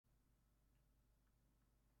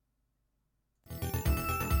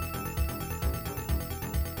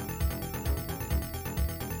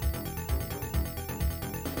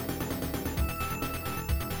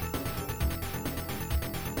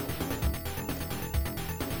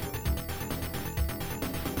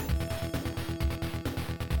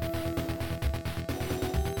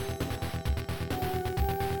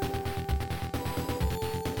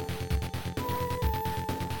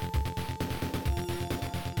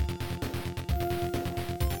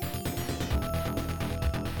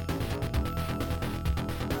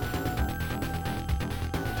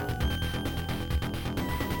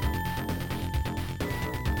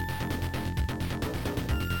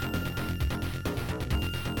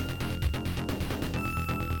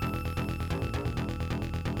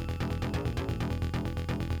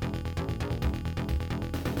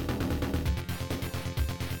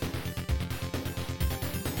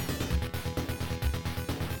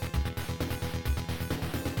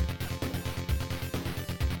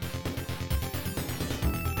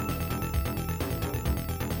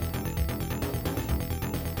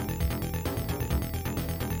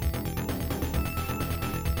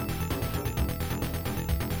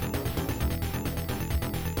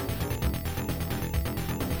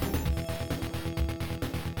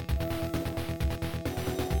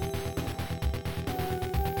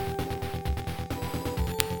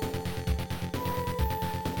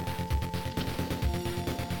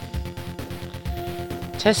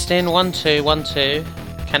Testing 1 2 1 2.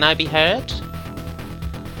 Can I be heard?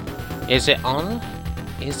 Is it on?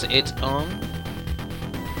 Is it on?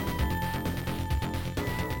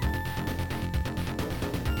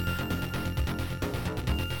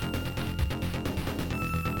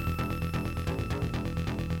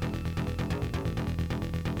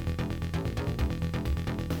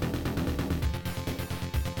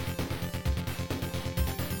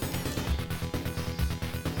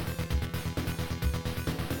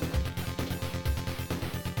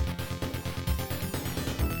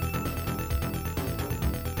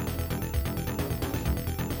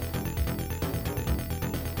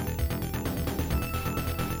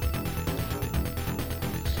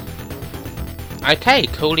 Okay,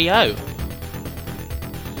 coolio.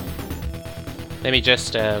 Let me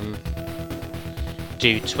just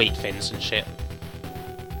do tweet things and shit.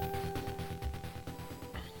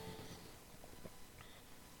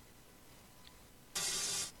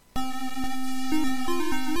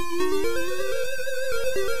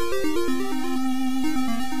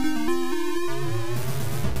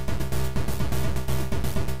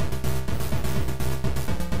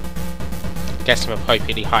 Get some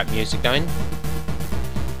appropriately hype music going.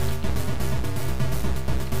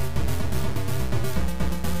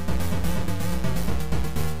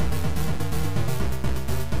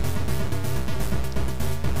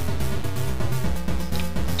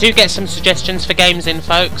 Do get some suggestions for games in,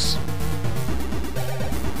 folks.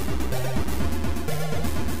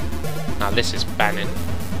 Now this is banning.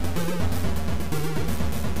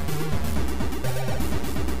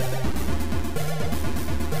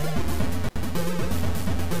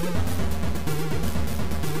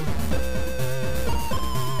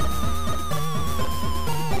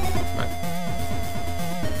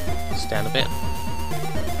 It's down a bit.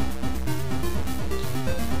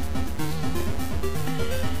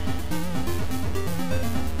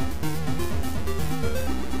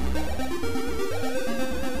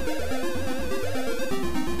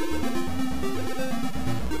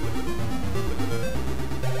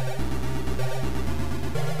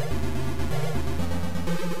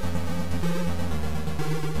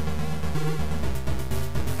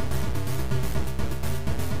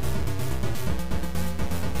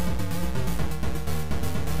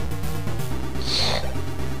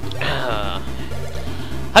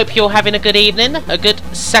 Hope you're having a good evening, a good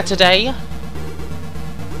Saturday.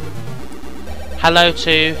 Hello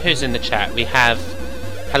to, who's in the chat? We have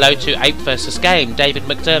hello to Ape vs Game, David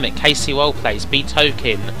McDermott, Casey Roleplays, B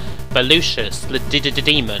Token, Belucius, The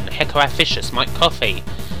Demon, Hecko Officious, Mike Coffey,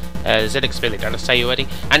 ZX Billy, did I say already?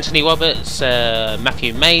 Anthony Roberts,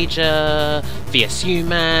 Matthew Major, VSU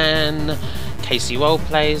Man, Casey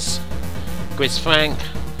Roleplays, Grizz Frank,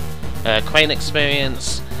 Crane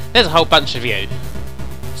Experience. There's a whole bunch of you.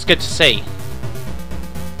 It's good to see.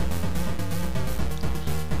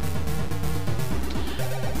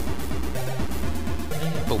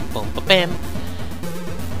 Boom, boom, ba bam.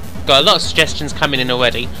 Got a lot of suggestions coming in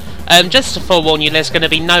already. Just to forewarn you, there's going to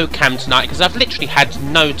be no cam tonight because I've literally had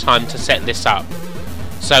no time to set this up.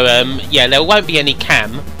 So yeah, there won't be any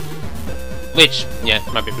cam, which yeah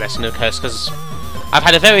might be a blessing and a curse because I've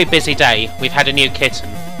had a very busy day. We've had a new kitten.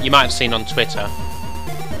 You might have seen on Twitter.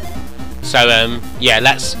 So yeah,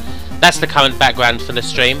 that's the current background for the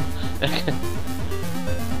stream.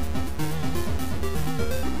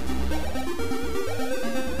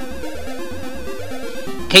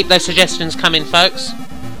 Keep those suggestions coming, folks.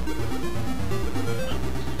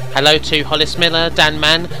 Hello to Hollis Miller, Dan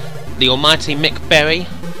Mann, the almighty Mick Berry,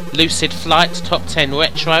 Lucid Flight, Top 10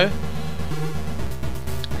 Retro,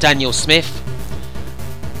 Daniel Smith.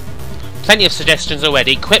 Plenty of suggestions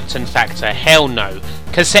already. Krypton Factor, hell no.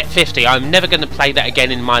 Cassette 50, I'm never going to play that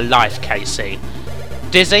again in my life, Casey.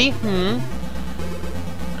 Dizzy,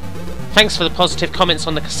 Thanks for the positive comments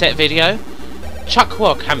on the cassette video. Chuck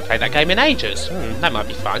Rock, haven't played that game in ages. That might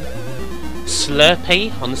be fun.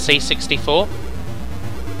 Slurpee on the C64.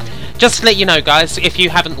 Just to let you know, guys, if you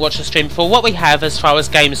haven't watched the stream before, what we have as far as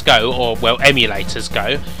games go, or, well, emulators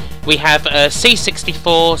go, we have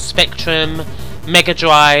C64, Spectrum, Mega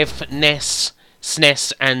Drive, NES,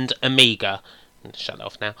 SNES, and Amiga. Shut that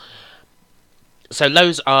off now. So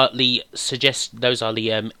those are the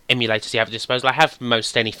emulators you have at disposal. I have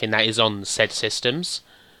most anything that is on said systems.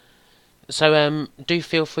 So do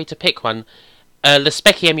feel free to pick one. The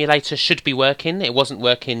Specky emulator should be working. It wasn't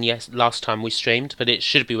working last time we streamed, but it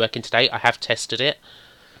should be working today. I have tested it.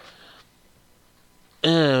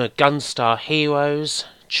 Gunstar Heroes,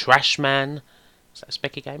 Trashman. Is that a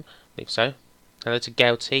Specky game? I believe so. Hello to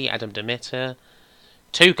Gail T, Adam Demeter.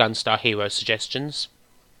 2 Gunstar Heroes suggestions.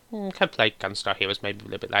 Can play Gunstar Heroes maybe a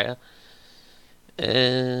little bit later.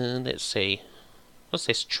 Let's see. What's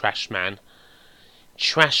this Trash Man?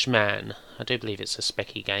 Trash Man. I do believe it's a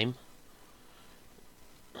specky game.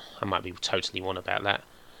 I might be totally wrong about that.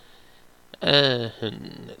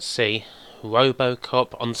 Let's see.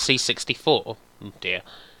 Robocop on C64. Oh dear.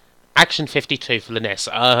 Action 52 for the NES.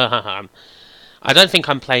 I don't think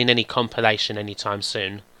I'm playing any compilation anytime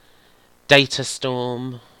soon. Data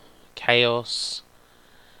Storm. Chaos.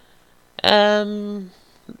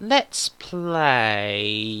 Let's play...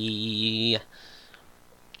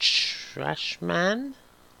 Trash Man?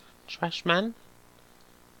 Trash Man?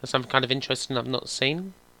 That's something kind of interesting I've not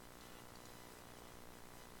seen.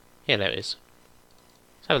 Yeah, there it is.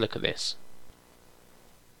 Let's have a look at this.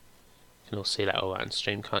 You can all see that alright on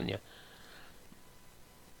stream, can't you?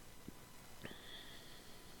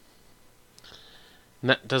 And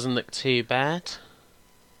that doesn't look too bad.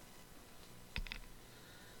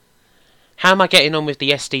 How am I getting on with the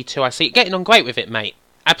SD2? I see you getting on great with it, mate.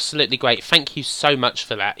 Absolutely great. Thank you so much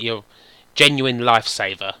for that. You're a genuine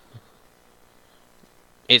lifesaver.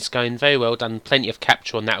 It's going very well. Done plenty of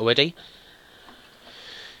capture on that already.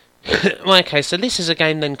 Right, okay, so this is a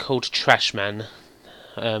game then called Trash Man.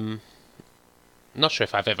 Not sure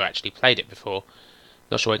if I've ever actually played it before.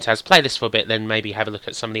 Not sure what it has. Play this for a bit, then maybe have a look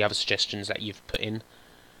at some of the other suggestions that you've put in.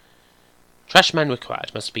 Trash Man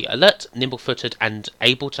required. Must be alert, nimble-footed, and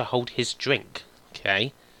able to hold his drink.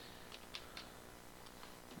 Okay.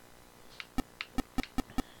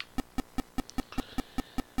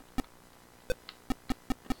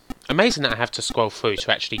 Amazing that I have to scroll through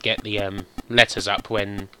to actually get the letters up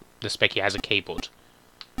when the Specky has a keyboard.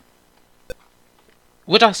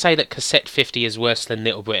 Would I say that Cassette 50 is worse than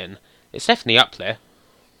Little Britain? It's definitely up there.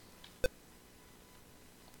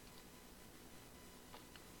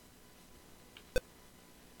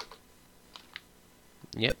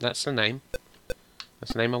 Yep, that's the name.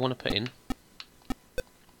 That's the name I want to put in.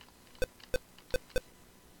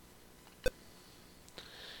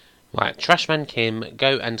 Right, Trashman Kim,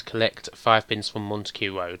 go and collect 5 bins from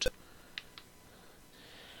Montague Road.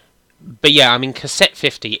 But yeah, I mean, Cassette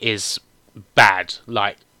 50 is bad.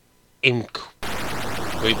 Like, oops.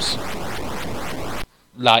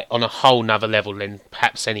 Like, on a whole nother level than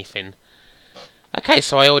perhaps anything. Okay,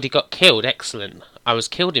 so I already got killed. Excellent. I was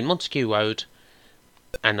killed in Montague Road.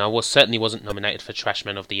 And I certainly wasn't nominated for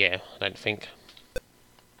Trashman of the Year, I don't think.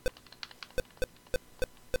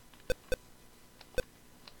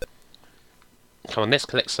 Come on, let's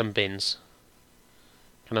collect some bins.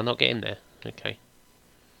 Can I not get in there? Okay.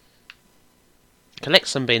 Collect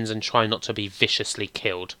some bins and try not to be viciously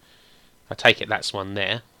killed. I take it that's one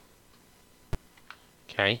there.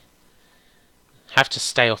 Okay. Have to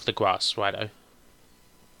stay off the grass, righto.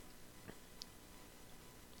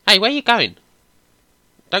 Hey, where are you going?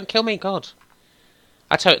 Don't kill me, God.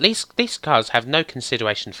 I tell you, these cars have no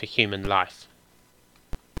consideration for human life.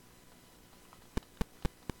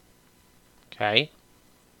 Okay.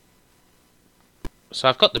 So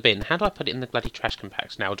I've got the bin. How do I put it in the bloody trash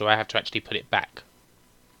compactor now, or do I have to actually put it back?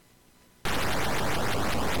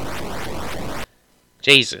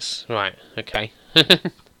 Jesus. Right, okay.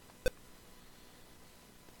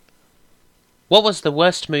 What was the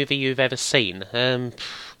worst movie you've ever seen?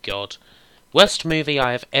 God. Worst movie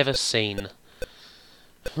I have ever seen.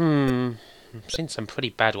 I've seen some pretty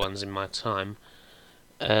bad ones in my time.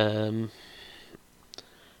 As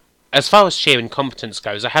far as sheer incompetence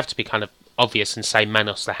goes, I have to be kind of obvious and say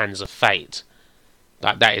Manos the Hands of Fate.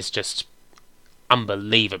 Like, that is just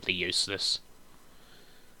unbelievably useless.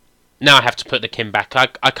 Now I have to put the Kim back.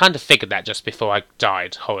 I kind of figured that just before I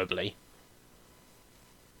died horribly.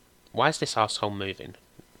 Why is this arsehole moving?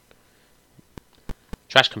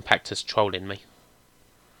 Trash compactor's trolling me.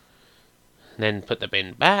 And then put the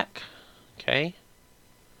bin back. Okay.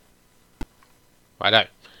 Righto.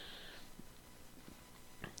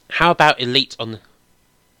 How about Elite on...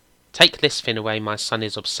 Take this thing away, my son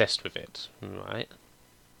is obsessed with it. Right.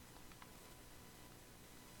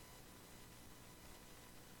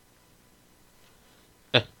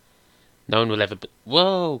 No one will ever...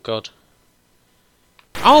 Whoa, God.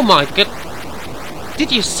 Oh my God.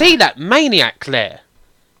 Did you see that maniac, Claire?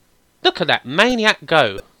 Look at that maniac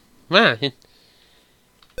go. Man.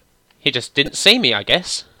 He just didn't see me, I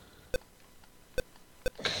guess.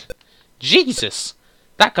 Jesus.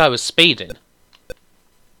 That guy was speeding.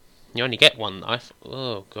 You only get one life.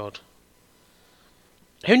 Oh, God.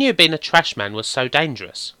 Who knew being a trash man was so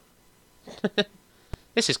dangerous?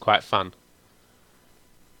 This is quite fun.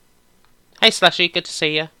 Hey, Slushy, good to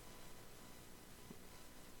see you.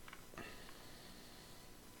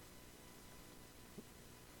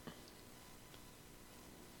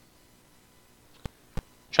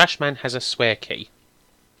 Trashman has a swear key.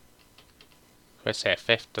 Press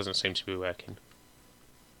F. Doesn't seem to be working.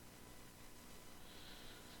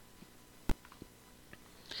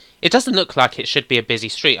 It doesn't look like it should be a busy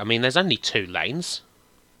street. I mean, there's only 2 lanes.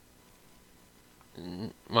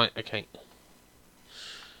 Right, okay.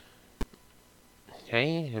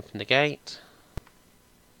 Okay, open the gate.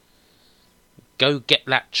 Go get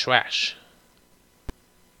that trash.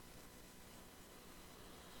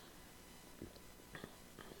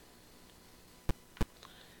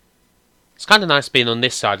 It's kind of nice being on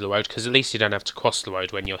this side of the road, because at least you don't have to cross the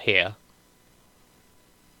road when you're here.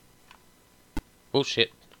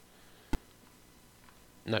 Bullshit.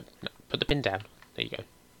 No, put the bin down. There you go.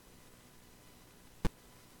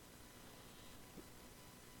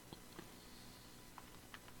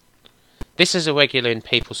 This is a regular in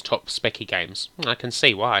people's top specky games. I can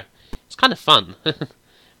see why. It's kind of fun.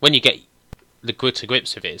 When you get the to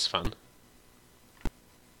grips of it, it's fun.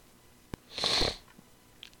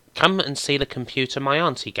 Come and see the computer my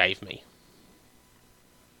auntie gave me.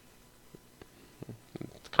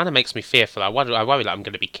 It kind of makes me fearful. I worry that I'm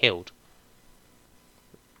going to be killed.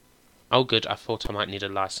 Oh good, I thought I might need a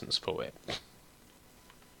license for it.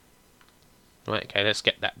 Right, okay, let's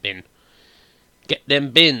get that bin. Get them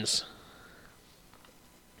bins!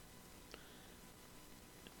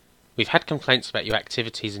 We've had complaints about your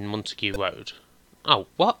activities in Montague Road. Oh,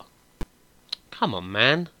 what? Come on,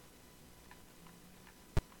 man.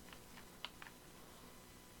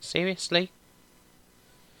 Seriously?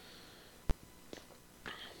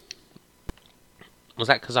 Was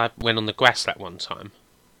that because I went on the grass that one time?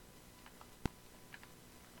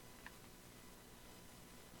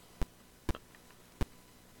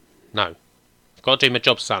 No. I've got to do my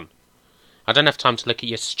job, son. I don't have time to look at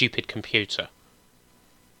your stupid computer.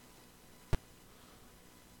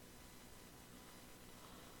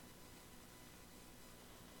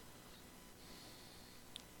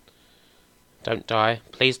 Don't die.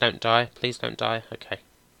 Please don't die. Please don't die. Okay.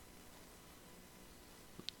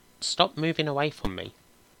 Stop moving away from me.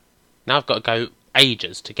 Now I've got to go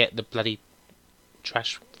ages to get the bloody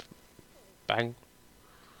trash bang.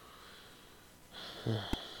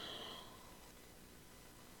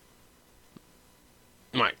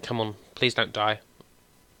 Right, come on. Please don't die.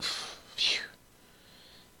 Phew.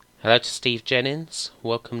 Hello to Steve Jennings.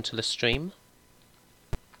 Welcome to the stream.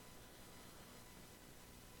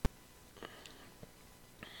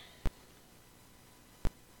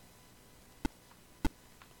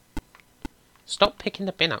 Stop picking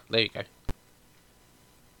the bin up. There you go.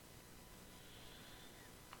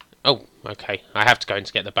 Oh, okay. I have to go in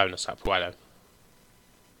to get the bonus up. Righto.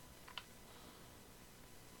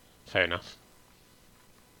 Fair enough.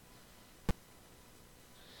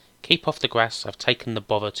 Keep off the grass. I've taken the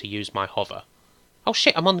bother to use my hover. Oh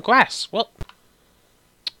shit, I'm on grass. What?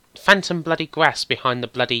 Phantom bloody grass behind the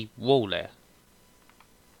bloody wall there.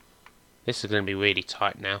 This is going to be really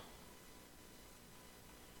tight now.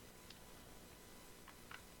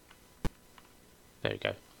 There we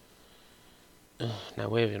go. Now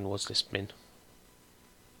where even was this bin?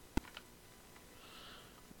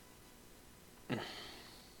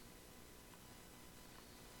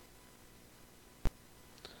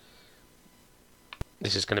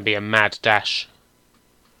 This is going to be a mad dash.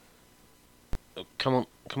 Oh, come on,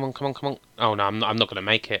 come on, come on, come on. Oh no, I'm not going to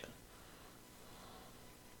make it.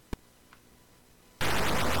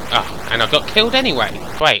 Oh, and I got killed anyway.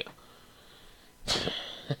 Great.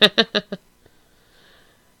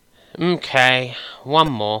 Okay,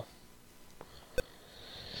 one more.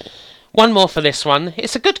 One more for this one.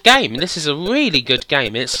 It's a good game. This is a really good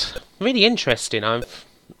game. It's really interesting. I've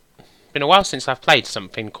been a while since I've played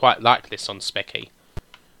something quite like this on Specky.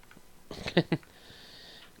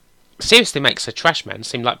 Seriously makes a trash man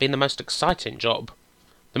seem like being the most exciting job.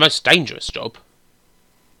 The most dangerous job.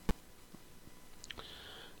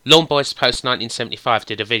 Lawn Boys Post 1975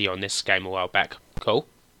 did a video on this game a while back. Cool.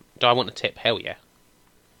 Do I want a tip? Hell yeah.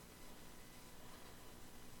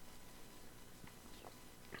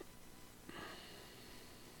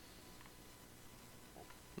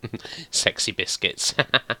 Sexy biscuits.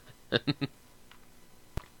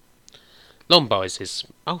 Lawn Boys is...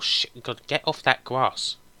 Oh shit, God, get off that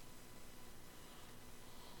grass.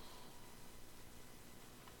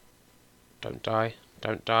 Don't die.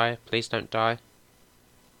 Don't die. Please don't die.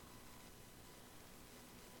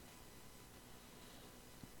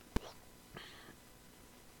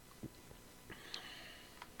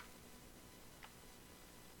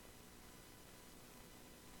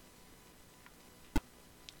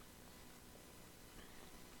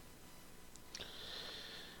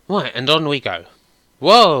 Right, and on we go.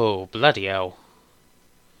 Whoa, bloody hell.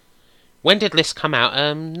 When did this come out?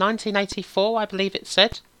 1984, I believe it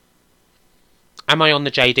said. Am I on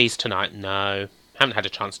the JDs tonight? No. Haven't had a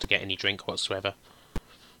chance to get any drink whatsoever.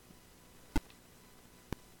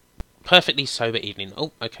 Perfectly sober evening.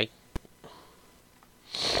 Oh, okay.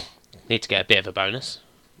 Need to get a bit of a bonus.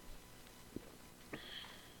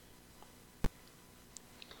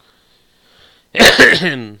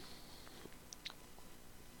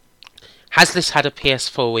 Has this had a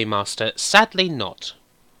PS4 remaster? Sadly not.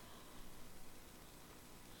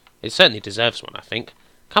 It certainly deserves one, I think.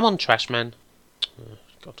 Come on, Trash Man. Oh,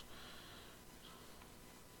 God.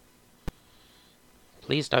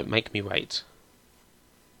 Please don't make me wait.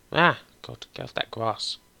 Ah, God, get off that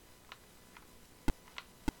grass.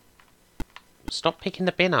 Stop picking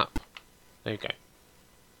the bin up. There you go.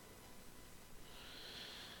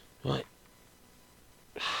 Right.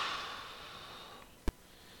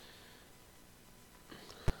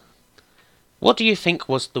 What do you think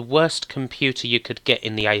was the worst computer you could get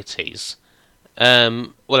in the 80s?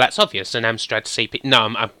 Well, that's obvious, an Amstrad CP...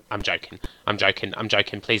 No, I'm joking. I'm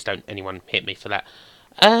joking. Please don't anyone hit me for that.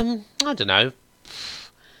 I don't know.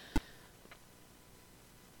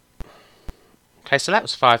 Okay, so that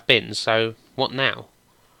was 5 bins, so what now?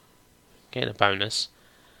 Getting a bonus.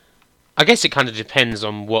 I guess it kind of depends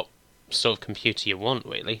on what sort of computer you want,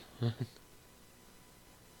 really.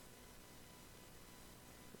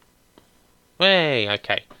 Hey,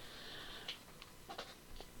 okay.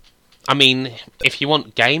 I mean, if you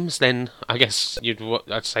want games, then I guess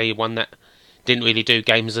I'd say one that didn't really do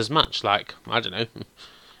games as much, like, I don't know,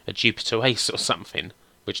 a Jupiter Ace or something,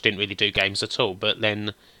 which didn't really do games at all, but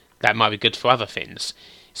then that might be good for other things.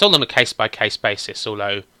 It's all on a case-by-case basis,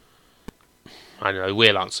 although, I don't know,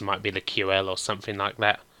 real answer might be the QL or something like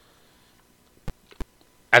that.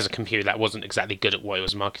 As a computer, that wasn't exactly good at what it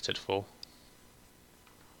was marketed for.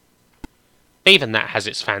 But even that has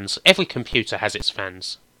its fans. Every computer has its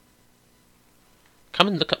fans. Come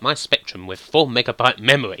and look at my Spectrum with 4 MB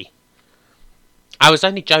memory. I was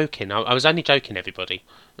only joking. I was only joking, everybody.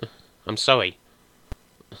 I'm sorry.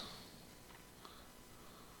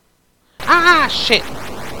 Ah, shit!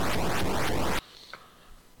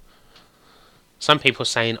 Some people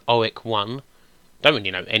saying ORIC 1. Don't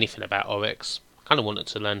really know anything about ORICs. Kind of wanted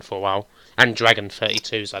to learn for a while. And Dragon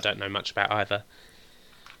 32s, I don't know much about either.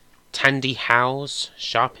 Tandy Howes,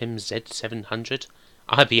 Sharpim Z700,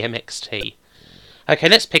 IBM XT. Okay,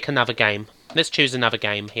 let's pick another game. Let's choose another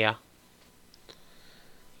game here.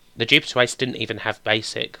 The Jupiter Ace didn't even have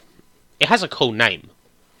BASIC. It has a cool name.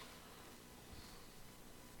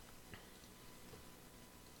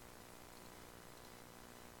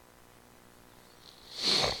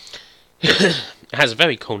 It has a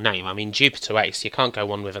very cool name. I mean, Jupiter Ace, you can't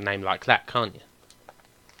go on with a name like that, can't you?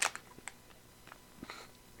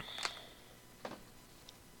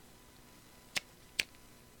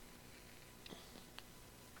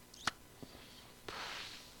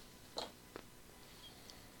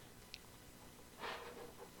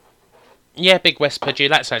 Yeah, Big West Purdue,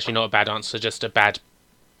 that's actually not a bad answer, just a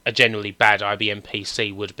generally bad IBM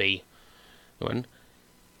PC would be one.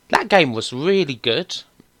 That game was really good.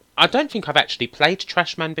 I don't think I've actually played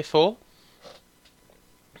Trashman before.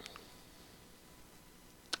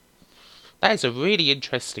 That is a really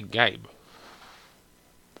interesting game.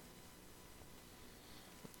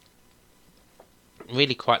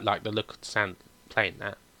 Really quite like the look of the sound playing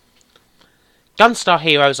that. Gunstar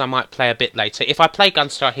Heroes I might play a bit later. If I play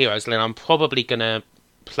Gunstar Heroes, then I'm probably going to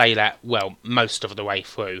play that, well, most of the way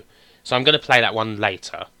through. So I'm going to play that one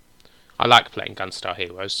later. I like playing Gunstar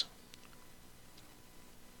Heroes.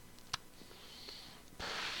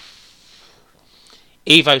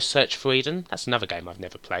 Evo Search for Eden. That's another game I've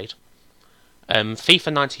never played.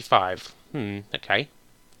 FIFA 95. Okay.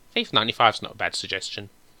 FIFA 95's not a bad suggestion.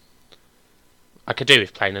 I could do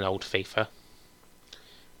with playing an old FIFA.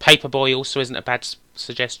 Paperboy also isn't a bad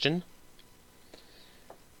suggestion.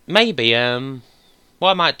 Maybe, what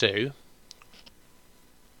I might do...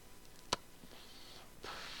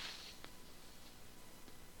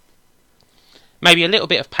 Maybe a little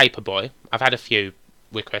bit of Paperboy. I've had a few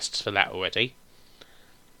requests for that already.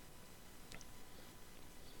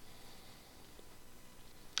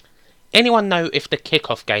 Anyone know if the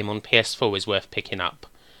Kickoff game on PS4 is worth picking up?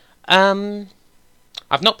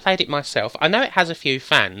 I've not played it myself. I know it has a few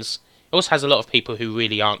fans. It also has a lot of people who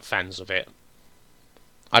really aren't fans of it.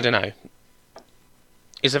 I don't know.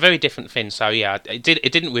 It's a very different thing, so yeah, it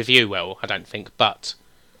didn't review well, I don't think, but...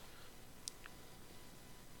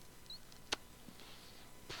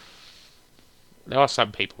 There are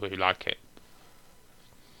some people who like it.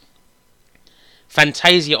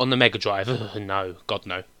 Fantasia on the Mega Drive. Ugh, no, God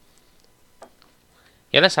no.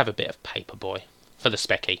 Yeah, let's have a bit of Paperboy for the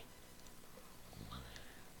Specky.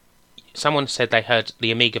 Someone said they heard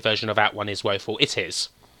the Amiga version of Out One is woeful. It is.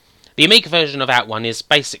 The Amiga version of Out One is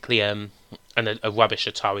basically a rubbish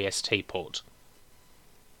Atari ST port.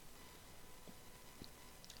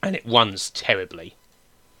 And it runs terribly.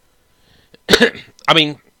 I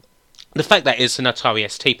mean, the fact that it's an Atari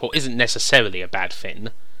ST port isn't necessarily a bad thing,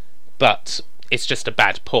 but it's just a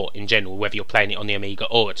bad port in general, whether you're playing it on the Amiga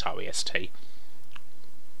or Atari ST.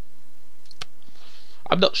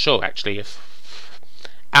 I'm not sure, actually, if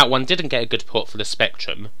Out One didn't get a good port for the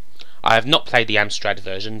Spectrum. I have not played the Amstrad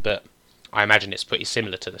version, but I imagine it's pretty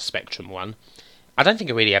similar to the Spectrum one. I don't think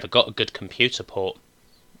it really ever got a good computer port.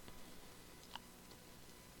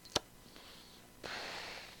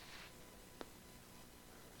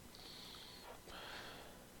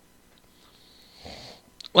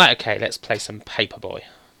 Right, okay, let's play some Paperboy.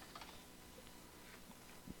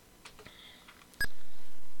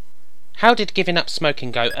 How did giving up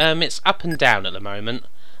smoking go? It's up and down at the moment.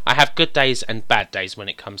 I have good days and bad days when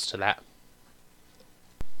it comes to that.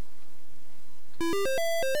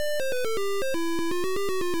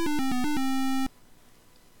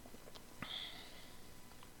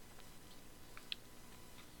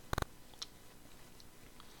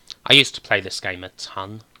 I used to play this game a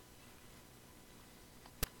ton.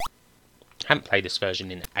 Haven't played this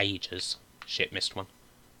version in ages. Shit, missed one.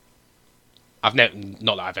 Not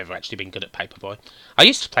that I've ever actually been good at Paperboy. I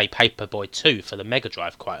used to play Paperboy 2 for the Mega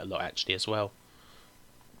Drive quite a lot, actually, as well.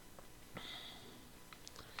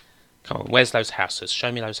 Come on, where's those houses?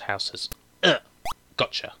 Show me those houses.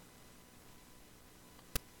 Gotcha.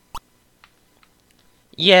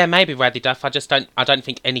 Yeah, maybe Radley Duff. I don't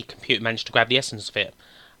think any computer managed to grab the essence of it.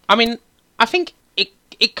 I mean, I think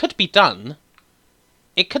it could be done.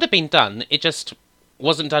 It could have been done. It just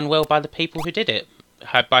wasn't done well by the people who did it.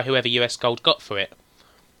 By whoever US Gold got for it.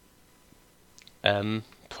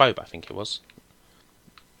 Probe, I think it was.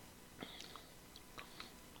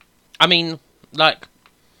 I mean, like,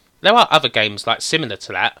 there are other games like similar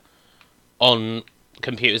to that on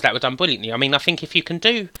computers that were done brilliantly. I mean, I think if you can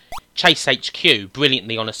do Chase HQ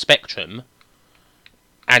brilliantly on a Spectrum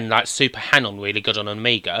and like Super Hanon really good on an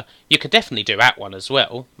Amiga, you could definitely do Out One as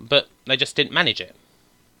well, but they just didn't manage it.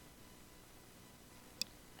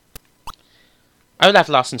 Olav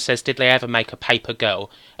Larson says, did they ever make a Paper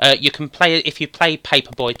Girl? You can play, if you play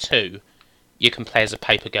Paperboy 2, you can play as a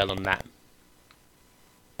Paper Girl on that.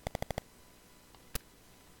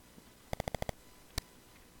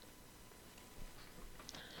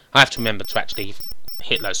 I have to remember to actually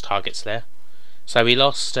hit those targets there. So we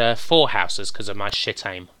lost 4 houses because of my shit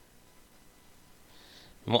aim.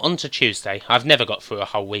 And we're on to Tuesday. I've never got through a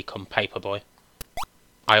whole week on Paperboy.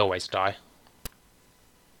 I always die.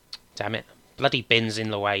 Damn it. Bloody bins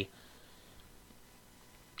in the way.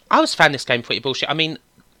 I always found this game pretty bullshit. I mean,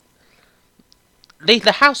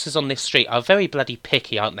 the houses on this street are very bloody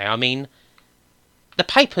picky, aren't they? I mean, the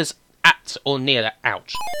paper's at or near the...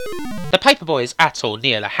 Ouch. The Paperboy is at or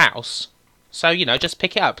near the house. So, you know, just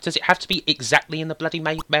pick it up. Does it have to be exactly in the bloody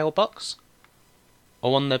mailbox?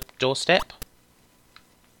 Or on the doorstep?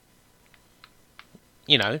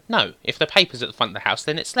 You know, no. If the paper's at the front of the house,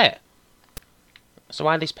 then it's there. So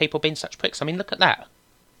why are these people being such pricks? I mean, look at that.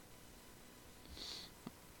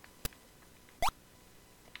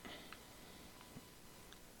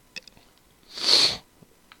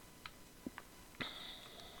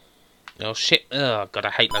 Oh shit. Oh god,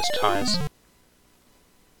 I hate those tyres.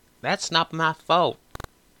 That's not my fault.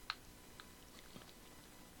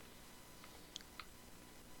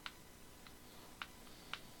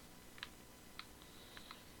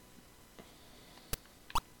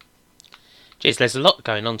 Jeez, there's a lot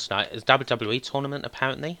going on tonight. There's a WWE tournament,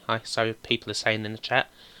 apparently. So people are saying in the chat.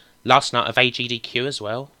 Last night of AGDQ as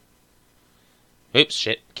well. Oops,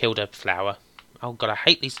 shit. Killed a flower. Oh god, I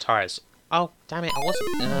hate these tyres. Oh, damn it, I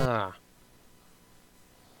wasn't...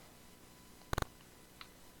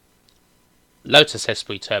 Lotus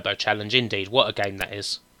Esprit Turbo Challenge, indeed. What a game that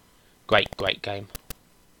is. Great, great game.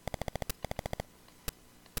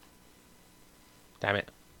 Damn it.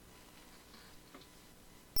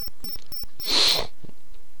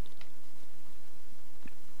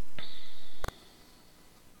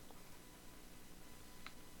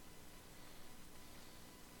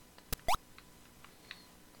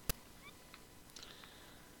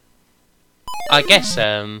 I guess,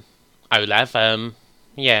 Olav,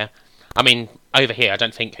 yeah. I mean, over here, I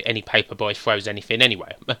don't think any Paperboy throws anything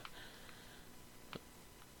anyway.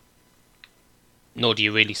 Nor do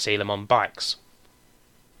you really see them on bikes.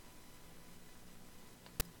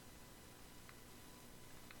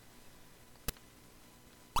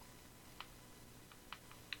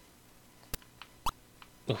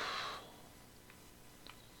 Oof.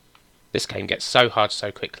 This game gets so hard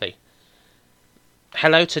so quickly.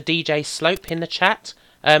 Hello to DJ Slope in the chat.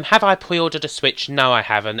 Have I pre-ordered a Switch? No, I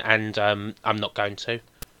haven't, and I'm not going to.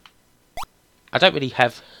 I don't really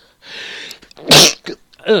have...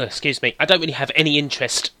 excuse me. I don't really have any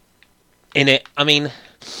interest in it. I mean,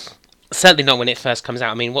 certainly not when it first comes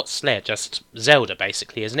out. I mean, what's there? Just Zelda,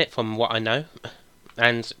 basically, isn't it? From what I know.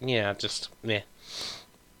 And, yeah, yeah.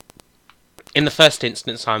 In the first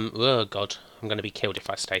instance, oh, God. I'm going to be killed if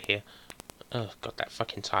I stay here. Oh, God, that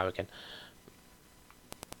fucking tire again.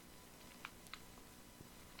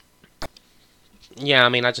 Yeah, I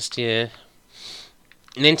mean, Nintendo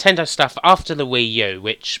stuff after the Wii U,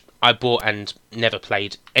 which I bought and never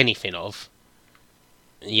played anything of.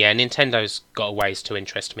 Yeah, Nintendo's got a ways to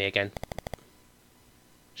interest me again.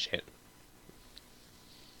 Shit.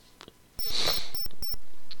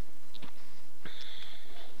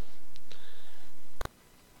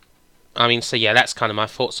 I mean, so yeah, that's kind of my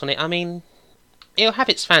thoughts on it. I mean, it'll have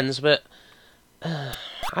its fans, but I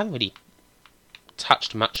haven't really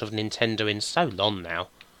touched much of Nintendo in so long now.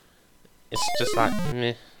 It's just like,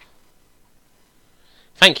 meh.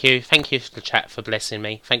 Thank you to the chat for blessing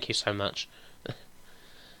me. Thank you so much.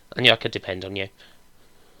 I knew I could depend on you.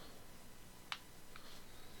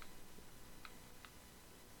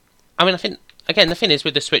 I mean, I think, again, the thing is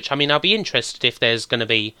with the Switch, I mean, I'll be interested if there's going to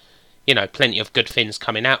be, you know, plenty of good things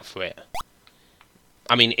coming out for it.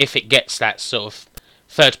 I mean, if it gets that sort of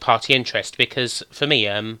third-party interest, because, for me,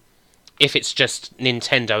 if it's just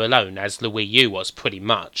Nintendo alone, as the Wii U was pretty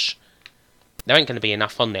much, there ain't going to be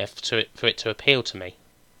enough on there for it to appeal to me.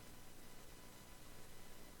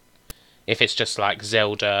 If it's just like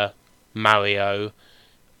Zelda, Mario,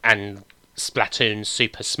 and Splatoon,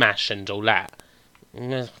 Super Smash, and all that,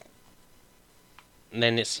 then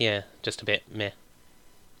it's, yeah, just a bit meh.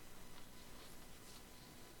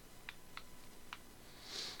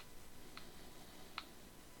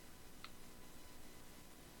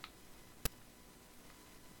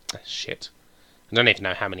 Shit. I don't even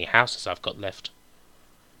know how many houses I've got left.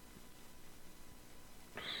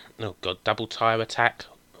 Oh god, double tire attack.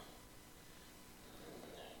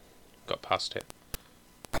 Got past it.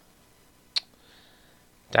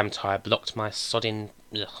 Damn tire blocked my sodding...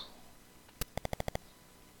 Ugh.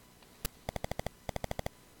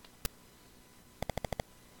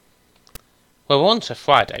 Well, we're on to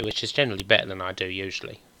Friday, which is generally better than I do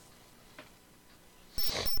usually.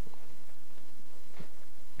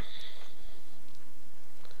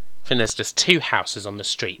 I think there's just 2 houses on the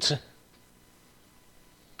street.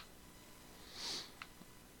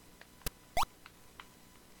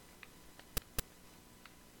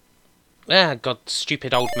 Ah, god,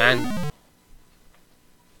 stupid old man.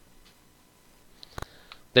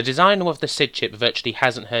 The designer of the SID chip virtually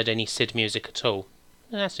hasn't heard any SID music at all.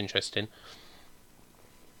 That's interesting.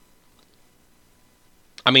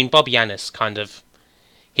 I mean, Bob Yanis kind of...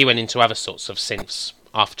 He went into other sorts of synths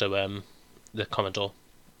after the Commodore.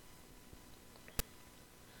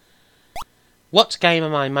 What game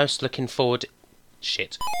am I most looking forward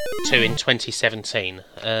to in 2017? Is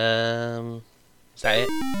that it?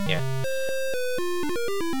 Yeah.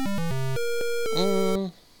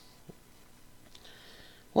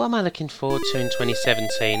 What am I looking forward to in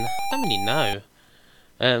 2017? I don't really know.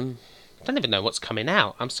 I don't even know what's coming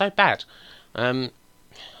out. I'm so bad.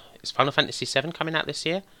 Is Final Fantasy VII coming out this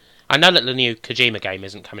year? I know that the new Kojima game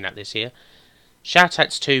isn't coming out this year.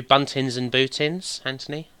 Shoutouts to Buntins and Bootins,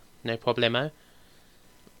 Anthony. No problemo.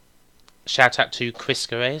 Shout out to Chris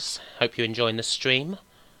Gares. Hope you're enjoying the stream.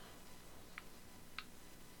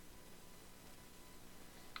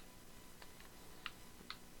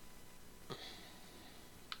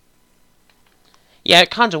 Yeah,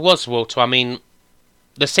 it kind of was, Walter. I mean,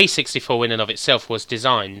 the C64 in and of itself was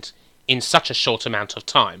designed in such a short amount of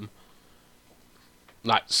time.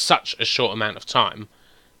 Like, such a short amount of time.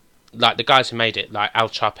 Like, the guys who made it, like Al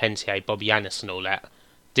Charpentier, Bob Yanis and all that,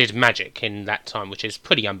 did magic in that time, which is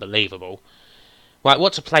pretty unbelievable. Right,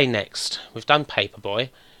 what to play next? We've done Paperboy.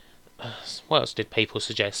 What else did people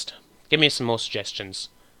suggest? Give me some more suggestions.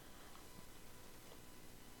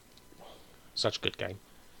 Such a good game.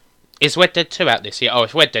 Is Red Dead 2 out this year? Oh,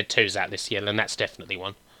 if Red Dead 2 is out this year, then that's definitely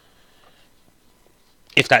one.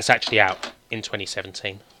 If that's actually out in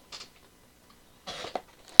 2017.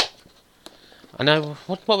 I know,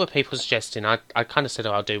 what were people suggesting? I kind of said,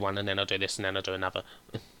 oh, I'll do one, and then I'll do this, and then I'll do another.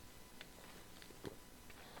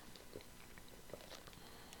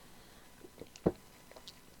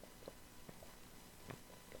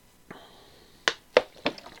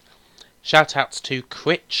 Shoutouts to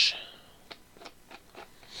Critch.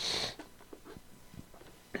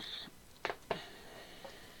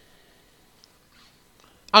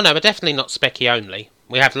 Oh no, we're definitely not Specky only.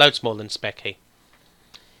 We have loads more than Specky.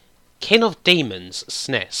 King of Demons,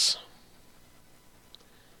 SNES.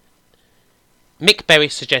 Mick Berry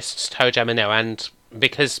suggests ToeJam and Earl, and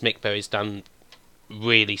because Mick Berry's done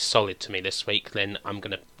really solid to me this week, then I'm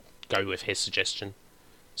going to go with his suggestion.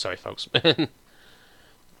 Sorry, folks.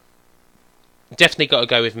 Definitely got to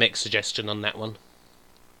go with Mick's suggestion on that one.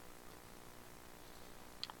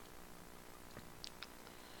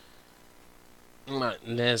 Right,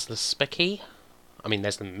 there's the Specky. I mean,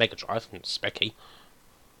 there's the Mega Drive from Specky.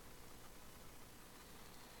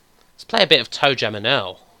 Let's play a bit of ToeJam and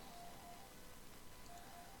Earl.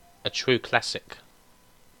 A true classic.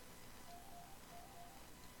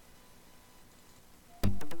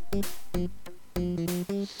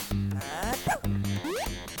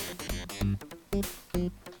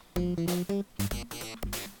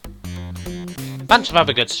 Bunch of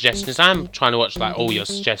other good suggestions. I'm trying to watch like all your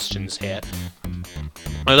suggestions here.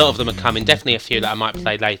 A lot of them are coming. Definitely a few that I might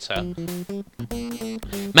play later.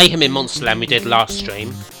 Mayhem in Monsterland we did last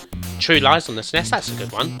stream. True Lies on the SNES, that's a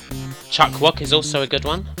good one. Chuck Wok is also a good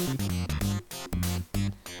one.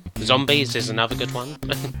 Zombies is another good one.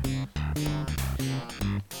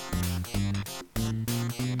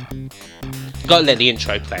 Gotta let the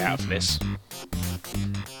intro play out for this.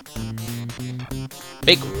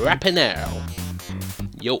 Big Rappin' Earl.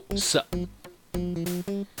 Yo, sup?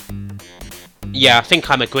 Yeah, I think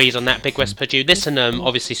I'm agreed on that, Big West Purdue. This and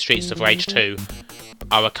obviously Streets of Rage 2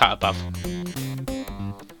 are a cut above.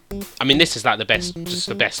 I mean, this is like the best, just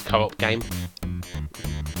the best co-op game.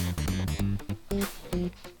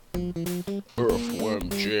 Earthworm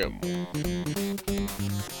Jim.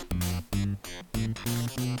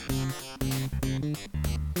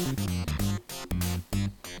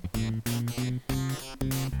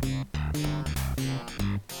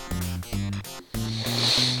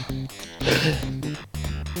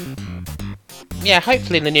 Yeah,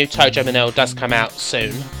 hopefully the new ToeJam and Earl does come out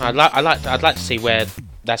soon. I'd like to see where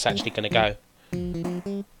that's actually going to go.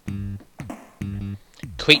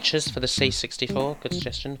 Creatures for the C64, good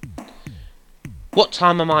suggestion. What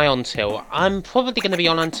time am I on till? I'm probably going to be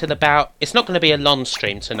on until about... It's not going to be a long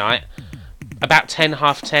stream tonight. About 10,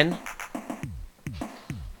 half 10.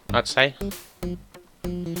 I'd say.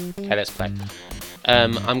 Okay, let's play.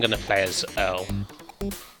 I'm going to play as Earl.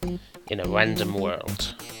 In a random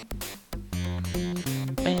world.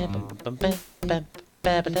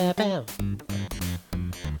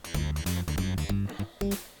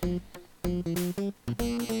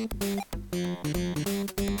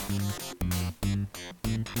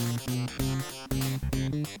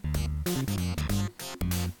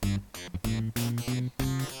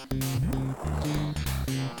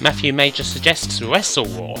 Matthew Major suggests Wrestle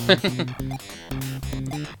War.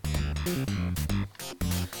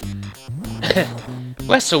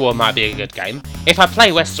 Wrestle War might be a good game. If I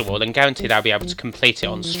play Wrestle War, then guaranteed I'll be able to complete it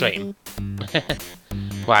on stream.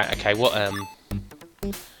 Right, okay, what have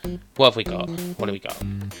we got? What do we got?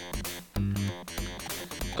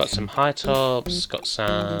 Got some high tops, got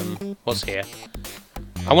some... What's here?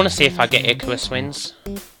 I want to see if I get Icarus wins.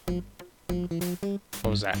 What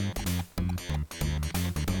was that?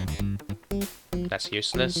 That's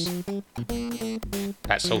useless.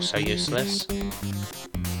 That's also useless.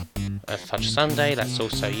 A Fudge Sundae, that's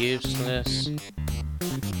also useless.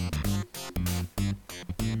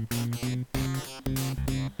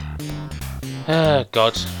 Oh,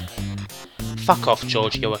 God. Fuck off,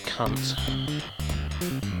 George, you're a cunt.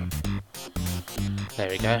 There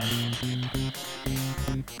we go.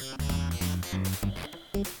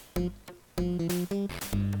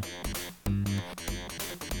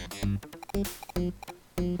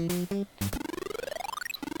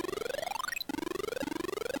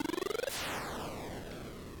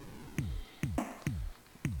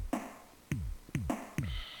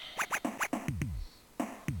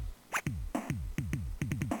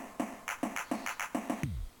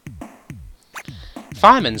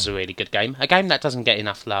 Fireman's a really good game. A game that doesn't get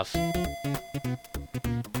enough love.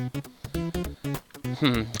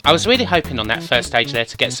 I was really hoping on that first stage there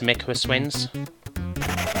to get some Icarus wins.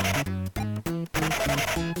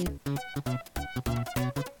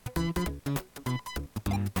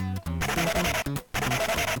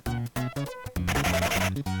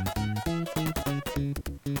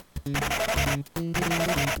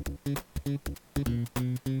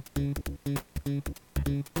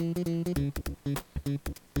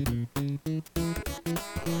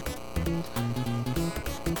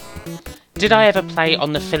 Did I ever play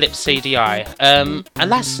on the Philips CDI?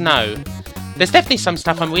 Alas, no. There's definitely some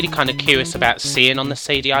stuff I'm really kind of curious about seeing on the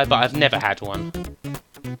CDI, but I've never had one.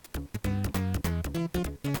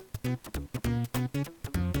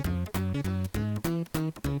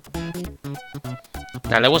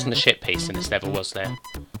 Now, there wasn't a ship piece in this level, was there?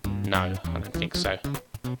 No, I don't think so.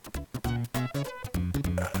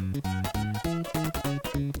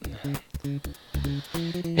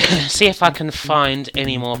 See if I can find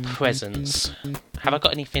any more presents. Have I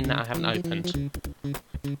got anything that I haven't opened?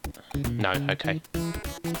 No, okay.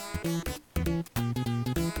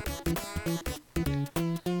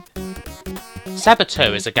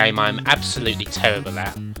 Saboteur is a game I'm absolutely terrible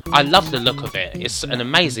at. I love the look of it. It's an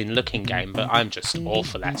amazing looking game, but I'm just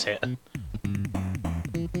awful at it.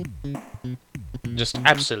 Just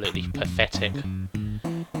absolutely pathetic.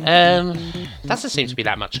 Doesn't seem to be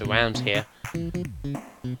that much around here.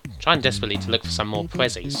 Trying desperately to look for some more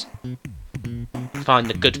prezzies. Find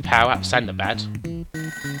the good power-ups and the bad.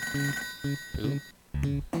 Ooh.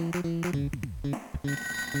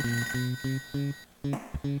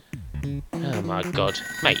 Oh my god,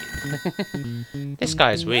 mate. This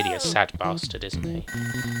guy is really a sad bastard, isn't he?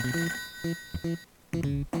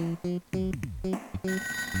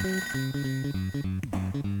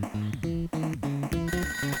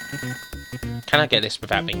 Can I get this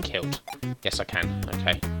without being killed? Yes, I can.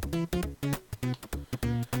 Okay.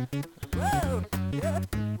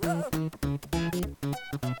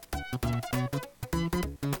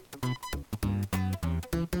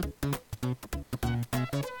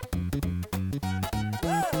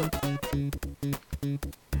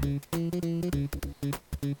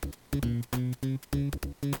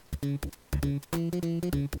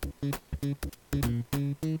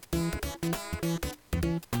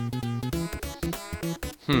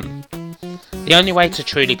 The only way to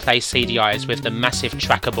truly play CDI is with the massive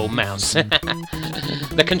trackable mouse.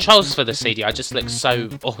 The controls for the CDI just look so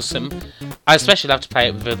awesome. I especially love to play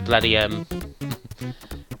it with the bloody,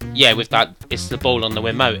 yeah, with that, it's the ball on the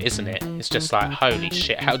remote, isn't it? It's just like, holy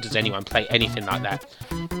shit, how does anyone play anything like that?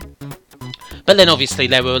 But then obviously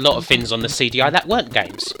there were a lot of things on the CDI that weren't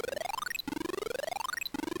games.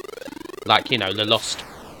 Like, you know,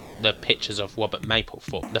 the pictures of Robert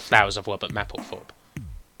Mapplethorpe, the flowers of Robert Mapplethorpe.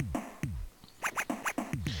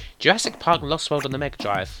 Jurassic Park Lost World on the Mega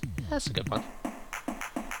Drive. That's a good one.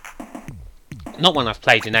 Not one I've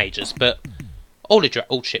played in ages, but all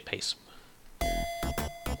shit piece.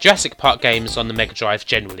 Jurassic Park games on the Mega Drive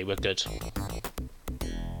generally were good.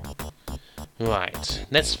 Right,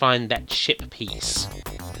 let's find that ship piece.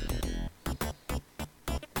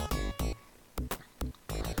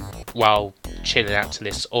 While chilling out to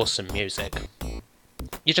this awesome music.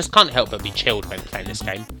 You just can't help but be chilled when playing this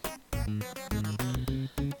game.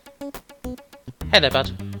 Hey there,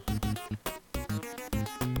 bud.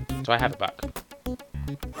 Do I have a buck?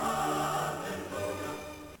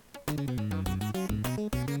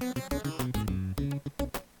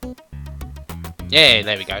 Yeah,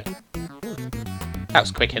 there we go. That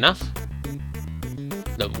was quick enough.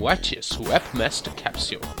 The Righteous Webmaster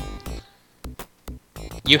Capsule.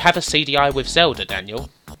 You have a CDI with Zelda, Daniel.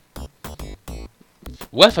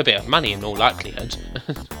 Worth a bit of money in all likelihood.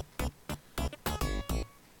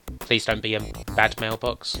 Please don't be a bad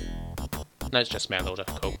mailbox. No, it's just mail order.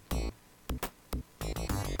 Cool.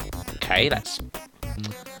 Okay, that's...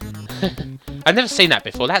 I've never seen that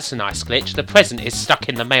before. That's a nice glitch. The present is stuck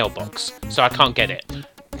in the mailbox, so I can't get it.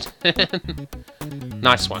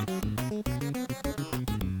 Nice one.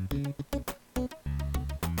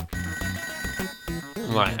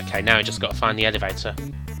 Right, okay, now I just got to find the elevator.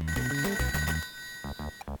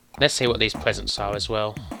 Let's see what these presents are as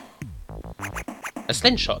well. A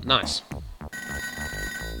slingshot, nice.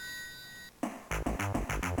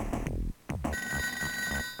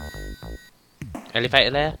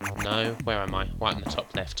 Elevator there? No. Where am I? Right on the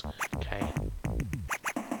top left. Okay.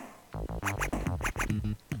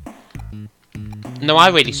 No, I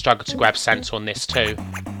really struggle to grab Santa on this too.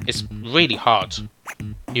 It's really hard.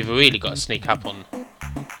 You've really got to sneak up on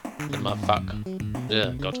the motherfucker.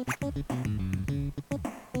 Ugh, God.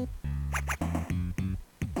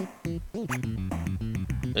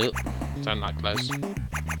 Ugh, don't like those.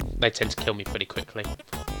 They tend to kill me pretty quickly.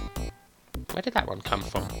 Where did that one come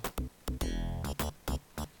from?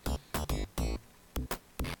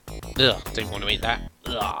 Ugh, didn't want to eat that.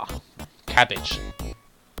 Ugh, cabbage.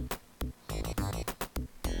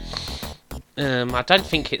 I don't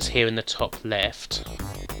think it's here in the top left.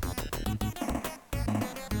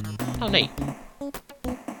 Oh, neat.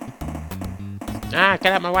 Ah,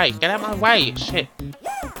 get out of my way! Get out of my way! Shit!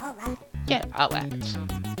 Get out of it!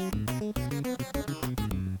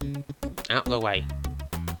 Out of the way.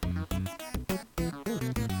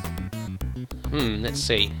 Let's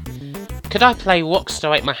see. Could I play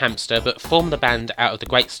Rockstar Ate My Hamster, but form the band out of the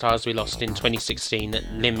great stars we lost in 2016,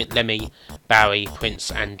 Lemmy, Barry,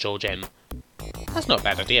 Prince and George M? That's not a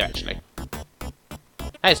bad idea, actually.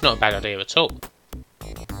 That is not a bad idea at all.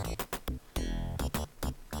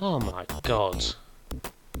 Oh my god.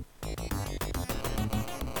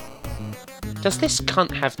 Does this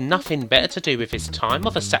cunt have nothing better to do with his time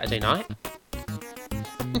of a Saturday night?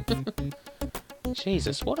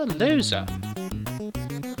 Jesus, what a loser.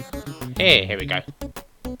 Here we go.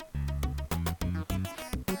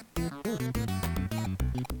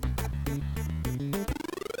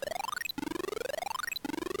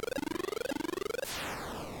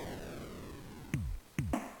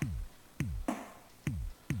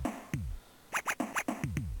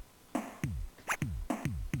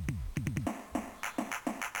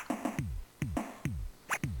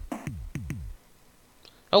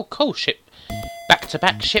 Oh, cool, ship.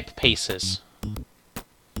 Back-to-back ship pieces.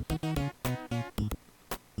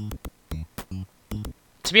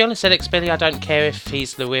 To be honest, Alex Billy, I don't care if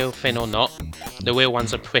he's the real Finn or not. The real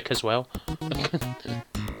one's a prick as well.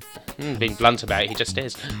 Being blunt about it, he just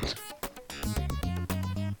is.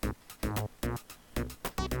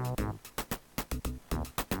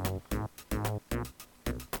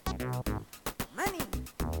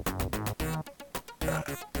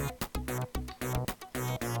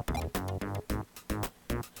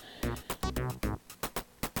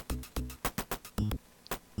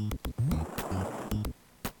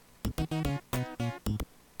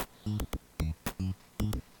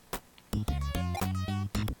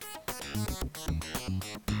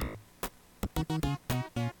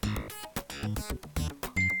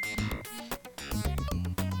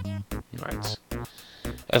 Right.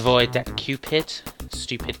 Avoid that Cupid.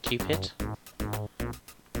 Stupid Cupid.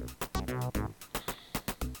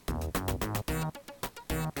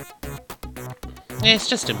 Yeah, it's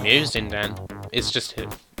just amusing, Dan. It's just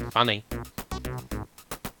funny.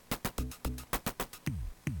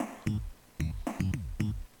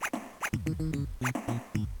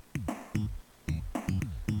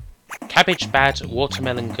 Cabbage bad,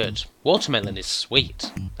 watermelon good. Watermelon is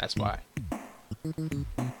sweet, that's why.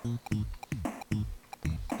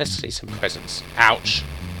 Let's see some presents. Ouch.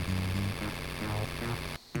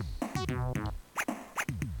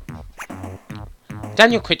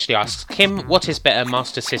 Daniel Critchley asks, Kim, what is better,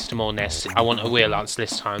 Master System or NES? I want a real answer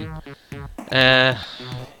this time. Yeah,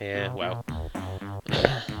 well.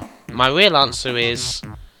 My real answer is...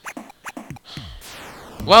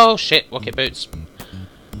 Well, shit, Rocket Boots.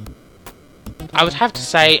 I would have to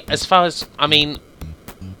say, as far as... I mean,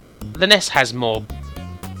 the NES has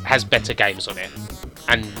better games on it.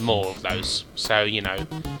 And more of those. So, you know,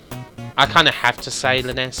 I kind of have to say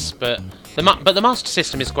the NES, but the Master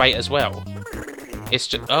System is great as well. It's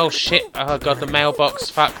just... Oh, shit. Oh, God, the mailbox.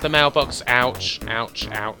 Fuck, the mailbox. Ouch. Ouch.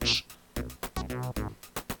 Ouch.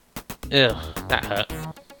 Ugh, that hurt.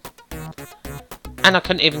 And I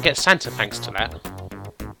couldn't even get Santa thanks to that.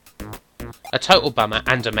 A total bummer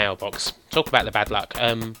and a mailbox. Talk about the bad luck.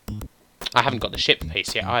 I haven't got the ship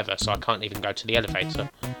piece yet either, so I can't even go to the elevator.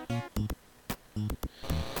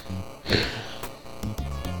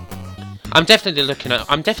 I'm definitely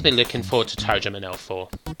looking forward to ToeJam and L4.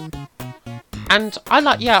 And I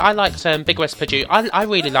liked Big West Purdue. I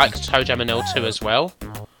really liked ToeJam and L2 as well.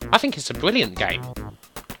 I think it's a brilliant game.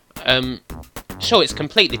 Sure, it's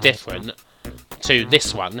completely different to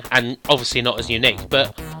this one, and obviously not as unique,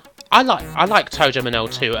 but I like ToeJam and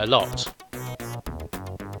L2 a lot.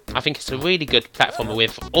 I think it's a really good platformer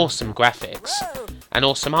with awesome graphics and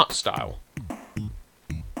awesome art style.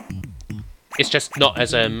 It's just not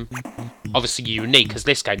as obviously unique as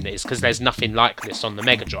this game is, because there's nothing like this on the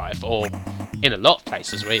Mega Drive, or in a lot of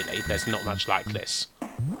places really. There's not much like this.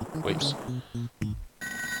 Whoops.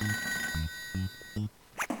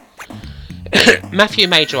 Matthew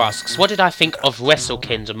Major asks, what did I think of Wrestle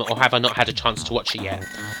Kingdom, or have I not had a chance to watch it yet?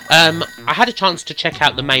 I had a chance to check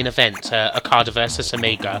out the main event, Okada vs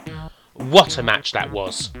Amiga. What a match that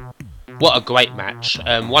was. What a great match.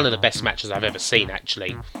 One of the best matches I've ever seen,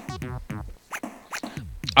 actually.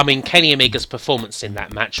 I mean, Kenny Omega's performance in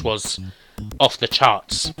that match was off the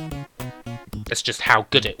charts. That's just how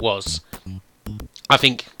good it was. I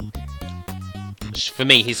think, for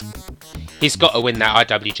me, he's got to win that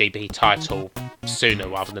IWGP title sooner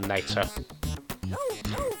rather than later.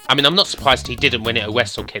 I mean, I'm not surprised he didn't win it at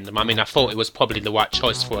Wrestle Kingdom. I mean, I thought it was probably the right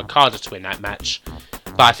choice for Okada to win that match.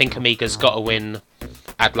 But I think Omega's got to win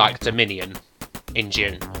at, like, Dominion in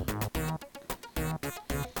June.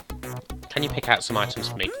 Can you pick out some items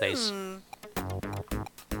for me, please?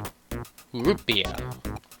 Root beer.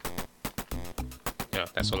 Yeah,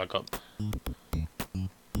 that's all I got.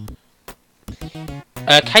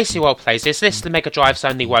 Casey Wild plays, is this the Mega Drive's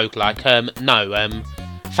only roguelike? No,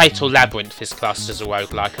 Fatal Labyrinth is classed as a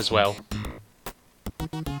roguelike as well.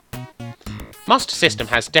 Master System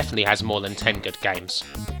definitely has more than 10 good games.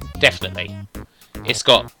 Definitely. It's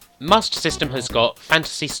got... Master System has got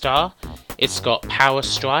Phantasy Star, it's got Power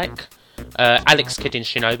Strike, Alex Kidd in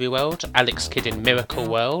Shinobi World, Alex Kidd in Miracle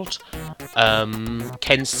World,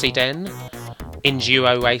 Ken Siden,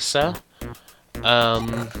 Enduro Racer,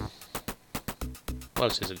 what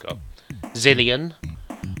else has it got? Zillion,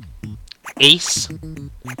 Ace,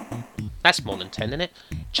 that's more than 10, isn't it?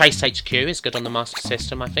 Chase HQ is good on the Master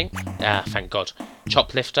System, I think. Ah, thank God.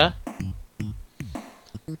 Choplifter.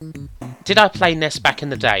 Did I play NES back in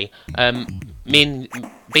the day? Being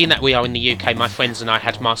that we are in the UK, my friends and I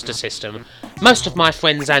had Master System. Most of my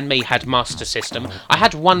friends and me had Master System. I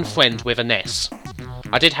had one friend with a NES.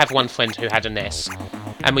 I did have one friend who had a NES.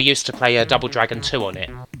 And we used to play Double Dragon 2 on it.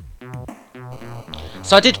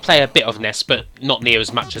 So I did play a bit of NES, but not near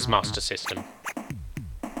as much as Master System.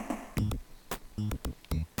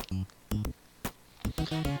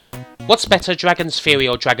 What's better, Dragon's Fury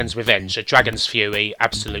or Dragon's Revenge? Dragon's Fury,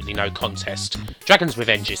 absolutely no contest. Dragon's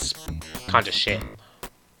Revenge is kind of shit.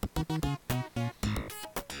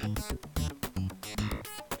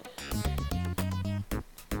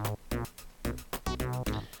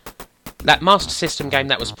 That Master System game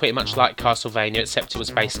that was pretty much like Castlevania, except it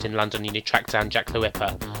was based in London and you tracked down Jack the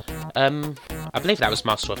Ripper. I believe that was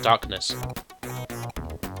Master of Darkness.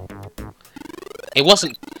 It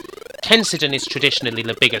wasn't... Ken Siden is traditionally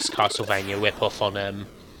the biggest Castlevania rip-off on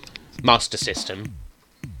Master System.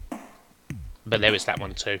 But there is that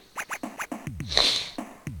one too.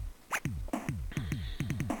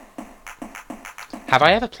 Have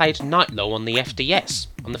I ever played Nightlaw on the FDS?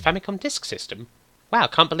 On the Famicom Disk System? Wow,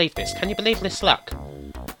 can't believe this. Can you believe this luck?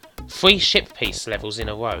 3 ship piece levels in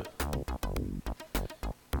a row.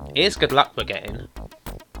 It is good luck we're getting.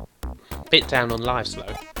 Bit down on lives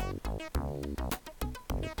though.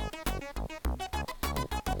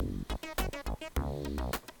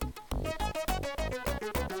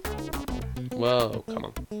 Whoa, come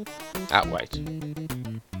on. Outweight.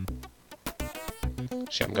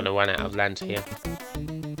 Shit, I'm gonna run out of land here.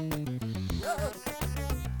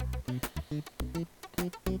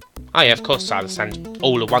 Oh yeah, of course, Silas, and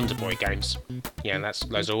all the Wonder Boy games. Yeah,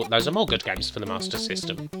 those are more good games for the Master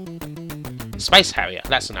System. Space Harrier,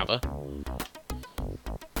 that's another.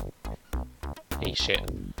 Hey, shit.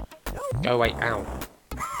 Go away, ow.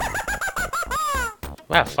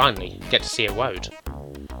 Well, finally, get to see a road.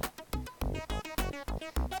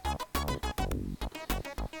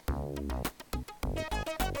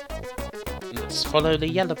 Let's follow the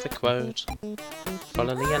yellow brick road.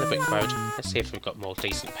 Follow the yellow brick road. Let's see if we've got more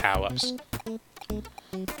decent power-ups.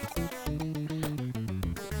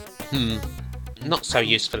 Not so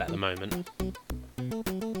useful at the moment.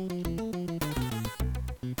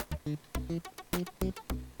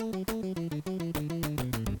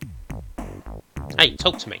 Hey,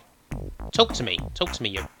 talk to me. Talk to me. Talk to me,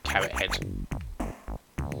 you carrot head.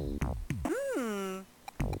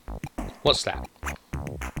 What's that?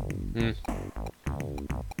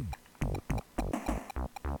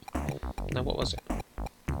 No, what was it?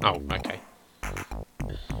 Oh, okay.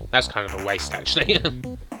 That's kind of a waste, actually.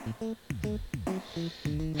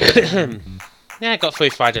 Yeah, got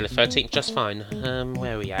through Friday the 13th just fine.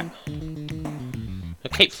 Where are we at?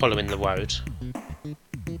 I'll keep following the road.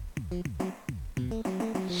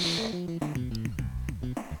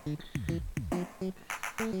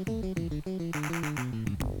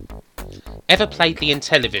 Ever played the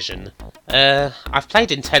Intellivision? I've played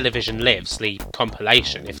Intellivision Lives, the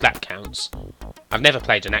compilation, if that counts. I've never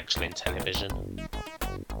played an actual Intellivision.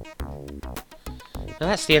 Now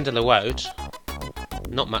that's the end of the road.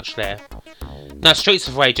 Not much there. Now, Streets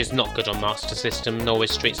of Rage is not good on Master System, nor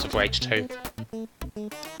is Streets of Rage 2.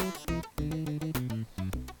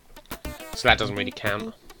 So that doesn't really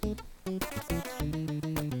count.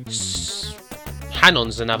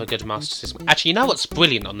 Hanon's another good Master System. Actually, you know what's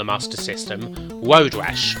brilliant on the Master System? Road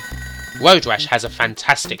Rash. Road Rash has a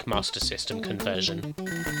fantastic Master System conversion.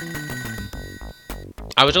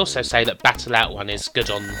 I would also say that Battle Out 1 is good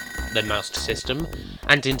on the Master System,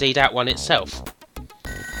 and indeed Out 1 itself.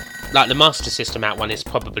 Like, the Master System Out 1 is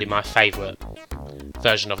probably my favourite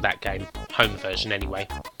version of that game. Home version, anyway.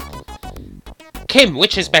 Kim,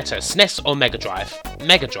 which is better, SNES or Mega Drive?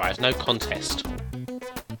 Mega Drive, no contest.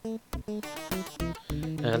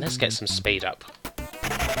 Let's get some speed up.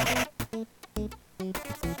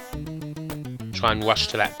 Try and rush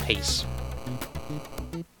to that piece.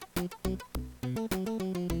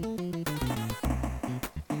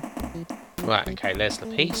 Right, okay, there's the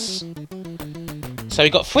piece. So we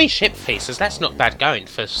got 3 ship pieces. That's not bad going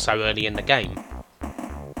for so early in the game.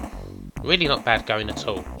 Really not bad going at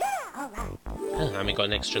all. Oh, and we got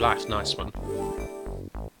an extra life. Nice one.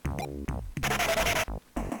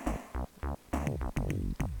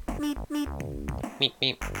 meep,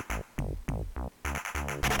 meep.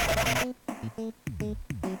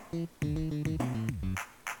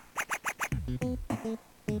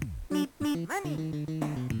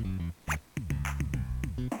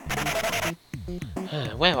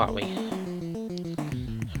 Where are we?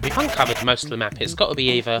 We've uncovered most of the map. It's got to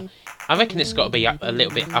be either... I reckon it's got to be up a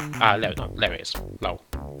little bit up... there it is. Lol.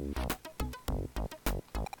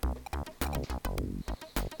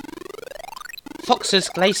 Fox's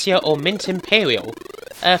Glacier or Mint Imperial?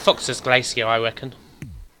 Fox's Glacier, I reckon.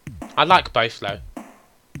 I like both, though.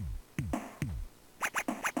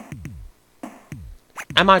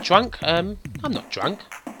 Am I drunk? I'm not drunk.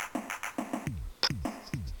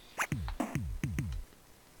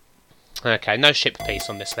 Okay, no ship piece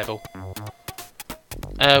on this level.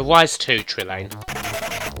 Wise 2, Trillane.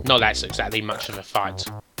 Not that's exactly much of a fight.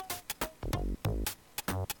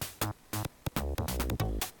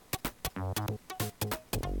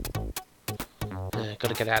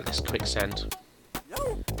 Gotta get out of this quicksand.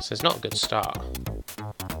 So it's not a good start.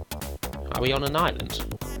 Are we on an island?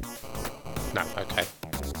 No, okay.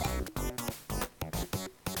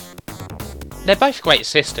 They're both great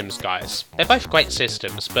systems, guys. They're both great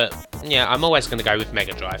systems, but yeah, I'm always going to go with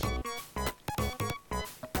Mega Drive.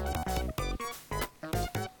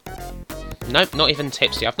 Nope, not even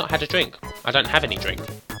tipsy. I've not had a drink. I don't have any drink.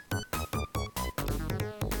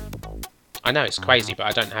 I know, it's crazy, but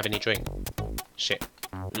I don't have any drink. Shit.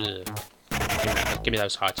 Ugh. Give me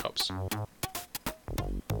those high tops.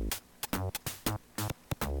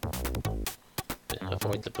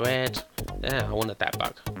 Avoid the bread. Yeah, I wanted that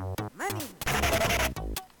bug.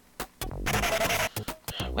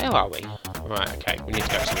 Where are we? Right, okay, we need to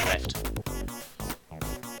go to the left.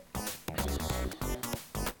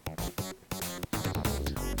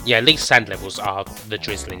 Yeah, these sand levels are the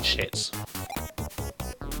drizzling shits.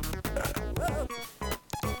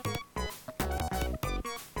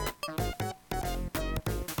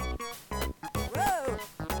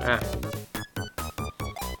 Ah.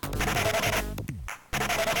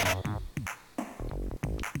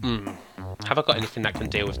 Have I got anything that can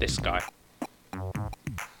deal with this guy?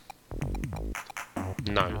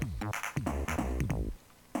 No.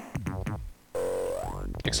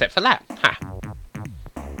 Except for that. Ha!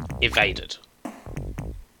 Evaded.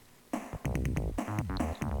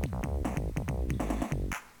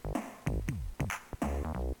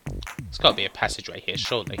 There's got to be a passageway here,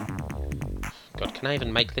 surely. God, can I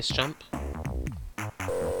even make this jump?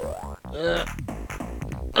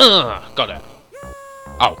 Got it.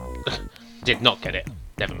 Oh, did not get it.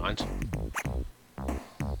 Never mind.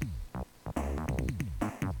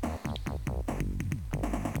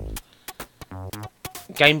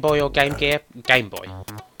 Game Boy or Game Gear? Game Boy.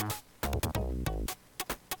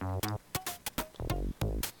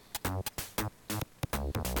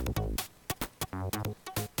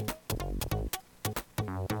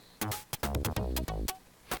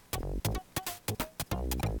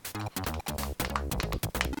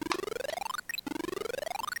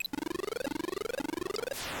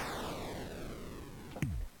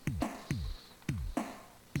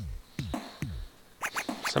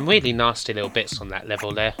 Some really nasty little bits on that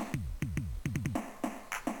level there.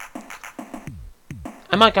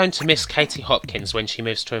 Am I going to miss Katie Hopkins when she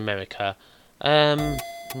moves to America? No.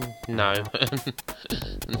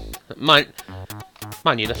 Mind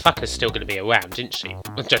you, the fucker's still going to be around, isn't she?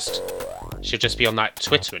 She'll just be on like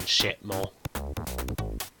Twitter and shit more.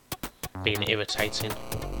 Being irritating.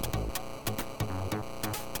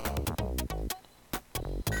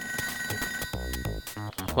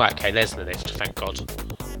 Right, okay, there's the lift, thank God.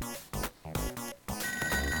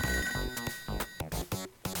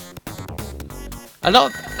 A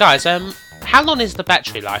lot of... Guys, how long is the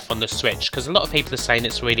battery life on the Switch? Because a lot of people are saying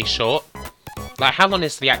it's really short. Like, how long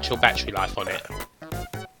is the actual battery life on it?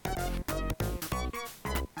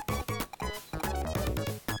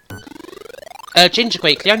 Ginger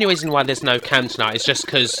Greek, the only reason why there's no cam tonight is just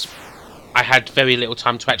because I had very little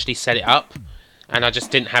time to actually set it up. And I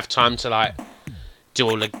just didn't have time to, like, do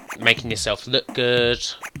all the making yourself look good,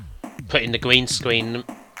 putting the green screen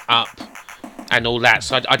up, and all that,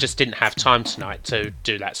 so I just didn't have time tonight to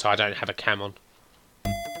do that, so I don't have a cam on.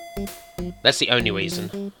 That's the only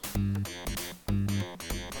reason.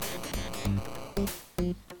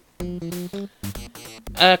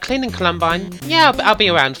 Cleaning Columbine? Yeah, I'll be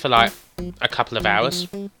around for like a couple of hours.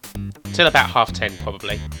 Till about 10:30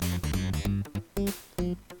 probably.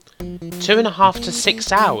 2.5 to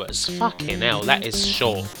 6 hours? Fucking hell, that is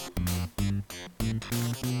short.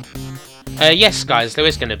 Yes, guys, there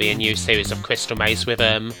is going to be a new series of Crystal Maze with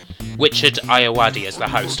Richard Ayoade as the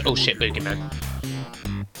host. Oh shit, Boogeyman.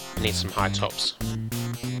 I need some high tops.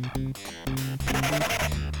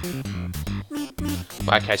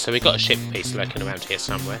 Right, okay, so we've got a ship piece lurking around here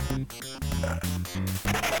somewhere.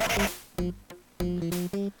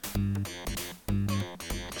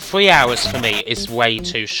 3 hours for me is way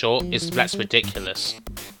too short. That's ridiculous.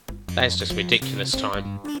 That is just ridiculous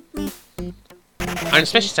time. And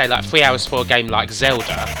especially say like 3 hours for a game like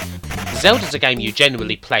Zelda. Zelda's a game you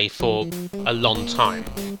generally play for a long time.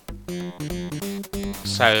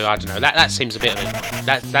 So I don't know. That seems a bit of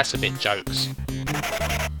that's a bit jokes.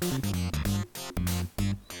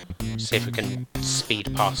 See if we can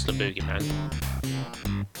speed past the boogeyman.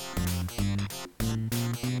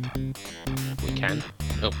 We can.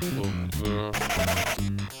 Oh.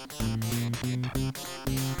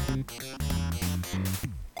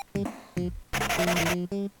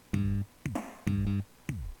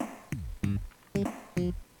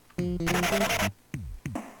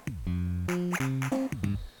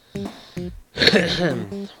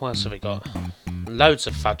 What else have we got? Loads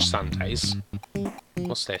of fudge sundaes.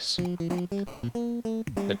 What's this?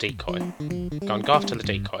 The decoy. Go after the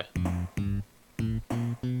decoy.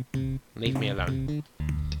 Leave me alone.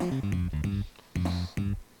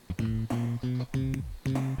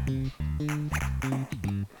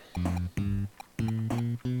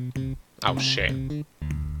 Oh shit.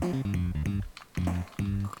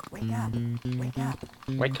 Wake up. Wake up.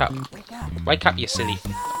 Wake up. Wake up. Wake up, you silly.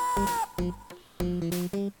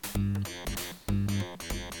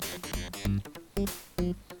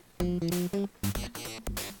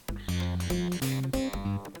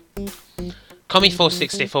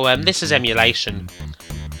 Commie464, this is emulation.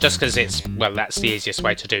 Just because it's, well, that's the easiest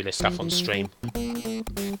way to do this stuff on stream.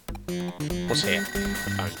 What's here?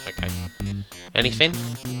 Oh, okay. Anything?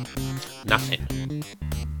 Nothing.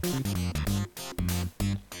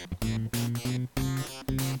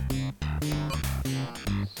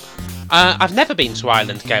 I've never been to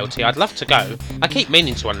Ireland, Gailty. I'd love to go. I keep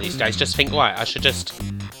meaning to one of these days. Just think, right, I should just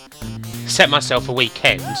set myself a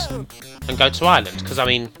weekend and go to Ireland. Because, I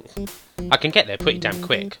mean, I can get there pretty damn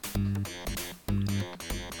quick.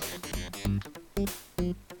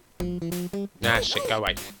 Ah, shit, go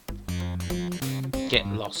away. Get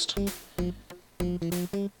lost.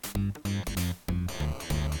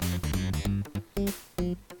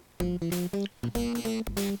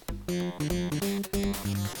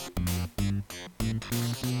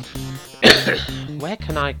 Where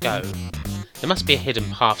can I go? There must be a hidden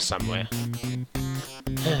path somewhere.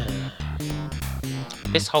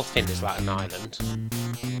 This whole thing is like an island.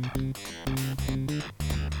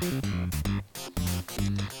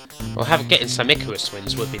 Well, getting some Icarus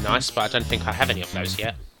wins would be nice, but I don't think I have any of those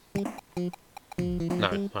yet.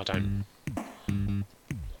 No, I don't.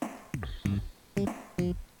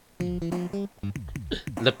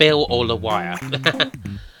 The bill or the wire?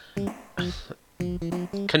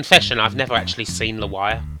 Confession, I've never actually seen The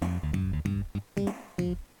Wire.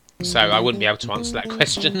 So I wouldn't be able to answer that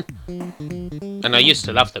question. And I used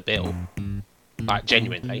to love The Bill. Like,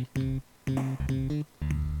 genuinely.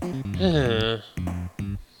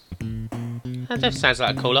 That definitely sounds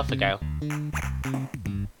like a cool offer, Gale.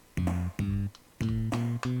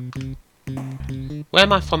 Where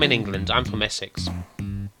am I from in England? I'm from Essex.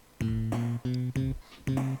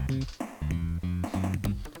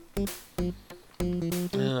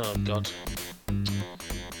 Oh god.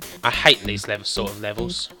 I hate these sort of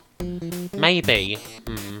levels. Maybe.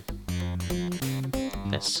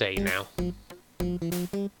 Let's see now.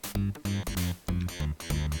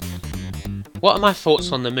 What are my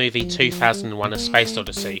thoughts on the movie 2001: A Space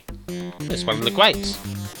Odyssey? It's one of the greats.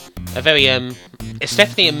 A very it's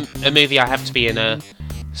definitely a movie I have to be in a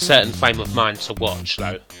certain frame of mind to watch,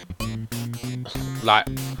 though. Like,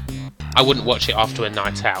 I wouldn't watch it after a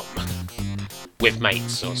night out with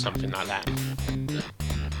mates or something like that.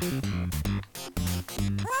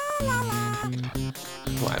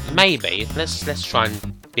 Right, maybe let's try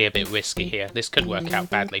and be a bit risky here. This could work out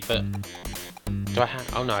badly, but do I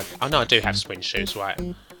have? Oh no, I do have swing shoes, right?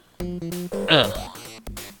 Ugh.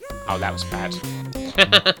 Oh, that was bad.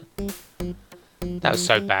 That was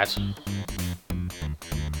so bad.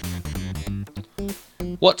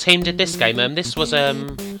 What team did this game? This was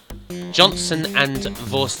Johnson and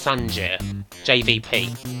Vorsanger,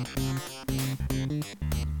 JVP.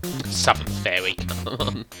 Southern Fairy, come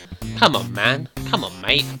on. Come on, man. Come on,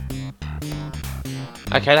 mate.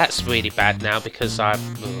 Okay, that's really bad now because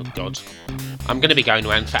oh god. I'm going to be going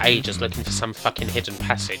around for ages looking for some fucking hidden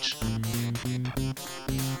passage.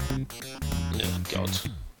 Oh god.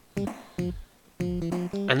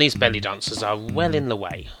 And these belly dancers are well in the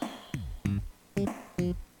way.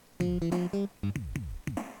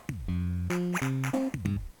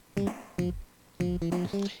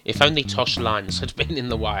 If only Tosh Lines had been in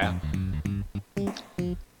The Wire.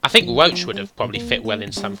 think Roach would have probably fit well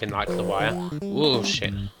in something like The Wire. Oh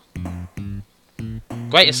shit.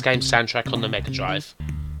 Greatest game soundtrack on the Mega Drive.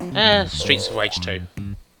 Streets of Rage 2.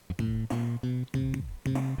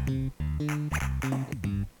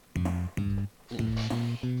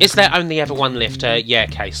 Is there only ever one lifter? Yeah,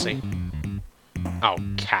 Casey. Oh,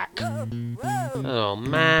 cack. Oh,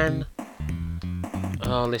 man.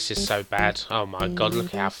 Oh, this is so bad. Oh my god, look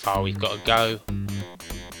at how far we've got to go.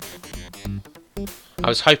 I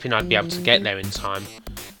was hoping I'd be able to get there in time,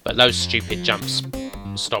 but those stupid jumps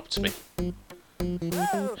stopped me.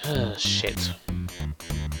 Oh, shit.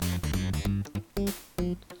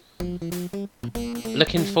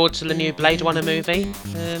 Looking forward to the new Blade Runner movie?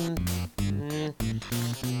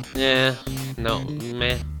 Yeah, not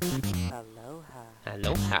meh.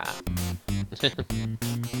 Aloha.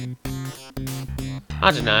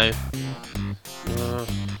 I don't know.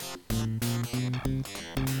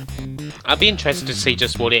 I'd be interested to see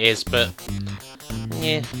just what it is, but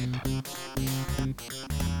yeah.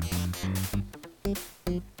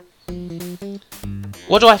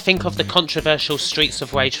 What do I think of the controversial Streets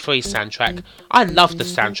of Rage 3 soundtrack? I love the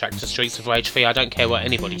soundtrack to Streets of Rage 3, I don't care what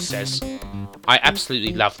anybody says. I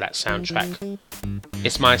absolutely love that soundtrack.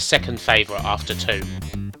 It's my second favourite after 2.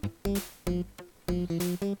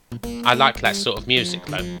 I like that sort of music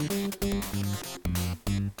though.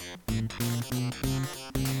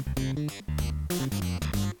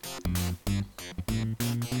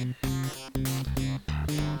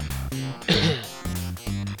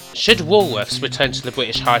 Should Woolworths return to the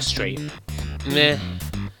British High Street? Meh.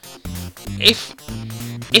 If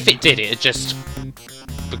it did, it'd just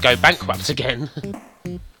go bankrupt again.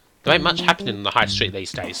 There ain't much happening on the High Street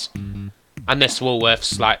these days. Unless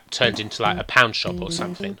Woolworths, like, turned into, like, a pound shop or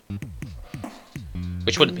something.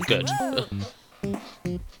 Which wouldn't be good.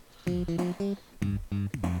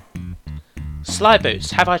 Sly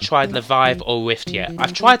Boots, have I tried the Vive or Rift yet?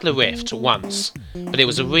 I've tried the Rift once, but it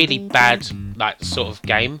was a really bad, like, sort of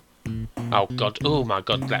game. Oh god, oh my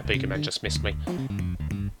god, that Boogerman just missed me.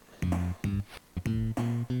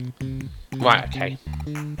 Right, okay.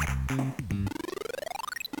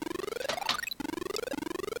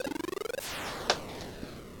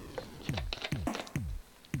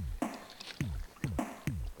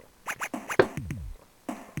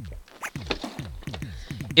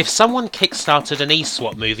 If someone kickstarted an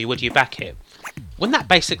eSWAT movie, would you back it? Wouldn't that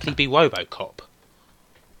basically be RoboCop?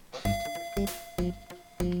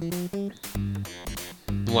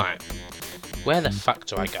 Right. Where the fuck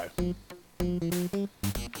do I go?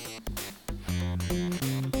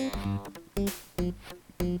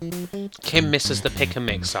 Kim misses the pick and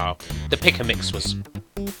mix. Oh, the pick and mix was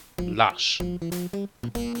lush.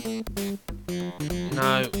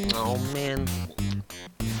 No. Oh man.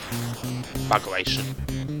 Buggeration.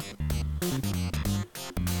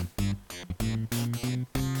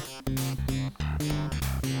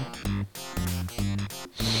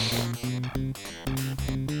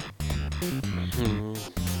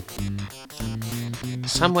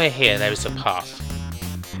 Somewhere here there is a path,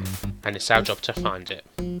 and it's our job to find it.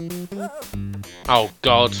 Oh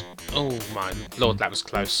god. Oh my lord, that was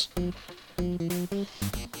close.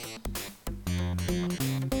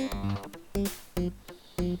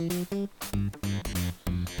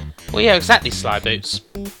 Well yeah, exactly, Sly Boots.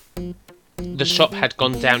 The shop had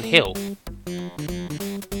gone downhill.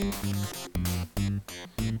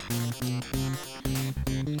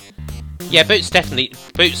 Yeah, Boots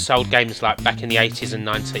sold games like back in the 80s and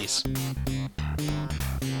 90s.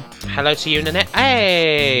 Hello to you, Nanette.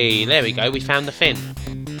 Hey! There we go, we found the fin.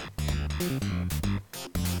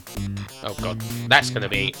 Oh god, that's gonna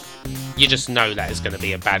be... You just know that is gonna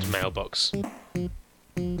be a bad mailbox.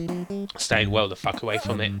 Staying well the fuck away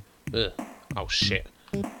from it. Ugh. Oh shit.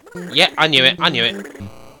 Yeah, I knew it,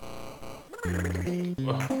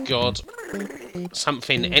 Oh god.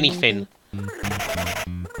 Something, anything.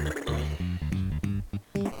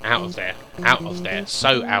 Out of there. Out of there.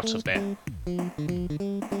 So out of there.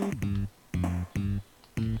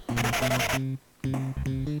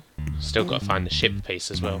 Still got to find the ship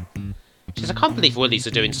piece as well. Because I can't believe Woolies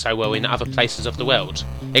are doing so well in other places of the world.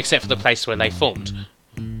 Except for the place where they formed.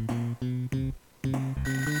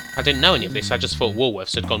 I didn't know any of this, I just thought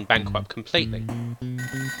Woolworths had gone bankrupt completely.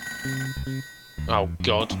 Oh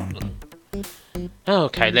god.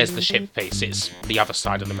 Okay, there's the ship piece. It's the other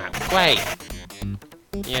side of the map. Great!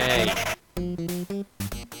 Yay!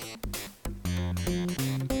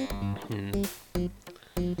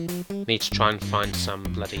 Need to try and find some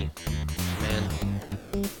bloody man.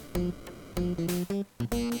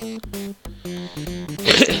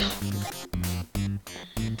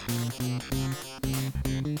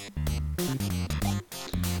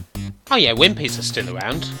 Oh yeah, Wimpies are still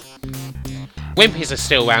around. Wimpies are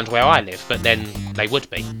still around where I live, but then they would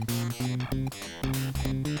be.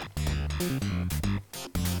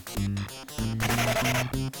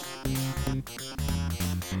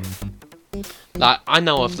 Like, I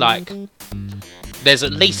know of, like, there's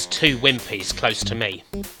at least 2 Wimpies close to me,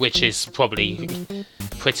 which is probably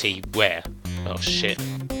pretty rare. Oh shit.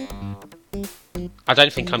 I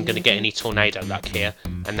don't think I'm going to get any tornado luck here,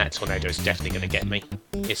 and that tornado is definitely going to get me.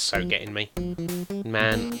 It's so getting me.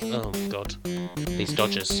 Man, oh god. These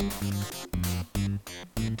dodgers.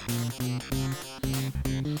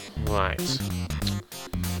 Right.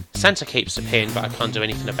 Santa keeps appearing, but I can't do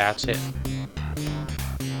anything about it.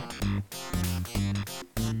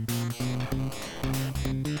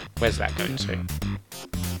 Where's that going to?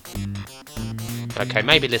 Okay,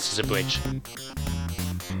 maybe this is a bridge.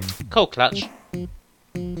 Cool, Clutch.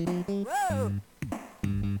 Whoa!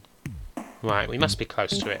 Right, we must be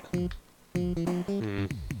close to it.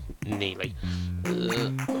 Nearly.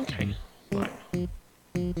 Okay, right.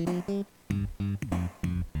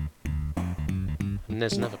 And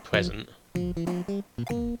there's another present.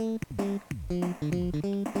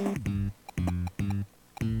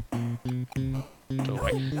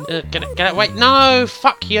 Get it, wait, no!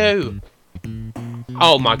 Fuck you!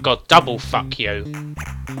 Oh my god, double fuck you.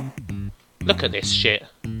 Look at this shit.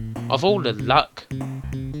 Of all the luck.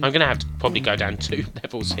 I'm gonna have to probably go down 2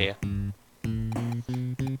 levels here.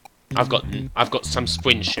 I've got some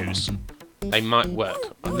sprint shoes. They might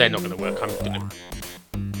work. They're not gonna work, I'm gonna...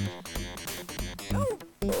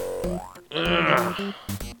 Ugh.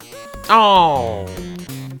 Oh!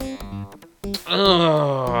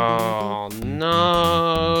 Oh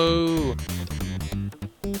no!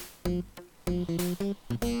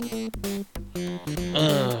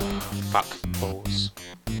 Fuck balls.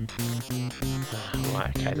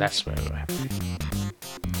 Right, okay, that's where we're at.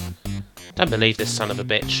 Don't believe this son of a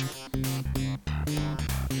bitch.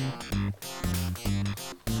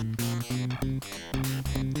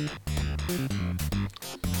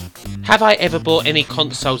 Have I ever bought any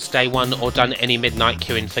consoles day one or done any midnight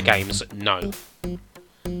queuing for games? No.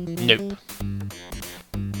 Nope.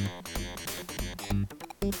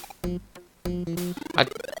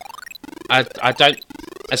 I don't...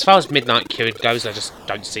 As far as midnight queuing goes, I just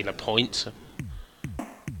don't see the point.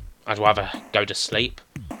 I'd rather go to sleep.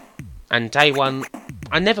 And day one...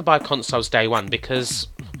 I never buy consoles day one because...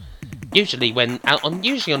 Usually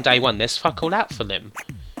on day one, there's fuck all out for them.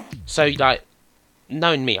 So, like...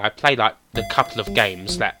 Knowing me, I play like the couple of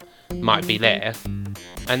games that might be there,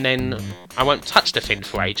 and then I won't touch the thing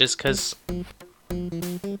for ages because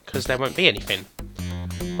there won't be anything.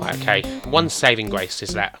 Right, okay. One saving grace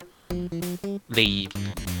is that the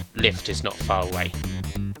lift is not far away.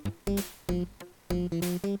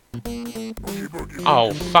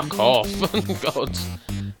 Oh, fuck off! God.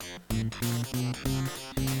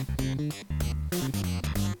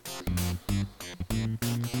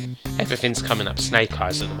 Everything's coming up snake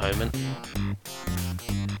eyes at the moment.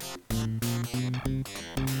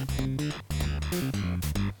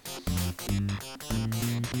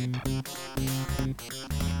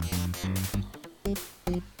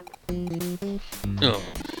 Oh,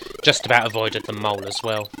 just about avoided the mole as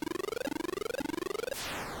well.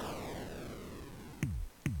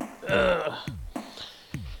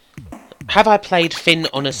 Have I played Finn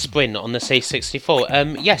on a Sprint on the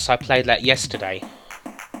C64? Yes, I played that yesterday.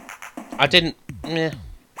 I didn't...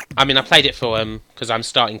 I mean, I played it for, because I'm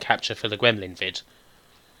starting capture for the Gremlin vid.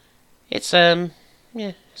 It's, yeah,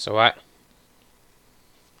 it's alright.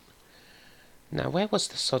 Now, where was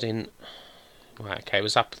the sodding... Right, okay, it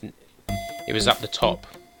was up the top.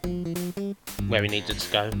 Where we needed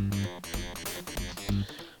to go.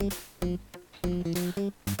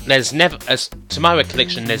 There's never... to my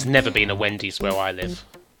recollection, there's never been a Wendy's where I live.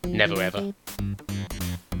 Never, ever.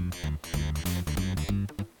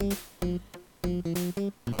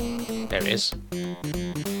 There it is.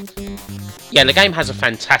 Yeah, the game has a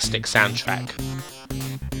fantastic soundtrack.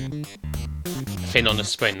 Finn on a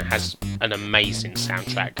Sprint has an amazing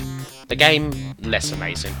soundtrack. The game, less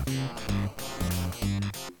amazing.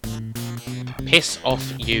 Piss off,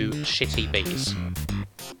 you shitty bees.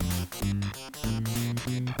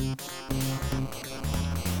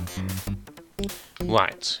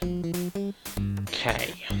 Right.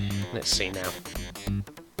 Okay. Let's see now.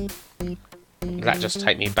 That just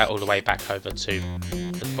take me back all the way back over to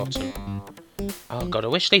the bottom. Oh god, I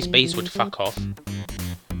wish these bees would fuck off.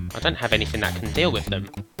 I don't have anything that can deal with them.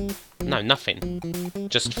 No, nothing.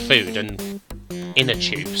 Just food and inner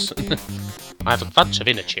tubes. I have a bunch of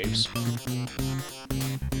inner tubes.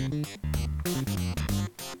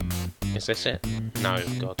 Is this it? No,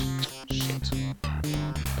 god. shit.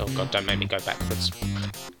 Oh god, don't make me go backwards.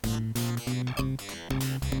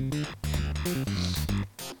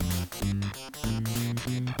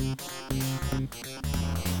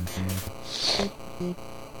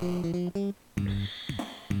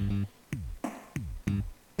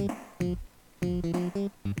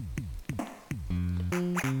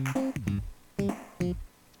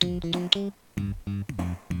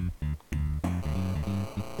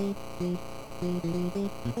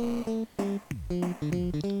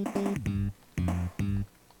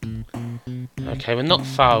 Okay, we're not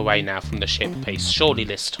far away now from the ship piece, surely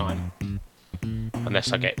this time.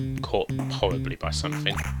 Unless I get caught horribly by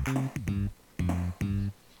something.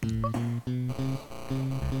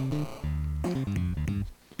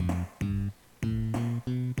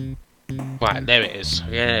 Right, there it is.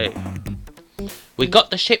 Yay. We got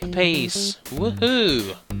the ship piece!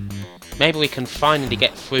 Woohoo! Maybe we can finally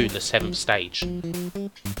get through the 7th stage.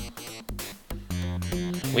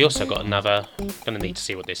 We also got another... Gonna need to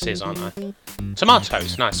see what this is, aren't I?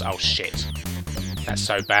 Tomatoes! Nice. Oh, shit. That's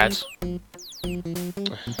so bad.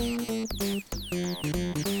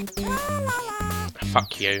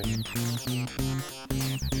 Fuck you.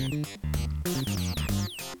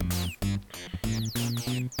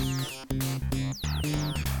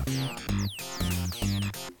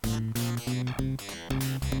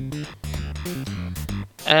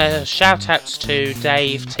 Shout outs to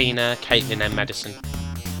Dave, Tina, Caitlin and Madison.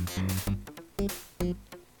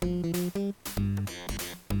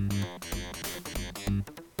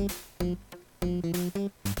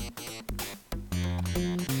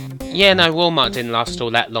 Yeah, no, Walmart didn't last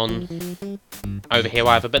all that long over here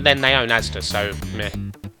either, but then they own Asda, so meh.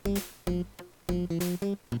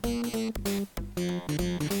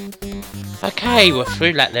 Okay, we're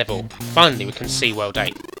through that level. Finally, we can see World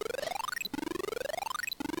 8.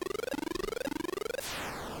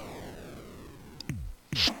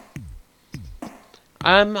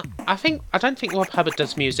 I don't think Rob Hubbard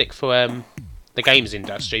does music for the games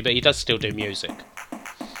industry, but he does still do music.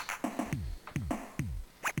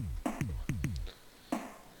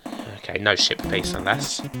 Okay, no ship piece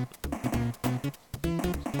unless.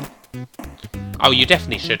 Oh, you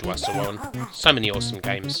definitely should, Russell Warren. So many awesome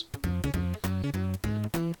games.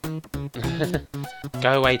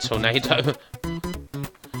 Go away, Tornado.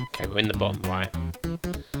 Okay, we're in the bottom right.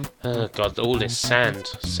 Oh god, all this sand.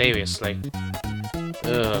 Seriously.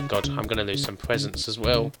 Oh god, I'm gonna lose some presents as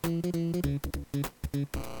well.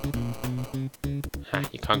 Ha,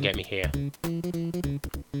 you can't get me here.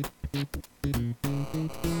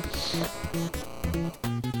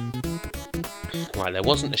 Right, there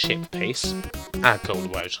wasn't a ship piece. Ah,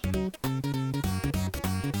 Gold Road.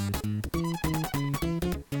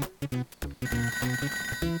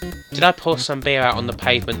 Did I pour some beer out on the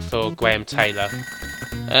pavement for Graham Taylor?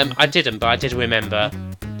 I didn't, but I did remember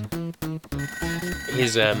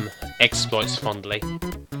his exploits fondly.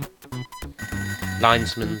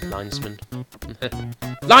 Linesman. Linesman!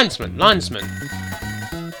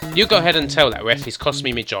 You go ahead and tell that ref he's cost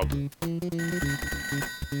me my job.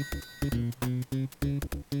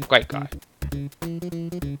 Great guy.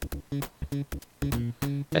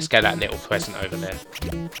 Let's get that little present over there.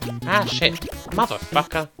 Ah, shit.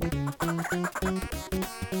 Motherfucker.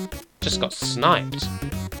 Just got sniped.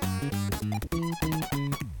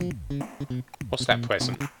 What's that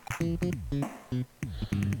present?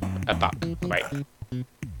 A buck. Great.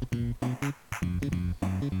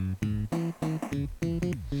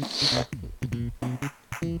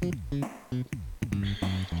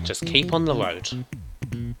 Just keep on the road.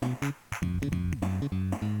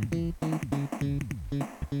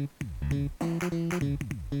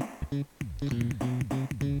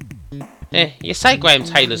 You say Graham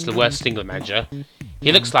Taylor's the worst England manager.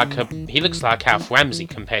 He looks like Alf Ramsey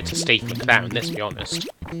compared to Steve McLaren, let's be honest.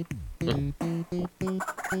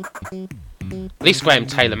 At least Graham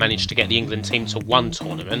Taylor managed to get the England team to one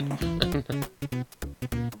tournament.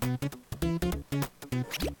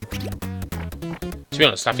 To be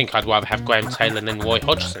honest, I think I'd rather have Graham Taylor than Roy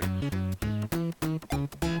Hodgson.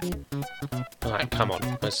 Alright, come on.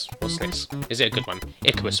 What's this? Is it a good one?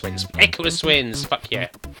 Icarus wins. Icarus wins! Fuck yeah.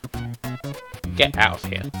 Get out of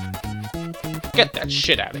here. Get that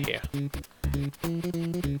shit out of here.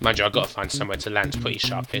 Mind you, I've got to find somewhere to land pretty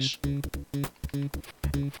sharpish.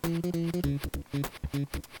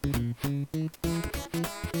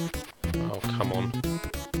 Oh, come on.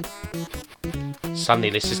 Suddenly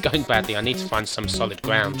this is going badly. I need to find some solid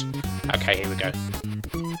ground. Okay, here we go.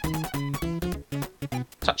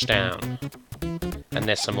 Touchdown. And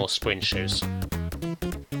there's some more sprint shoes.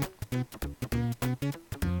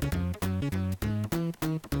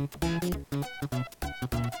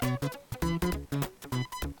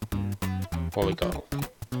 What we got?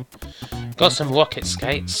 Got some rocket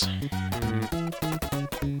skates.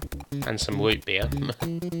 And some root beer.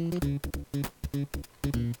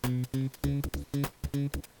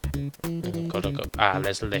 Oh god, I've got... Ah,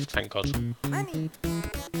 there's a lift, thank god. Money.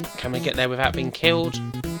 Can we get there without being killed?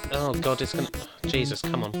 Oh god, it's gonna... Jesus,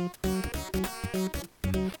 come on.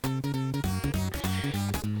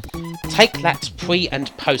 Take that pre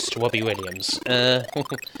and post Robbie Williams.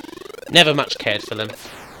 Never much cared for them.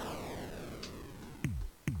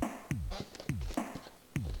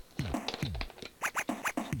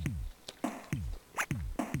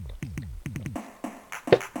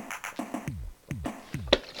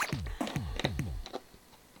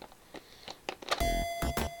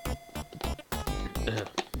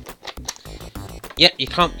 Yep,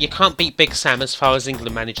 you can't beat Big Sam as far as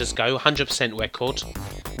England managers go. 100% record,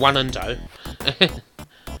 1 and 0.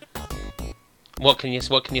 What can you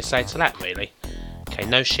say to that, really? Okay,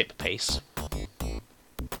 no ship piece.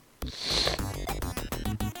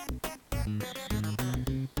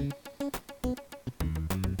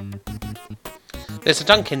 There's a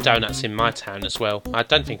Dunkin' Donuts in my town as well. I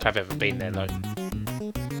don't think I've ever been there though.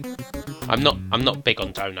 I'm not big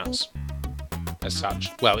on donuts as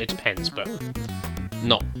such. Well, it depends, but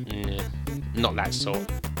not that sort.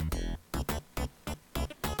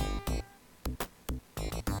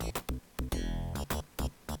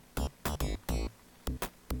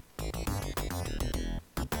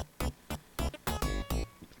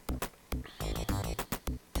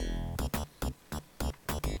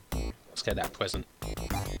 Let's get that present.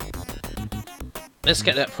 Let's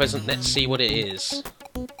get that present. Let's see what it is.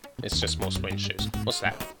 It's just more swing shoes. What's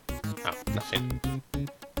that? Oh, nothing.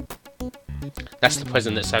 That's the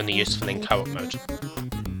present that's only useful in co-op mode.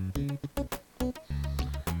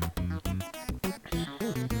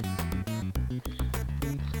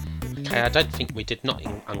 Okay, I don't think we did not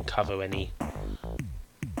uncover any...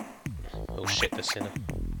 Oh shit, the sinner.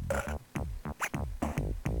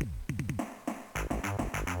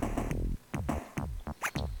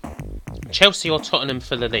 Chelsea or Tottenham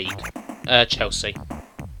for the league? Chelsea.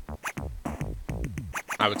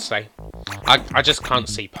 I would say. I just can't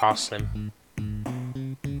see past them.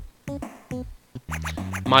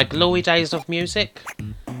 My glory days of music?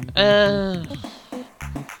 I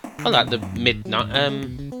like the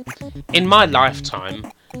in my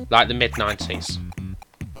lifetime, like the mid-90s.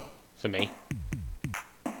 For me.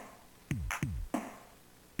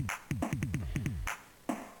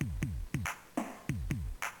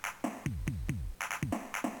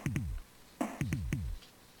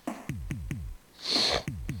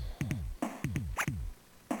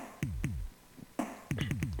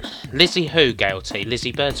 Lizzie who, Gailty?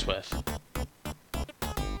 Lizzie Birdsworth.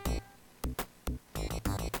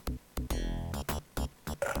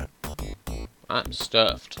 I'm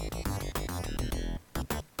stuffed.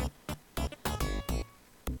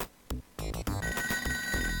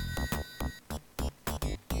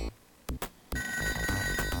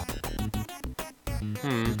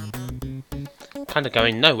 Kind of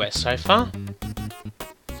going nowhere so far.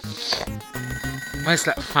 Where's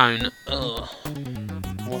that phone? Ugh.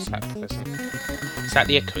 What's that present? Is that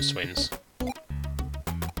the Icarus Wings?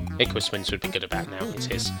 Icarus Wings would be good about now. It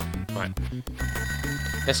is. Right.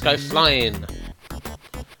 Let's go flying.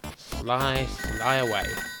 Fly away.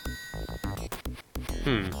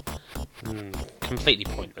 Completely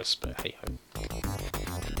pointless, but hey ho.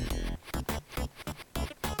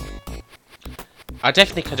 I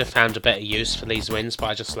definitely could have found a better use for these wins, but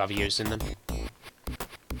I just love using them.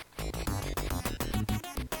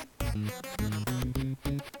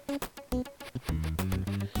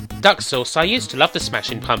 Duck Sauce, I used to love the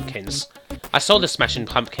Smashing Pumpkins. I saw the Smashing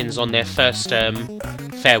Pumpkins on their first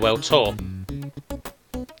farewell tour.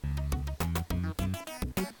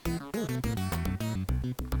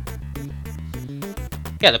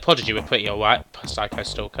 Yeah, the Prodigy were pretty alright. Psycho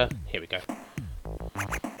Stalker. Here we go.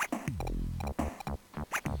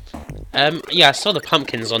 Yeah, I saw the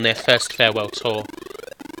Pumpkins on their first farewell tour.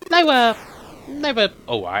 They were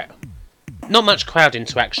alright. Not much crowd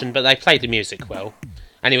interaction, but they played the music well.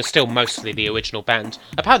 And it was still mostly the original band.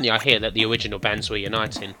 Apparently I hear that the original bands were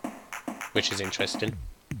uniting, which is interesting.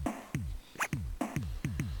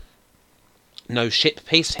 No ship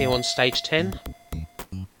piece here on stage 10.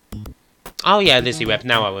 Oh yeah, Lizzie Webb.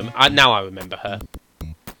 Now I remember her.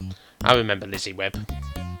 I remember Lizzie Webb.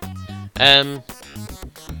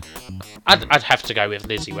 I'd have to go with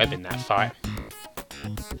Lizzie Webb in that fight.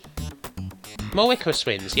 More Icarus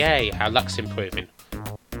wins. Yay! Our luck's improving.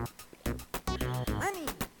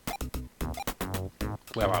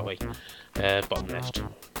 Where are we? Bottom left.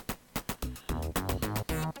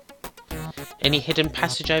 Any hidden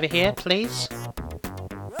passage over here, please?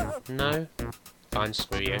 No? Fine,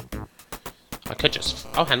 screw you. I could just...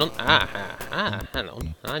 Oh, hang on. Hang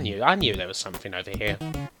on. I knew there was something over here.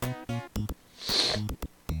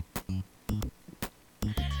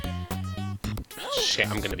 Shit,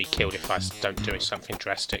 I'm gonna be killed if I don't do something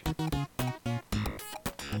drastic.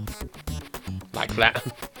 Like that.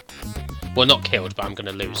 Well, not killed, but I'm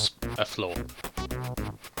gonna lose a floor.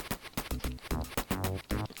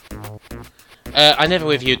 I never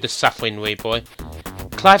reviewed The Suffering Wee Boy.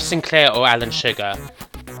 Clive Sinclair or Alan Sugar?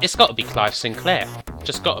 It's gotta be Clive Sinclair.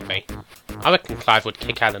 Just gotta be. I reckon Clive would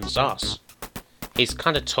kick Alan's ass. He's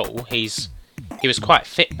kind of tall. He was quite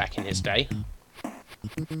fit back in his day.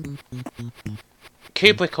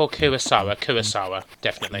 Kubrick or Kurosawa? Kurosawa,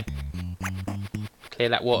 definitely. Clear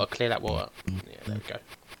that water, clear that water. Yeah, there we go.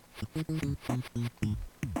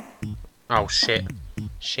 Oh, shit.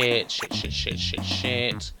 Shit.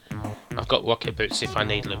 I've got rocket boots if I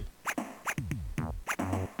need them.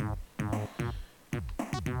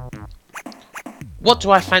 What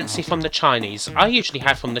do I fancy from the Chinese? I usually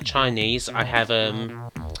have from the Chinese, I have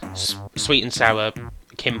sweet and sour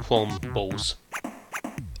Kim prawn balls.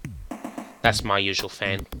 That's my usual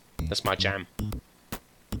fan. That's my jam.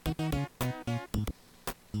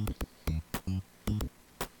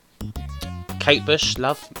 Kate Bush,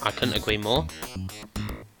 love. I couldn't agree more.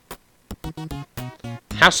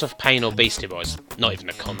 House of Pain or Beastie Boys? Not even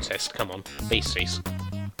a contest. Come on, Beasties.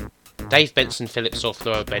 Dave Benson Phillips or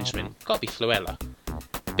Flora Benjamin? Gotta be Fluella.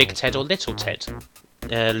 Big Ted or Little Ted?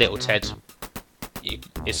 Little Ted.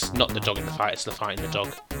 It's not the dog in the fight, it's the fight in the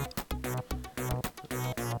dog.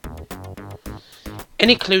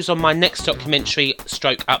 Any clues on my next documentary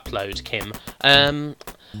stroke upload, Kim?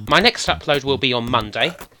 My next upload will be on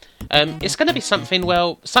Monday. It's going to be something,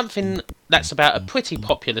 well, something that's about a pretty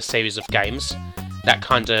popular series of games that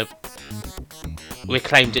kind of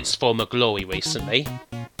reclaimed its former glory recently.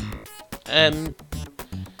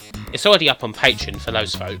 It's already up on Patreon for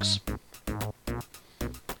those folks.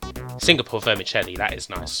 Singapore Vermicelli, that is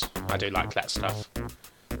nice. I do like that stuff.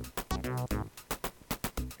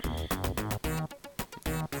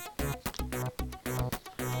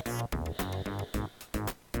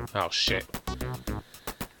 Oh shit.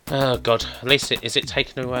 Oh god, at least is it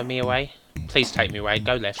taking me away? Please take me away,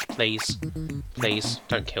 go left, please. Please,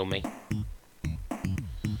 don't kill me.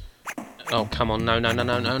 Oh, come on, no.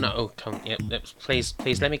 Oh, come on, yep, please,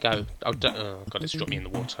 let me go. Oh god, it's dropped me in the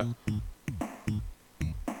water.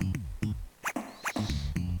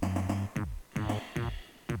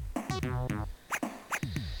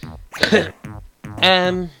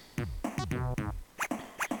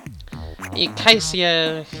 Casey,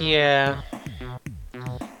 yeah.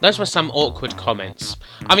 Those were some awkward comments.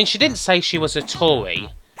 I mean, she didn't say she was a Tory.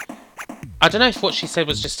 I don't know if what she said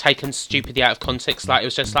was just taken stupidly out of context. Like, it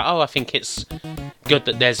was just like, oh, I think it's good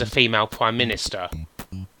that there's a female Prime Minister.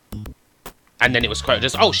 And then it was quoted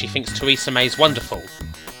as, oh, she thinks Theresa May's wonderful.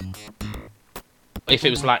 If it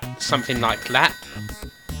was like something like that,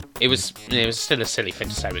 it was still a silly thing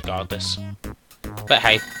to say regardless. But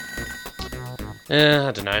hey.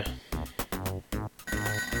 I don't know.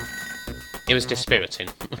 It was dispiriting.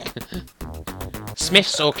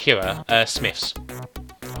 Smiths or Cure? Smiths.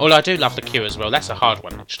 Although I do love the Cure as well. That's a hard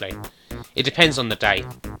one, actually. It depends on the day.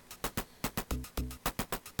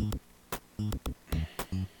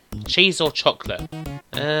 Cheese or chocolate?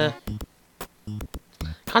 Kind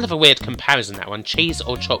of a weird comparison, that one. Cheese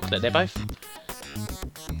or chocolate? They're both...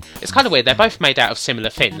 It's kind of weird. They're both made out of similar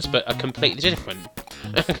things, but are completely different.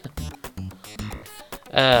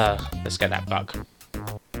 Let's get that bug.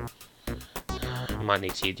 I might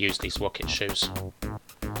need to use these rocket shoes.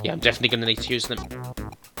 Yeah, I'm definitely going to need to use them.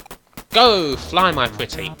 Go! Fly, my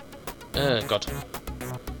pretty. God.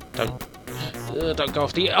 Don't go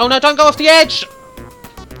off the... Oh, no, don't go off the edge!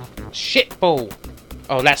 Shit ball.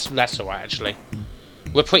 Oh, that's alright, actually.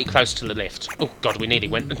 We're pretty close to the lift. Oh, God, we nearly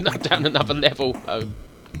went down another level. Oh.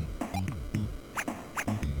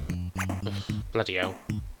 Bloody hell.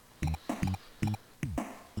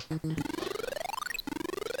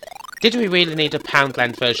 Did we really need a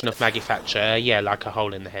Poundland version of Maggie Thatcher? Yeah, like a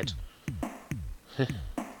hole in the head.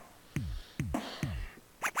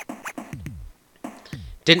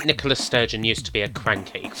 Didn't Nicola Sturgeon used to be a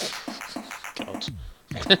cranky? God.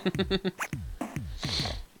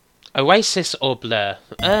 Oasis or Blur?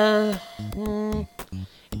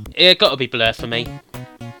 It gotta be Blur for me.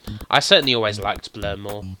 I certainly always liked Blur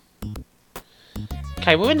more.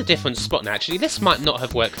 Okay, we're in a different spot now, actually. This might not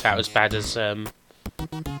have worked out as bad as,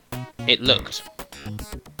 it looked.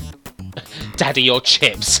 Daddy or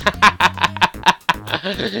chips?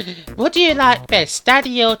 What do you like best,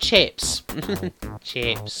 Daddy or chips?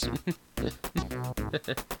 Chips.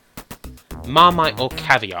 Marmite or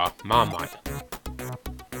caviar? Marmite.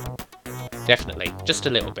 Definitely. Just a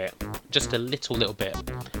little bit. Just a little bit.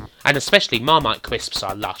 And especially Marmite crisps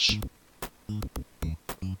are lush.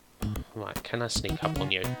 Right, can I sneak up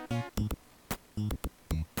on you?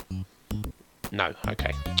 No,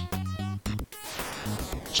 okay.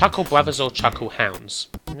 Chuckle Brothers or Chuckle Hounds?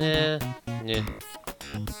 Yeah.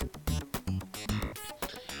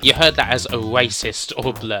 You heard that as a racist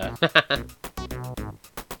or blur.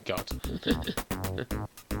 God.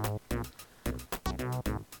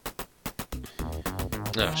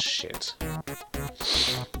 Oh, shit.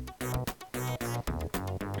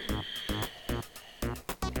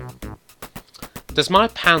 Does my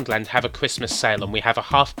Poundland have a Christmas sale and we have a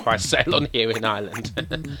half-price sale on here in Ireland?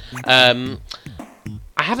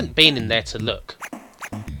 I haven't been in there to look.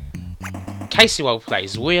 Casey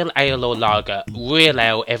Roleplays, real ale or lager? Real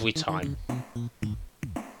ale every time.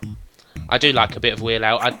 I do like a bit of real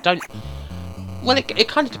ale. I don't... Well, it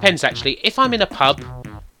kind of depends, actually. If I'm in a pub,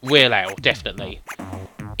 real ale, definitely.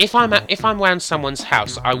 If I'm around someone's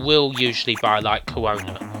house, I will usually buy, like,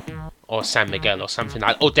 Corona. Or San Miguel or something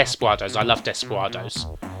like... Or Desperados. I love Desperados.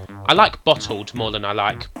 I like bottled more than I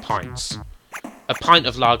like pints. A pint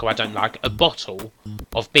of lager I don't like. A bottle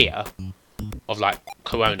of beer, of like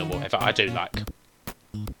Corona or whatever, I do like.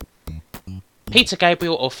 Peter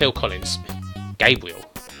Gabriel or Phil Collins? Gabriel.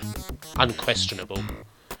 Unquestionable.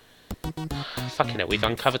 Fucking hell, we've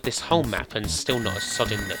uncovered this whole map and still not a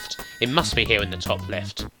sodding lift. It must be here in the top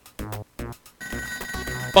left.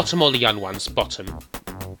 Bottom or the Young Ones? Bottom.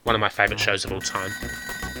 One of my favourite shows of all time.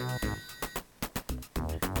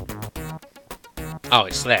 Oh,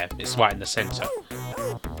 it's there. It's right in the centre.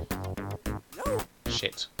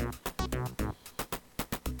 Shit.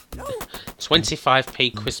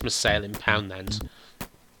 25p Christmas sale in Poundland.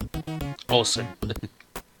 Awesome.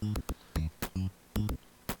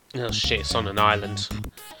 Oh shit, it's on an island.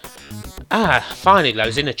 Ah, finally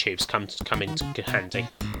those inner tubes come into handy.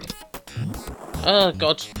 Oh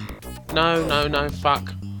god. No,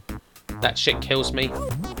 fuck. That shit kills me.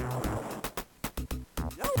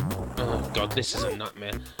 Oh god, this is a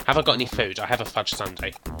nightmare. Have I got any food? I have a fudge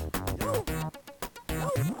sundae.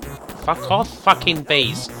 Fuck off, fucking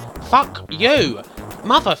bees. Fuck you,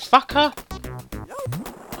 motherfucker.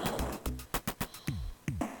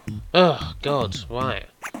 Oh god, right.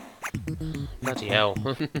 Bloody hell.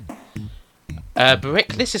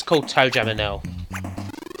 Brick, this is called Toe Jam and L.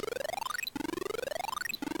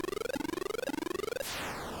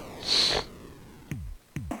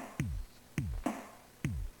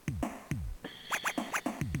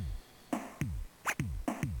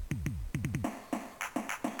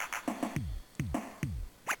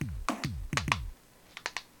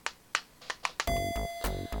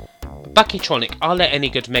 Buckytronic, I'll let any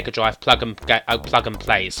good Mega Drive plug and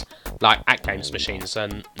plays, like at games machines,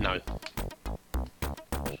 and no.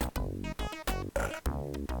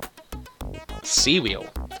 Cereal.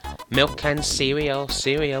 Milk and cereal,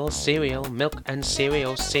 cereal, milk and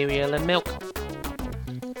cereal, cereal and milk.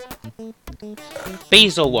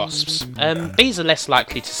 Bees or wasps? Bees are less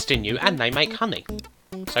likely to sting you, and they make honey.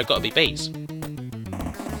 So gotta be bees.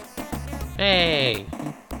 Hey!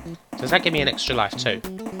 Does that give me an extra life too?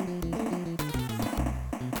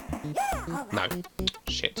 No.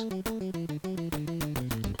 Shit.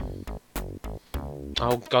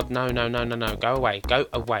 Oh god, no. Go away. Go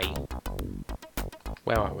away.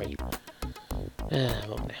 Where are we?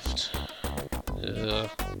 One left.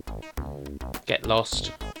 Get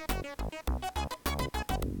lost.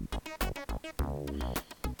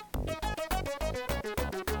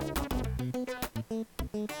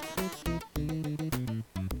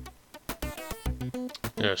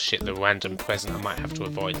 Oh shit, the random present, I might have to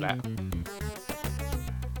avoid that.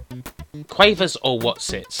 Quavers or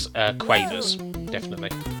Wotsits? Quavers,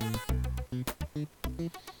 definitely.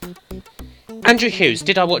 Andrew Hughes,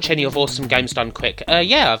 did I watch any of Awesome Games Done Quick?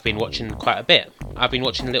 Yeah, I've been watching quite a bit. I've been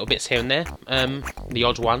watching little bits here and there. The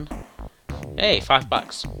odd one. Hey,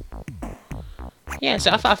 $5. Yeah,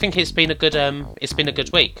 so I think it's been a good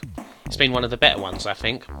week. It's been one of the better ones, I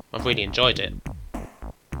think. I've really enjoyed it.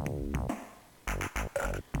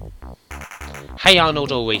 Hey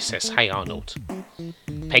Arnold or Recess? Hey Arnold.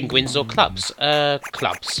 Penguins or clubs?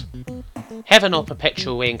 Clubs. Heaven or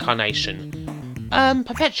perpetual reincarnation?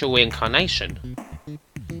 Perpetual reincarnation.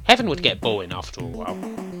 Heaven would get boring after a while.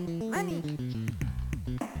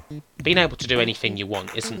 Being able to do anything you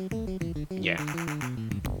want isn't... Yeah.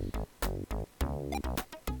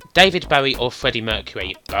 David Bowie or Freddie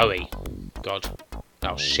Mercury? Bowie. God. Oh,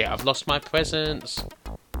 Oh shit, I've lost my presents.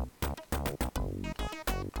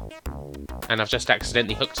 And I've just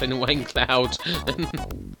accidentally hooked in a Wayne Cloud.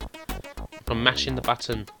 From mashing the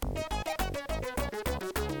button.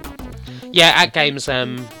 Yeah, at games,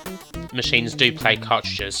 machines do play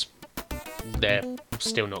cartridges. They're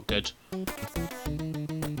still not good.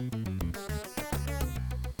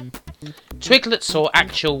 Twiglets or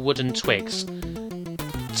actual wooden twigs?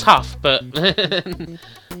 Tough, but... no,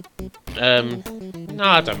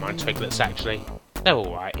 I don't mind Twiglets, actually. They're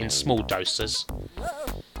alright, in small doses.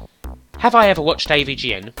 Have I ever watched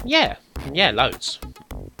AVGN? Yeah, loads.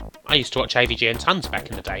 I used to watch AVGN tons back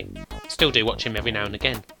in the day. Still do watch him every now and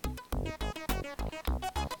again.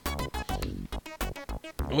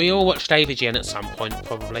 We all watched AVGN at some point,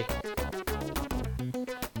 probably.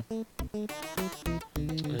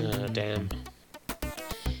 Damn.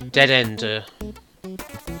 Dead Ender.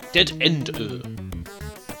 Dead Ender.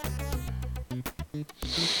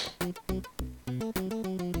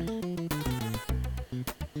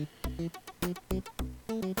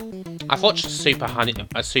 I've watched Super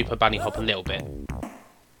Bunny Hop a little bit.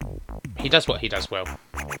 He does what he does well.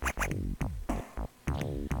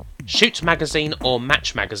 Shoot magazine or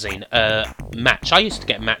Match magazine? Match. I used to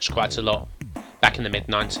get Match quite a lot back in the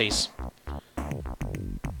mid-90s.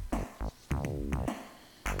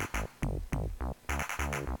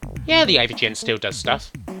 Yeah, the AVGN still does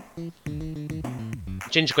stuff.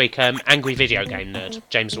 Ginger Greek, angry video game nerd,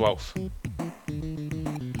 James Wolfe.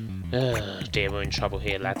 Dear, we're in trouble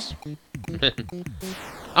here, lads.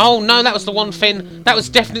 Oh no, that was the one fin. That was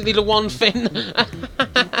definitely the one fin.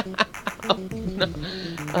 Oh, no.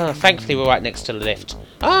 Oh, thankfully we're right next to the lift.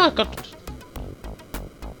 Ah, God.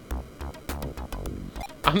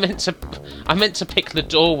 I meant to pick the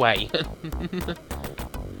doorway.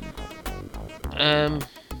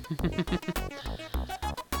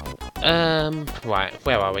 Right,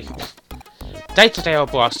 where are we? Day-to-day or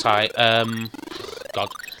brass tie? God,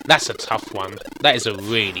 that's a tough one. That is a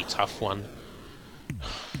really tough one.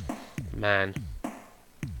 Man.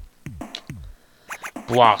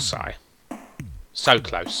 Brass eye. So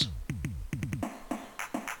close.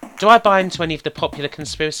 Do I buy into any of the popular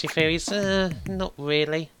conspiracy theories? Not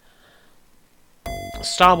really.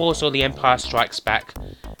 Star Wars or The Empire Strikes Back?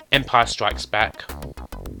 Empire Strikes Back,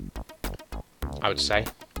 I would say.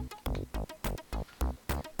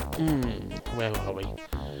 Where are we?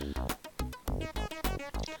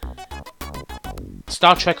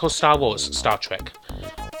 Star Trek or Star Wars? Star Trek.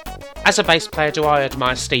 As a bass player, do I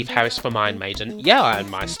admire Steve Harris from Iron Maiden? Yeah, I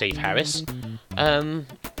admire Steve Harris.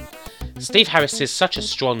 Steve Harris is such a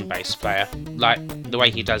strong bass player. Like, the way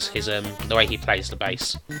he does his, the way he plays the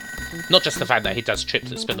bass. Not just the fact that he does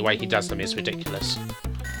triplets, but the way he does them is ridiculous.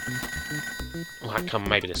 Oh, come,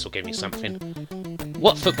 maybe this will give me something.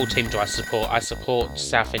 What football team do I support? I support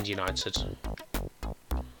Southend United.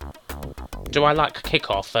 Do I like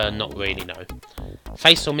Kickoff? Not really, no.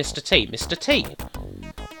 Face or Mr. T? Mr. T!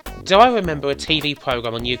 Do I remember a TV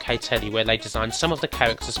programme on UK telly where they designed some of the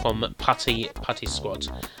characters from Putty Squad?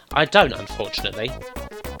 I don't, unfortunately.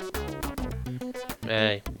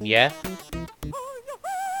 Yeah?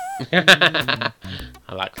 I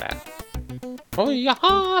like that. Oh, yeah!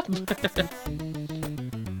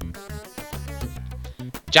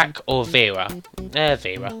 Jack or Vera?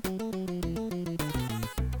 Vera.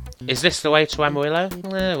 Is this the way to Amarillo?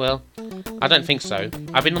 Well, I don't think so.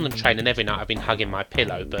 I've been on the train and every night I've been hugging my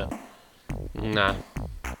pillow, but... nah.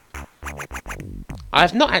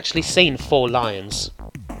 I've not actually seen Four Lions.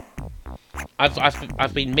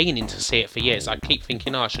 I've been meaning to see it for years. I keep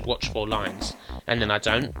thinking, oh, I should watch Four Lions, and then I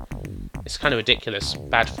don't. It's kind of ridiculous.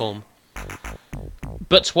 Bad form.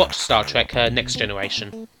 But watch Star Trek Next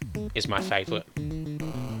Generation is my favourite.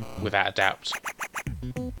 Without a doubt.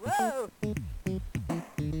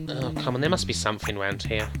 Oh, come on, there must be something around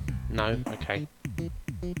here. No? Okay.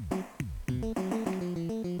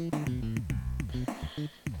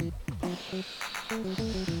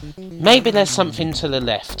 Maybe there's something to the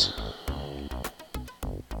left.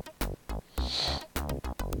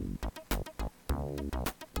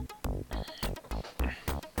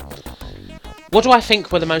 What do I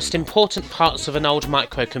think were the most important parts of an old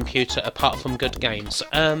microcomputer apart from good games?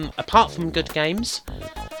 Apart from good games,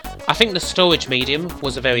 I think the storage medium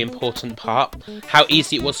was a very important part. How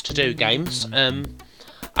easy it was to do games.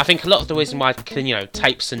 I think a lot of the reason why, you know,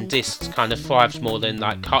 tapes and discs kind of thrived more than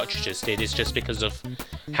like cartridges did is just because of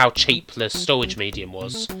how cheap the storage medium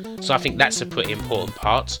was. So I think that's a pretty important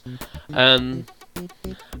part. And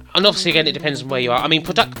obviously, again, it depends on where you are. I mean,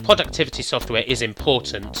 productivity software is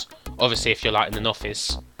important, obviously, if you're like in an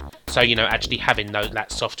office. So, you know, actually having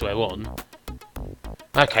that software on.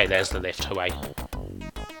 Okay, there's the lift, hooray.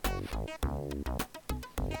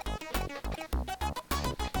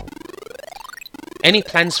 Any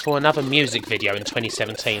plans for another music video in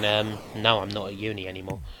 2017? No, I'm not at uni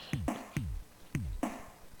anymore.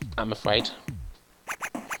 I'm afraid.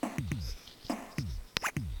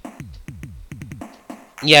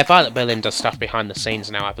 Yeah, Violet Berlin does stuff behind the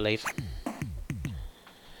scenes now, I believe.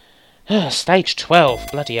 Stage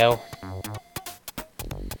 12, bloody hell.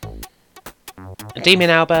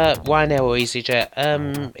 Demon Albert, Ryanair or EasyJet?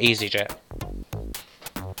 EasyJet.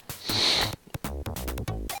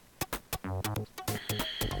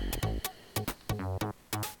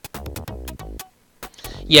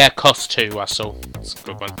 Yeah, cost 2, Russell. That's a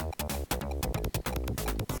good one.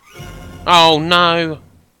 Oh no!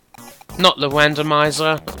 Not the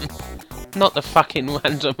randomizer. Not the fucking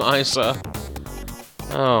randomizer.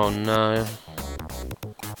 Oh no.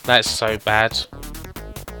 That's so bad.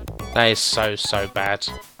 That is so bad.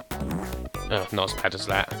 Oh, not as bad as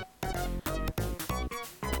that.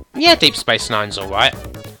 Yeah, Deep Space Nine's alright.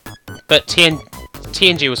 But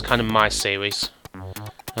TNG was kind of my series.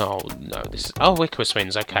 Oh no, this is... Oh, Icarus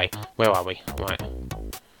wins, okay. Where are we? Right.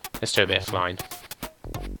 Let's do a bit of flying.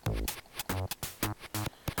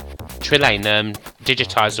 Trillane,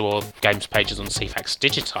 digitizer or games pages on CFAX.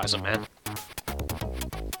 Digitizer, man.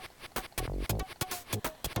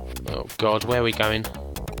 Oh god, where are we going?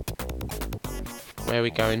 Where are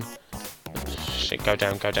we going? Shit, go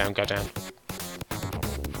down, go down, go down.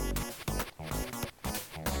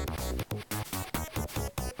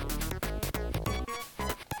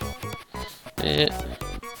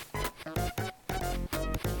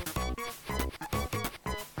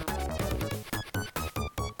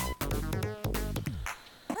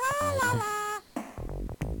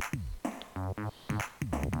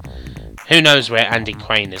 Who knows where Andy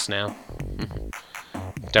Crane is now?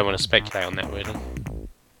 Don't want to speculate on that, really.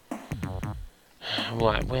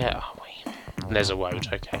 Right, where are we? There's a road,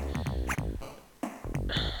 okay.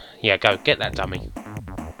 Yeah, go, get that dummy.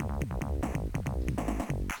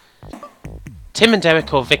 Tim and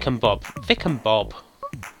Derek or Vic and Bob? Vic and Bob.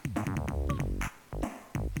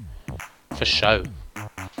 For show.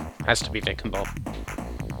 Has to be Vic and Bob.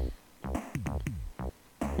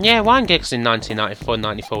 Yeah, Ryan Giggs in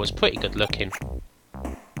 1994-94 was pretty good looking.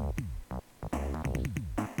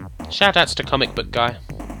 Shoutouts to Comic Book Guy.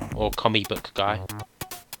 Or Comic Book Guy.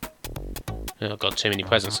 Oh, I've got too many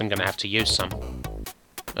presents, I'm going to have to use some.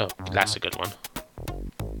 Oh, that's a good one.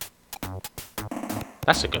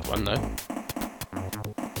 That's a good one, though.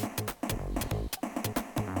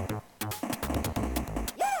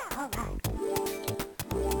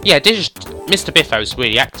 Yeah, Mr. Biffo's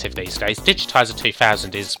really active these days. Digitizer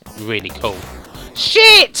 2000 is really cool.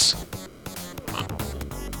 Shit!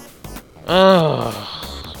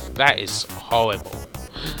 Oh, that is horrible.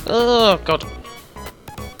 Oh, God.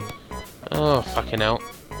 Oh, fucking hell.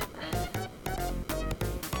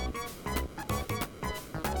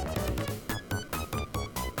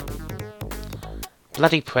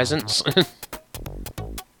 Bloody presents.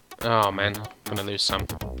 Oh, man. I'm gonna lose some.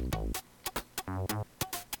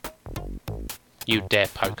 You dare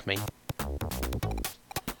poke me.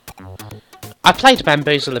 I played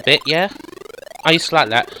Bamboozle a bit, yeah? I used to like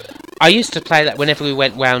that. I used to play that whenever we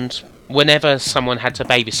went round... Whenever someone had to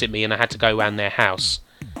babysit me and I had to go round their house.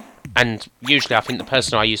 And usually I think the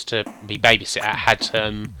person I used to be babysit at had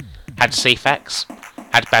CFAX.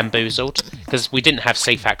 Had Bamboozled. Because we didn't have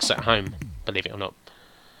CFAX at home, believe it or not.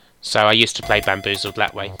 So I used to play Bamboozled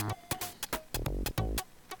that way.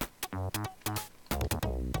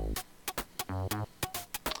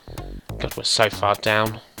 God, we're so far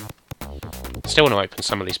down. Still want to open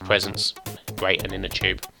some of these presents. Great and in the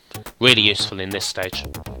tube. Really useful in this stage.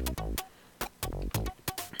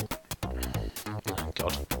 Oh,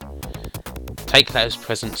 God. Take those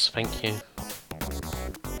presents, thank you.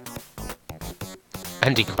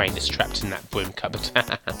 Andy Crane is trapped in that broom cupboard.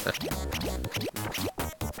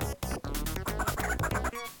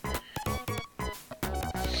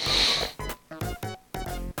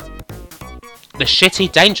 The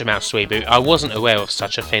shitty Danger Mouse reboot. I wasn't aware of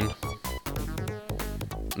such a thing.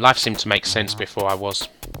 Life seemed to make sense before I was.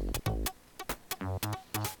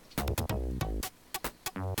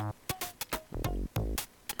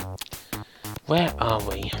 Where are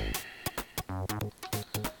we?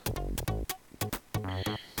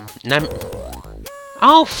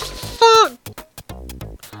 Oh, fuck!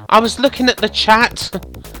 I was looking at the chat.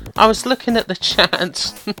 I was looking at the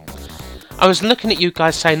chat. I was looking at you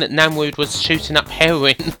guys saying that Namwood was shooting up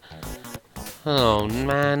heroin. Oh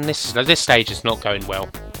man, this stage is not going well.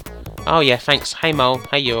 Oh yeah, thanks. Hey Mole,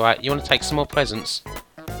 hey, you alright? You want to take some more presents?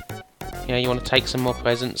 Yeah, you want to take some more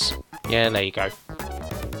presents? Yeah, there you go.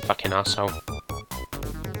 Fucking asshole.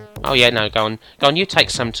 Oh yeah, no, go on. Go on, you take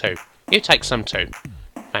some too. You take some too.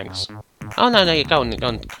 Thanks. Oh, no, you go on,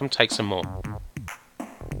 come take some more.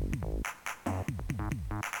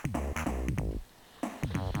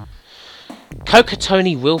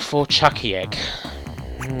 Coca-Tony Wilfor Chucky Egg.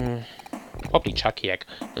 Probably Chucky Egg.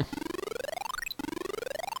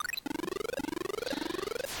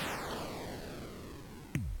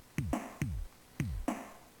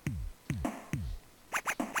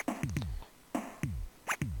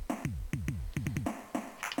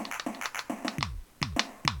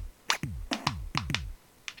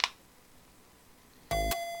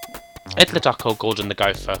 Ed the Duck or Gordon the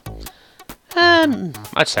Gopher?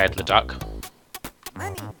 I'd say Ed the Duck.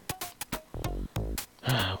 Money.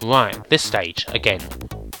 Right, this stage, again.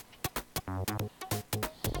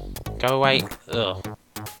 Go away. Ugh.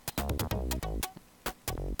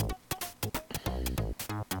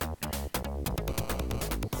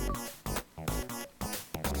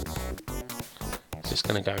 Is this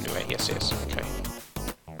going to go anywhere? Yes, yes. Okay.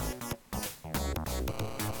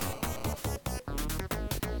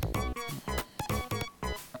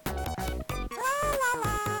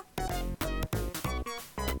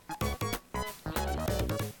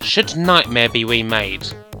 Should Nightmare be remade?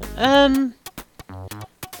 Only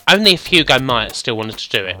if Hugo Myers still wanted to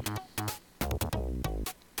do it.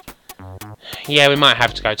 Yeah, we might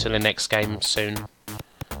have to go to the next game soon.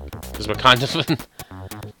 Because we're kind of...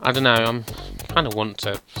 I don't know, I kind of want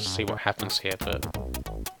to see what happens here, but...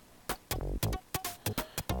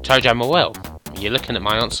 Tojo Morel, you're looking at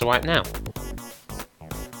my answer right now.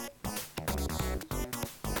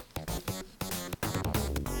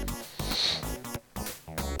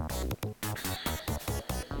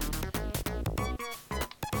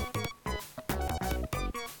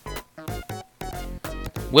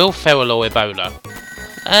 Will Ferrell or Ebola?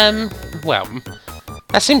 Well,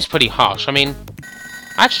 that seems pretty harsh. I mean,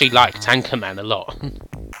 I actually like Tankerman a lot.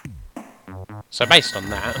 So based on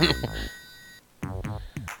that...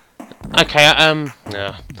 okay,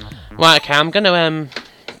 right, okay, I'm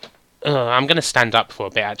gonna stand up for a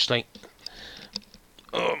bit, actually.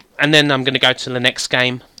 And then I'm gonna go to the next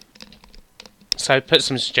game. So put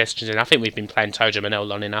some suggestions in. I think we've been playing Tojo Manel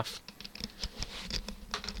long enough.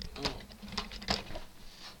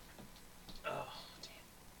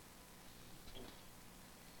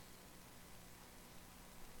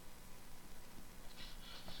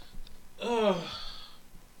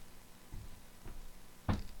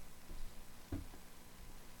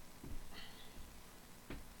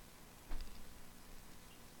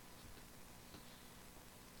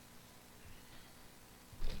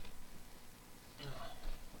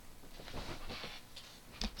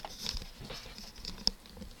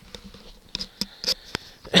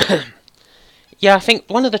 Yeah, I think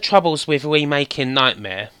one of the troubles with remaking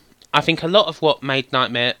Nightmare, I think a lot of what made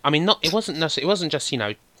Nightmare, I mean, it wasn't just, you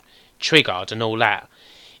know, triggered and all that.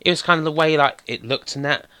 It was kind of the way, like, it looked and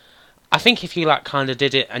that. I think if you, like, kind of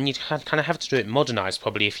did it, and you'd kind of have to do it modernised,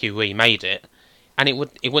 probably, if you remade it, and it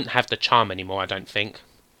wouldn't have the charm anymore, I don't think.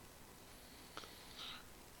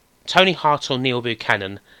 Tony Hart or Neil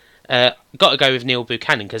Buchanan? Got to go with Neil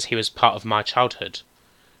Buchanan, because he was part of my childhood.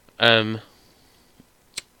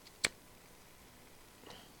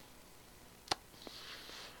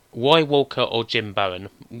 Roy Walker or Jim Bowen?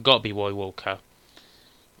 Gotta be Roy Walker.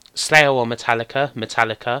 Slayer or Metallica?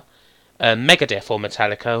 Metallica. Megadeth or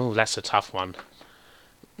Metallica? Oh, that's a tough one.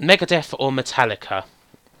 Megadeth or Metallica?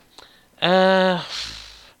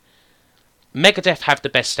 Megadeth have the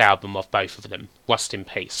best album of both of them, Rust in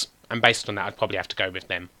Peace. And based on that, I'd probably have to go with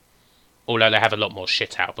them. Although they have a lot more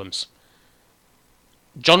shit albums.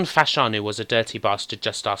 John Fashanu was a dirty bastard,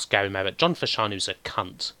 just ask Gary Merritt. John Fashanu's a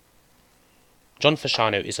cunt. John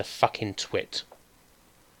Fashanu is a fucking twit.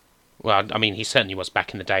 Well, I mean, he certainly was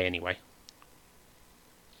back in the day anyway.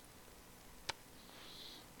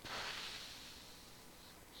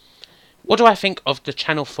 What do I think of the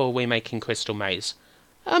Channel 4 remaking Crystal Maze?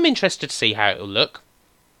 I'm interested to see how it'll look.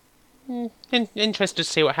 Interested to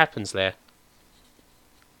see what happens there.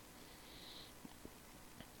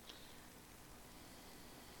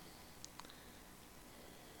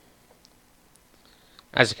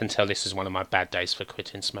 As you can tell, this is one of my bad days for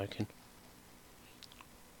quitting smoking.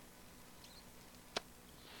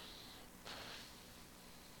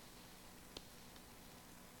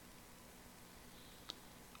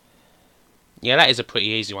 Yeah, that is a pretty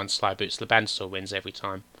easy one, Sly Boots. The band still wins every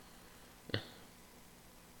time.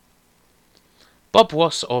 Bob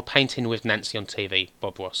Ross or Painting with Nancy on TV?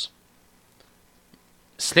 Bob Ross.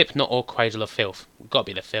 Slipknot or Cradle of Filth? Gotta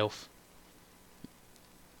be the Filth.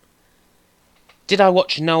 Did I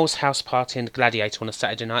watch Noel's House Party and Gladiator on a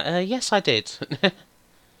Saturday night? Yes, I did.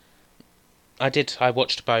 I did. I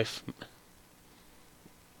watched both.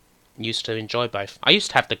 Used to enjoy both. I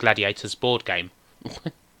used to have the Gladiators board game.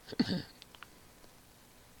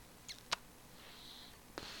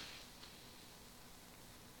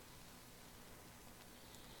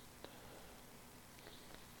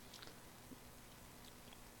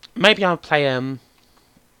 Maybe I'll play, I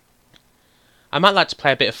might like to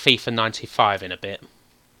play a bit of FIFA 95 in a bit.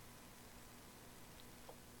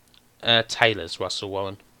 Taylor's Russell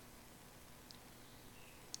Warren.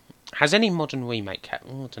 Has any modern remake cat?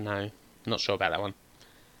 Oh, I don't know. Not sure about that one.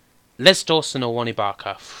 Les Dawson or Wonnie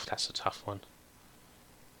Barker? That's a tough one.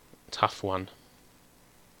 Tough one.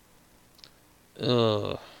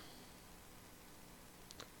 Ugh.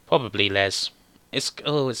 Probably Les. It's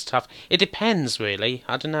tough. It depends, really.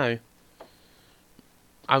 I don't know.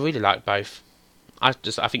 I really like both. I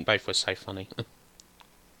think both were so funny.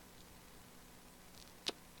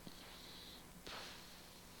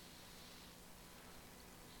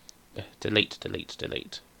 Delete, delete,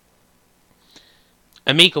 delete.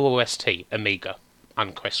 Amiga or ST? Amiga,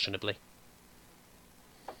 unquestionably.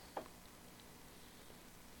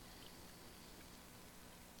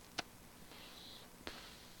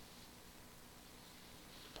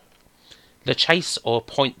 The Chase or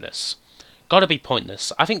Pointless? Gotta be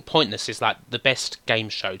Pointless. I think Pointless is like the best game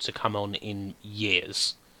show to come on in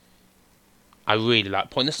years. I really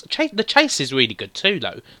like Pointless. The Chase is really good too,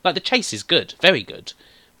 though. Like, the Chase is good, very good.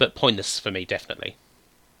 But Pointless for me, definitely.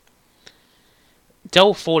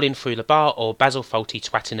 Dell falling through the bar or Basil Fawlty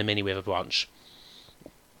twatting a mini with a branch?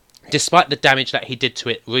 Despite the damage that he did to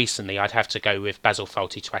it recently, I'd have to go with Basil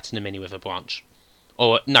Fawlty twatting a mini with a branch.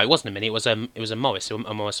 Or, no, it wasn't a mini, it was a Morris,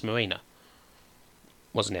 a Morris Marina.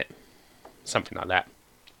 Wasn't it? Something like that.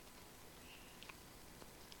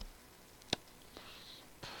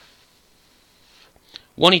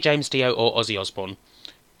 Ronnie James Dio or Ozzy Osbourne?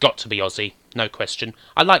 Got to be Ozzy, no question.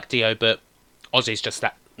 I like Dio, but Ozzy's just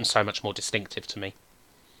that so much more distinctive to me.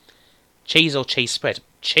 Cheese or cheese spread?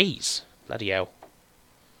 Cheese. Bloody hell.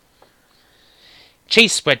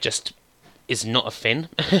 Cheese spread just is not a thing,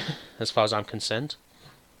 as far as I'm concerned.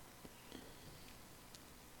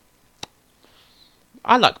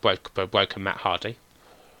 I like Broken Matt Hardy.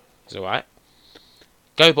 He's alright.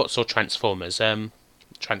 GoBots or Transformers?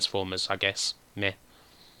 Transformers, I guess. Meh.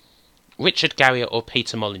 Richard Garriott or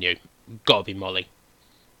Peter Molyneux? Gotta be Molly.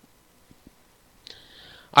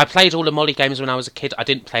 I played all the Molly games when I was a kid. I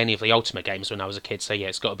didn't play any of the Ultimate games when I was a kid, so yeah,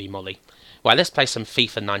 it's gotta be Molly. Right, let's play some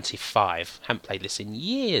FIFA 95. Haven't played this in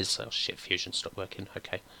years. Oh shit, Fusion stopped working.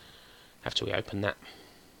 Okay. Have to reopen that.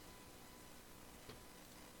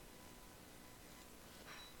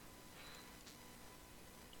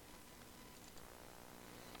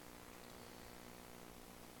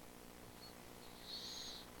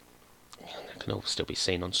 Can all still be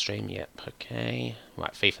seen on stream. Yep, okay.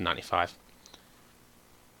 Right, FIFA 95.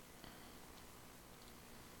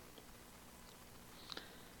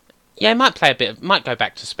 Yeah, I might play a bit. Might go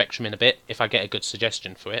back to Spectrum in a bit if I get a good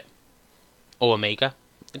suggestion for it, or Amiga.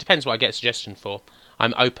 It depends what I get a suggestion for.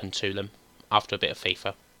 I'm open to them after a bit of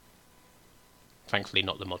FIFA. Thankfully,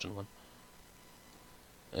 not the modern one.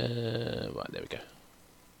 Right, there we go.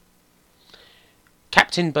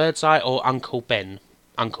 Captain Birdseye or Uncle Ben?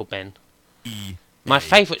 Uncle Ben. My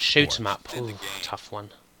favourite shoot 'em up. Ooh, tough one.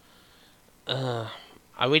 I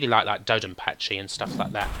really like Dodonpachi and stuff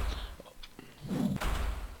like that.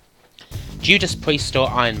 Judas Priest or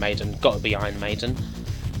Iron Maiden? Gotta be Iron Maiden.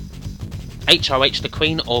 HRH the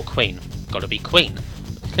Queen or Queen? Gotta be Queen.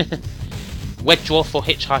 Wedge Dwarf or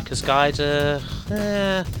Hitchhiker's Guide?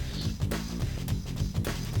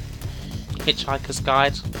 Hitchhiker's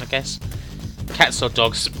Guide, I guess. Cats or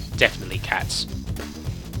dogs? Definitely cats.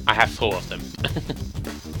 I have 4 of them.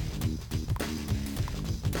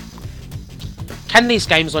 Can these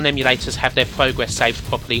games on emulators have their progress saved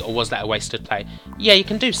properly, or was that a wasted play? Yeah, you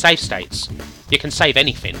can do save states. You can save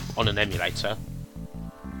anything on an emulator.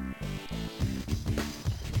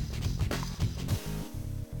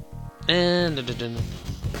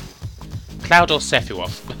 Cloud or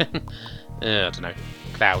Sephiroth? I don't know.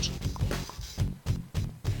 Cloud.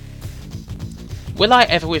 Will I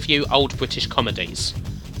ever review old British comedies?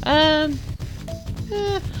 I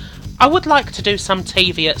would like to do some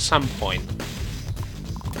TV at some point.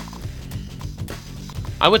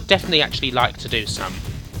 I would definitely actually like to do some.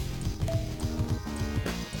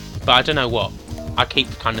 But I don't know what. I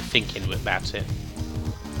keep kind of thinking about it.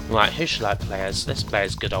 Right, who shall I play as? Let's play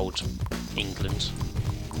as good old England.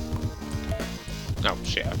 Oh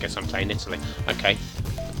shit, I guess I'm playing Italy. Okay.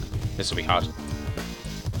 This will be hard.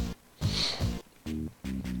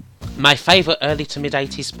 My favourite early to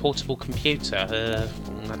mid-80s portable computer?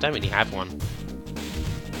 I don't really have one.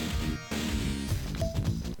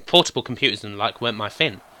 Portable computers and the like weren't my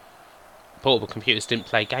thing. Portable computers didn't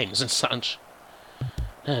play games and such.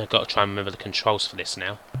 Got to try and remember the controls for this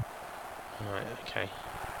now. Alright, okay.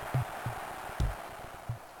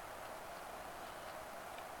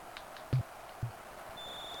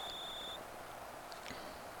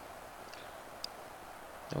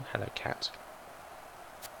 Oh, hello, cat.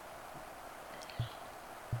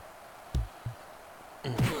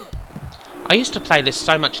 I used to play this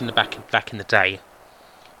so much in the back in the day,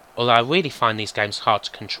 although I really find these games hard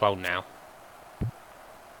to control now.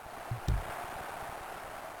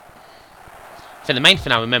 I think the main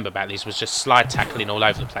thing I remember about these was just slide tackling all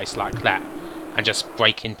over the place like that, and just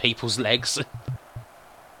breaking people's legs.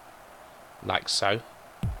 Like so.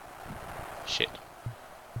 Shit.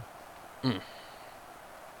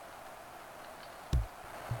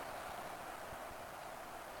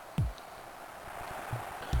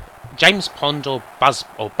 James Pond or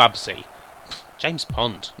Bubsy? James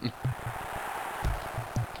Pond.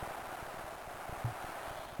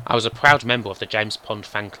 I was a proud member of the James Pond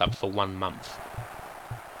fan club for 1 month.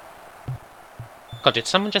 God, did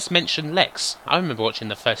someone just mention Lex? I remember watching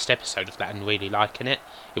the first episode of that and really liking it.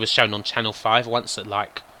 It was shown on Channel 5 once at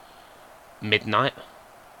like midnight.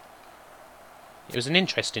 It was an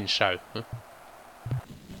interesting show.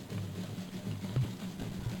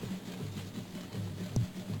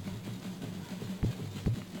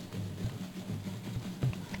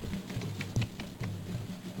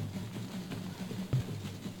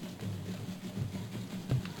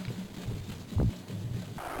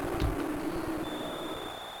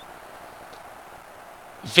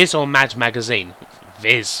 Viz or Mad Magazine?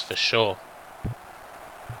 Viz, for sure.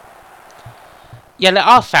 Yeah, there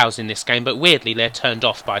are fouls in this game, but weirdly they're turned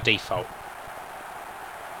off by default.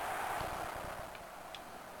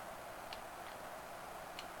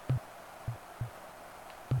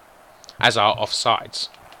 As are offsides.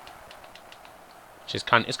 Which is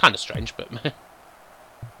kind of strange, but...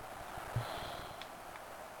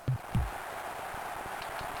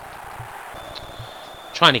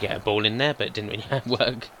 Trying to get a ball in there, but it didn't really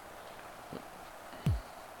work.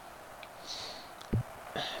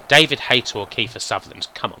 David Hayter or Kiefer Sutherland.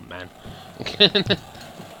 Come on, man.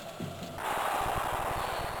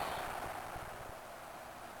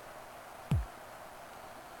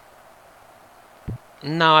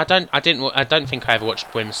 No, I don't think I ever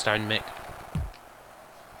watched Brimstone, Mick.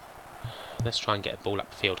 Let's try and get a ball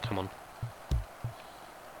up the field. Come on.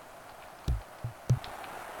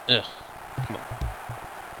 Ugh. Come on.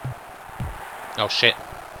 Oh shit.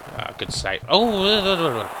 Good save.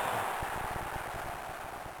 Oh!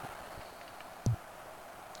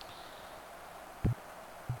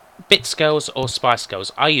 Bits Girls or Spice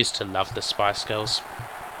Girls? I used to love the Spice Girls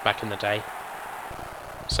back in the day.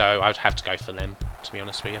 So I'd have to go for them, to be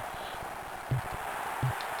honest with you.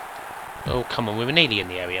 Oh, come on. We were nearly in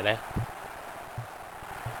the area there.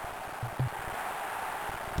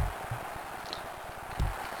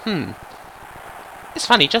 It's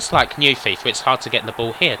funny, just like New FIFA, it's hard to get the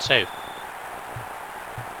ball here too.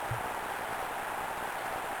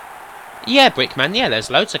 Yeah, Brickman, yeah, there's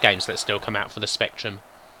loads of games that still come out for the Spectrum.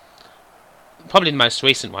 Probably the most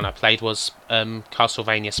recent one I played was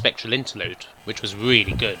Castlevania Spectral Interlude, which was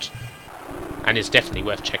really good. And is definitely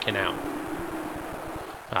worth checking out.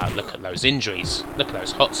 Ah, look at those injuries. Look at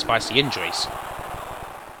those hot, spicy injuries.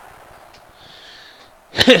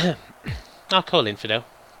 I'll call Infidel.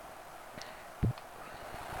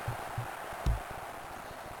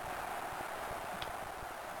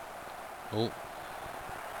 Oh.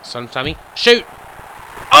 Son of Tommy. Shoot!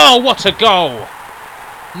 Oh, what a goal!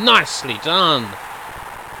 Nicely done.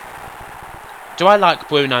 Do I like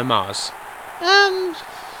Bruno Mars?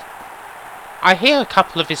 I hear a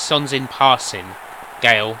couple of his songs in passing,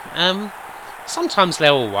 Gail. Sometimes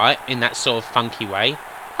they're alright in that sort of funky way.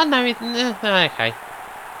 I know it. Okay.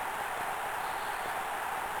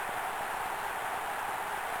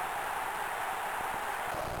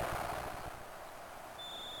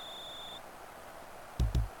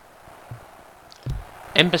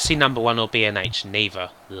 Embassy number 1 or B&H?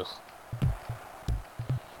 Neither. Ugh.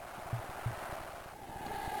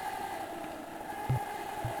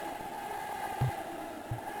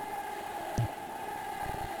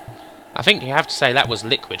 I think you have to say that was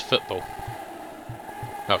liquid football.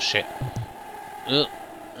 Oh shit. Go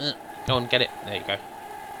on, get it. There you go.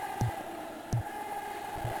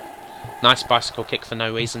 Nice bicycle kick for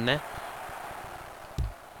no reason there.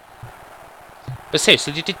 But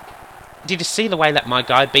seriously, did you see the way that my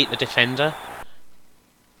guy beat the defender?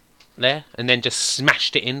 There, and then just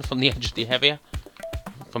smashed it in from the edge of the area?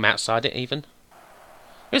 From outside it, even?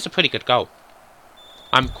 It was a pretty good goal.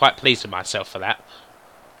 I'm quite pleased with myself for that.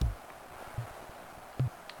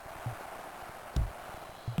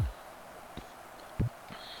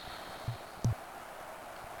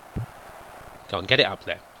 Go on, get it up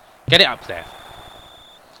there. Get it up there.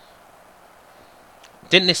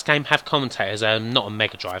 Didn't this game have commentators? Not on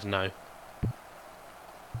Mega Drive, no.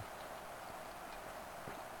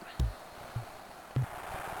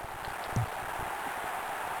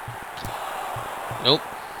 Nope.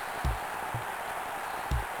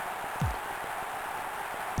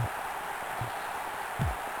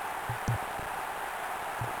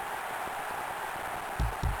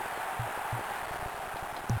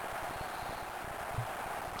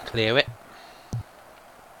 Clear it.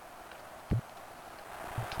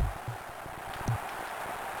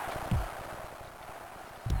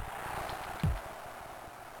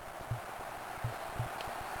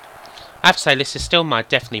 I have to say, this is still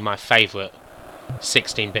definitely my favourite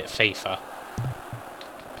 16-bit FIFA.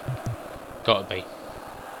 Gotta be.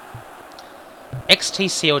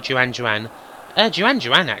 XTC or Duran Duran? Duran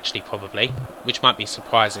Duran actually, probably, which might be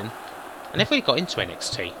surprising. I never really got into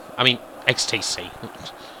NXT. I mean, XTC.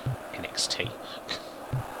 NXT.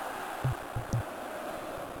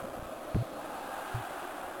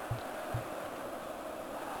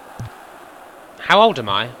 How old am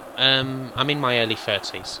I? I'm in my early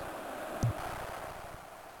 30s.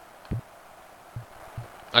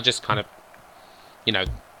 I just kind of, you know,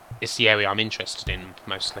 it's the area I'm interested in,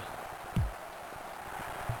 mostly.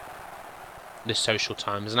 The social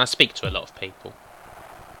times, and I speak to a lot of people.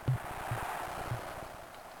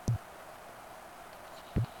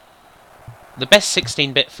 The best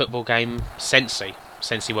 16-bit football game, Sensi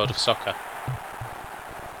World of Soccer.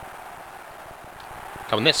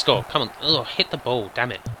 Come on, let's score. Come on. Ugh, hit the ball,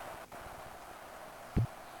 damn it.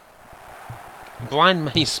 Brian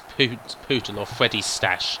May's Poodle or Freddy's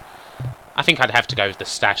Stash. I think I'd have to go with the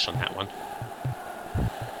Stash on that one.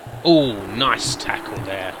 Ooh, nice tackle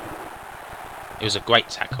there. It was a great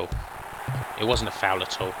tackle. It wasn't a foul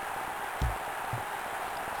at all.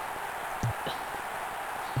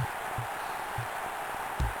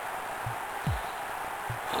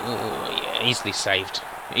 Oh, yeah, easily saved.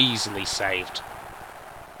 Easily saved.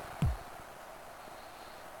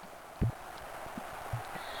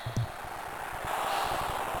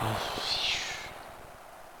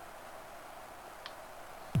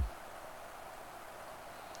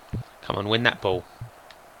 Come on, win that ball.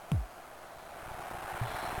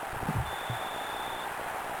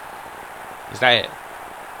 Is that it?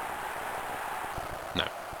 No.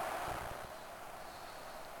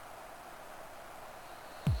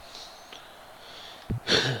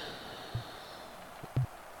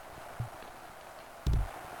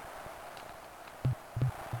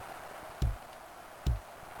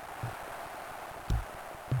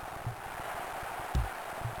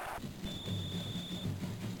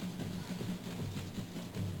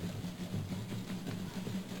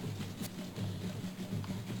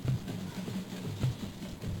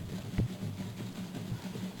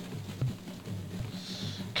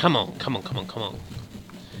 Come on, come on, come on, come on.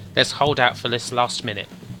 Let's hold out for this last minute.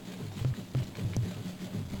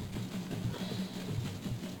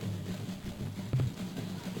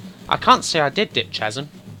 I can't say I did dip chasm.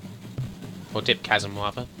 Or dip chasm,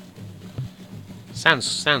 rather.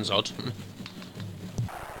 Sounds odd.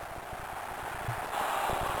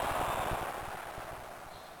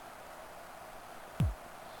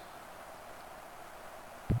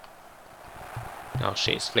 Oh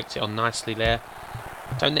shit, it's flicked it on nicely there.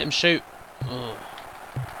 Don't let him shoot. Oh.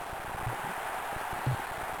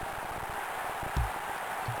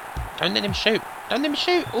 Don't let him shoot. Don't let him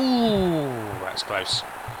shoot. Ooh, that's close.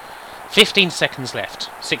 15 seconds left.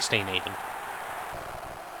 16 even.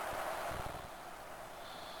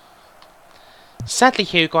 Sadly,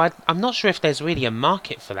 Hugo, I'm not sure if there's really a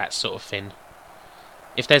market for that sort of thing.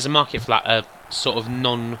 If there's a market for like a sort of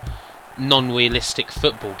non-realistic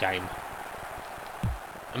football game.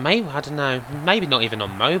 Maybe, I don't know, maybe not even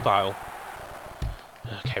on mobile.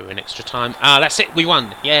 Okay, we're in extra time. Ah, that's it, we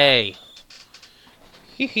won! Yay!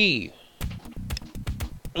 Hee hee.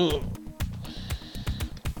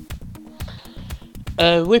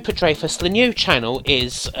 Rupert Dreyfuss, the new channel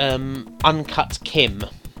is Uncut Kim,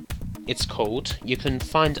 it's called. You can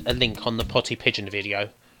find a link on the Potty Pigeon video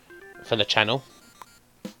for the channel.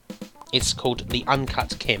 It's called The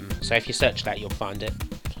Uncut Kim, so if you search that you'll find it.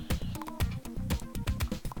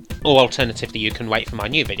 Or alternatively, you can wait for my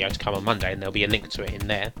new video to come on Monday and there'll be a link to it in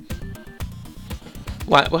there.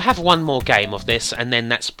 Right, we'll have one more game of this and then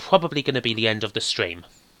that's probably going to be the end of the stream.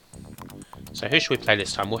 So who should we play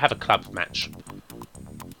this time? We'll have a club match.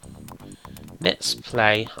 Let's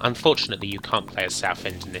play. Unfortunately, you can't play as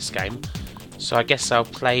Southend in this game. So I guess I'll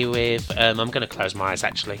play with... I'm going to close my eyes,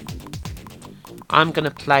 actually. I'm going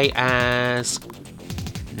to play as...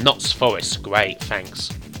 Notts Forest. Great,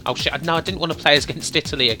 thanks. Oh, shit. No, I didn't want to play as against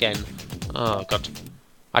Italy again. Oh, God.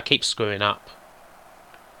 I keep screwing up.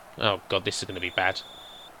 Oh, God, this is going to be bad.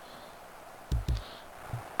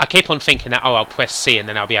 I keep on thinking that, oh, I'll press C and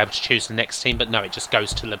then I'll be able to choose the next team. But no, it just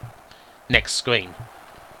goes to the next screen.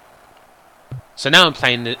 So now I'm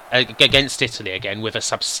playing against Italy again with a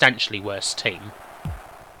substantially worse team.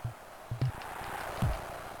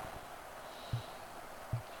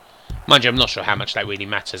 Mind you, I'm not sure how much that really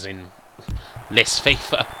matters in this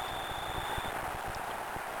FIFA.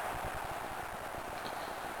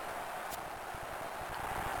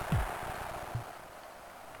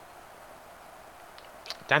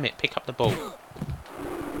 Damn it, pick up the ball.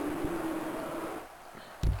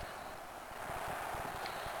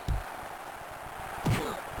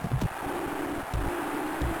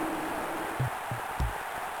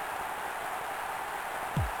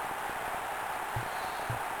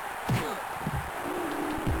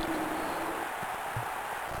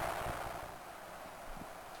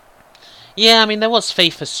 Yeah, I mean, there was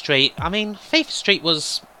FIFA Street. I mean, FIFA Street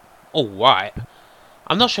was alright.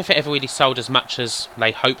 I'm not sure if it ever really sold as much as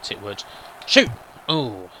they hoped it would. Shoot!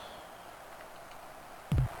 Ooh.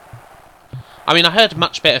 I mean, I heard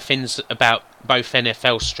much better things about both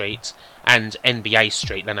NFL Street and NBA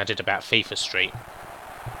Street than I did about FIFA Street.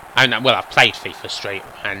 And, well, I've played FIFA Street,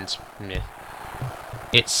 and yeah,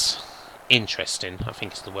 it's interesting, I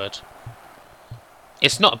think is the word.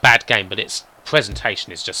 It's not a bad game, but its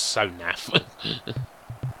presentation is just so naff.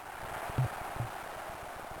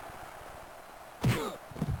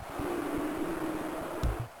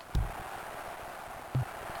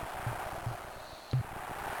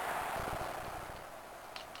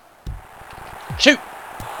 Shoot!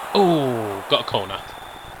 Ooh, got a corner.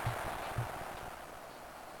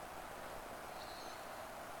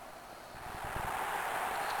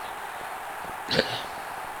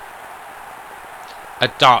 A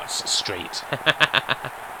darts street.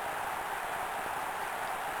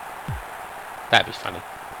 That'd be funny.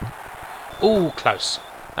 Ooh, close.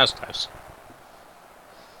 That was close.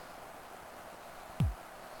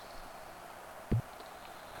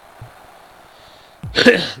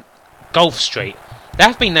 Golf Street. There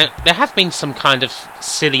have been some kind of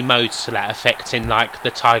silly modes to that effect in like the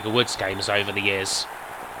Tiger Woods games over the years.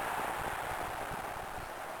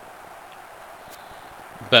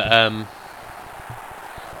 But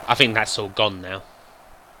I think that's all gone now.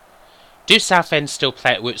 Do Southend still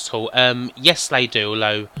play at Woots Hall? Yes, they do,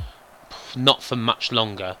 although not for much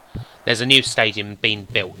longer. There's a new stadium being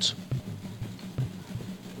built.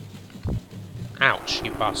 Ouch,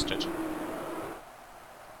 you bastard.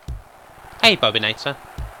 Hey, Bobinator.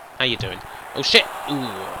 How you doing? Oh, shit! Ooh.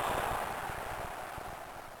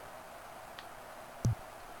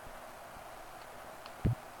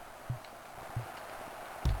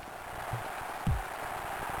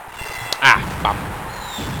 Ah, bum.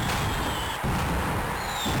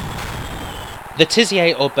 The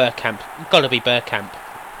Tizier or Burkamp? Gotta be Burkamp.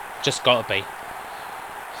 Just gotta be.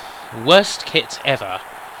 Worst kit ever.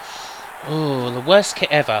 Oh, the worst kit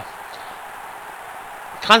ever.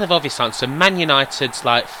 Kind of obvious answer. Man United's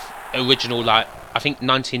like original, like I think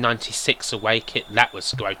 1996 away kit. That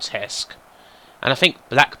was grotesque. And I think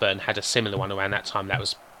Blackburn had a similar one around that time. That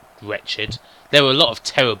was wretched. There were a lot of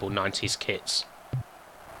terrible 90s kits.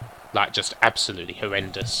 Like just absolutely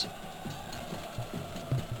horrendous.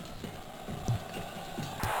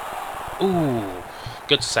 Ooh,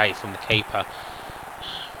 good save from the keeper.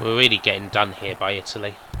 We're really getting done here by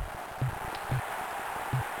Italy.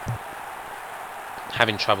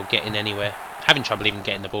 Having trouble getting anywhere. Having trouble even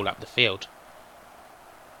getting the ball up the field.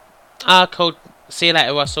 Ah, cool. See you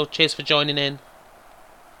later, Russell. Cheers for joining in.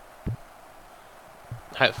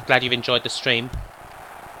 Glad you've enjoyed the stream.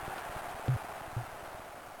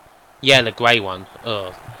 Yeah, the grey one.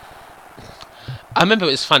 Ugh. I remember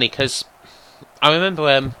it was funny because I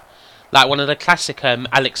remember like one of the classic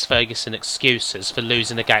Alex Ferguson excuses for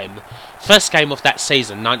losing a game. First game of that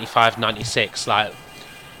season, 95-96, like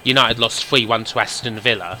United lost 3-1 to Aston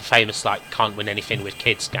Villa, famous like can't win anything with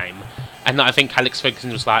kids game. And I think Alex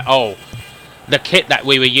Ferguson was like, oh, the kit that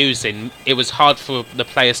we were using, it was hard for the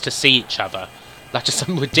players to see each other. Like just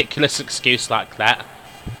some ridiculous excuse like that.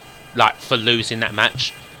 Like for losing that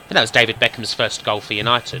match. And that was David Beckham's first goal for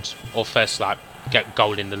United. Or first like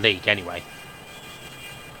goal in the league anyway.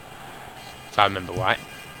 If I remember right.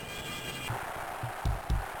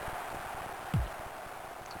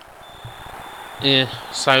 Yeah,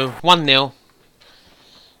 so 1-0.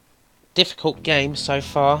 Difficult game so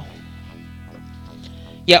far.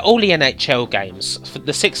 Yeah, all the NHL games,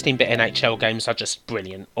 the 16-bit NHL games are just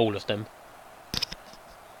brilliant, all of them.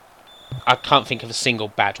 I can't think of a single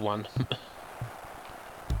bad one.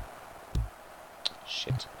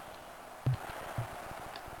 Shit.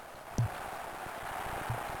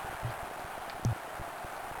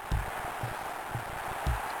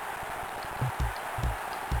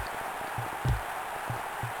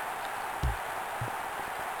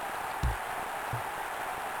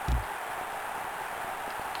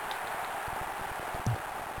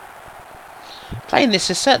 Playing this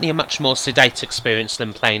is certainly a much more sedate experience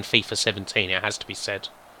than playing FIFA 17, it has to be said.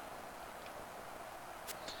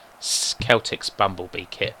 Celtic's Bumblebee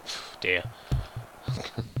kit. Dear.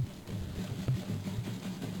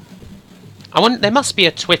 There must be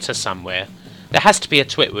a Twitter somewhere. There has to be a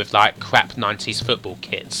Twitter with, like, crap 90s football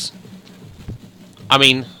kits. I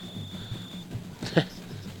mean...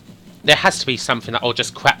 there has to be something that... or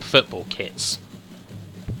just crap football kits.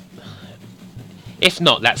 If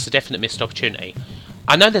not, that's a definite missed opportunity.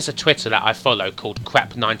 I know there's a Twitter that I follow called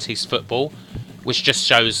Crap 90s Football, which just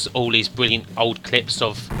shows all these brilliant old clips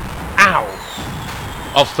of... ow!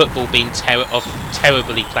 Of football being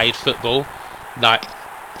terribly played football. Like,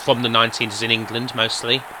 from the 90s in England,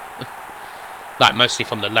 mostly. Like, mostly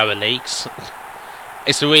from the lower leagues.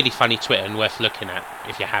 It's a really funny Twitter and worth looking at,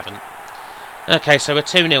 if you haven't. Okay, so we're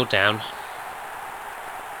 2-0 down.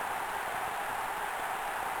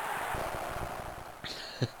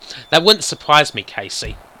 That wouldn't surprise me,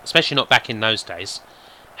 Casey. Especially not back in those days.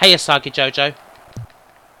 Hey, Asagi Jojo.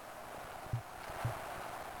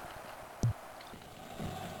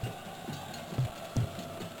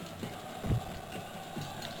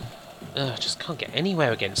 Ugh, just can't get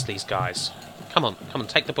anywhere against these guys. Come on,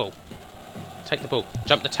 take the ball. Take the ball.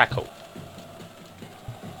 Jump the tackle.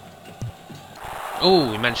 Oh,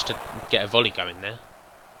 we managed to get a volley going there.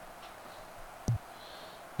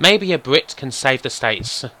 Maybe a Brit can save the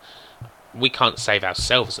States. We can't save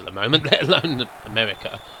ourselves at the moment, let alone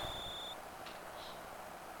America.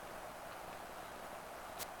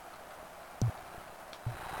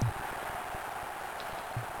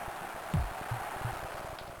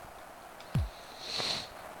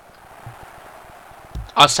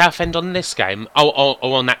 Are Southend on this game? Oh,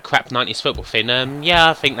 or on that crap 90s football thing?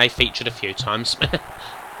 Yeah, I think they featured a few times.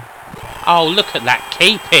 Oh, look at that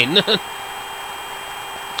keeping!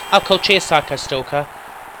 Oh, cool. Cheers, Psycho Stalker.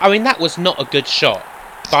 I mean, that was not a good shot.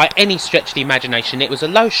 By any stretch of the imagination, it was a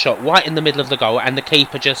low shot right in the middle of the goal, and the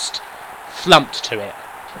keeper just flumped to it.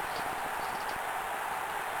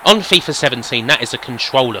 On FIFA 17, that is a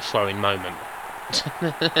controller throwing moment.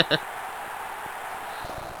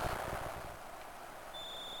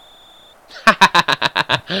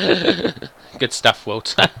 Good stuff,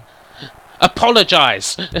 Walter.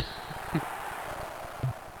 Apologise!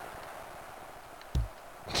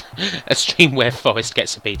 A stream where Forrest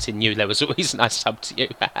gets a beating you, there was always a nice sub to you.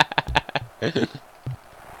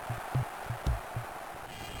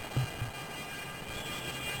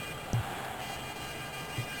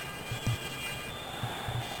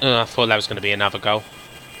 I thought that was going to be another goal.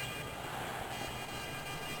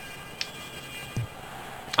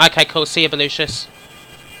 Okay, cool. See you, Belucius.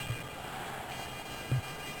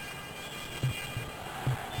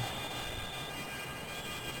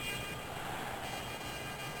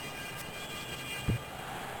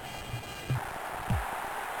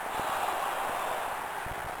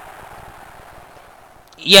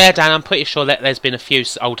 Yeah, Dan, I'm pretty sure that there's been a few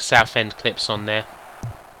old Southend clips on there.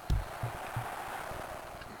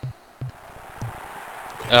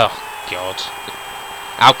 Oh, God.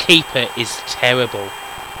 Our keeper is terrible.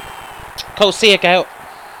 Cool, see you, Gail.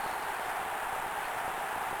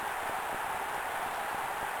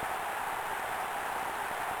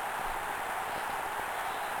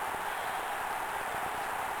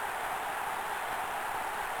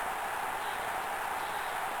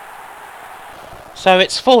 So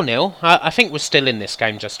it's 4-0. I think we're still in this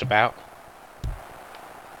game just about.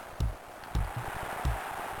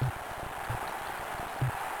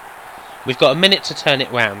 We've got a minute to turn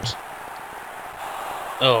it round.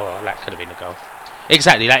 Oh, that could have been a goal.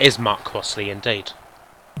 Exactly, that is Mark Crossley indeed.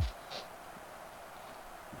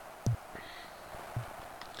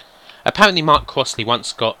 Apparently Mark Crossley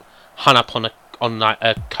once got hung up on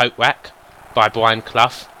a coat rack by Brian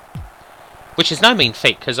Clough. Which is no mean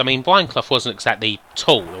feat, because, I mean, Brian Clough wasn't exactly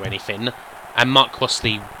tall or anything, and Mark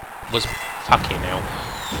Crossley was fucking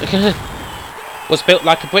hell. Was built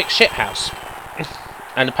like a brick shithouse.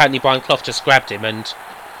 And apparently Brian Clough just grabbed him and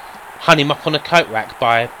hung him up on a coat rack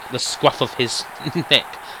by the scruff of his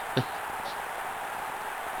neck.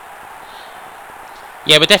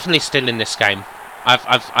 Yeah, we're definitely still in this game.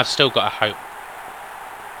 I've still got a hope.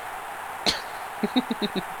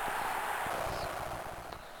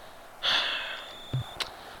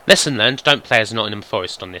 Lesson learned, don't play as Nottingham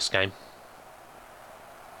Forest on this game.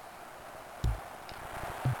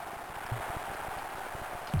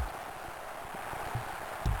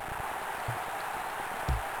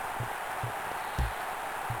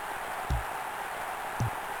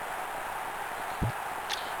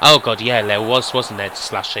 Oh god, yeah, there was, wasn't there,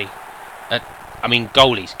 Slushy? I mean,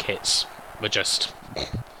 goalie kits were just...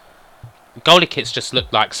 Goalie kits just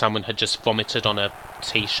looked like someone had just vomited on a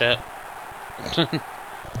t-shirt.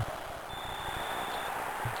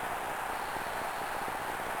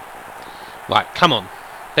 Right, come on.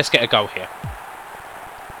 Let's get a goal here.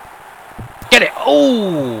 Get it!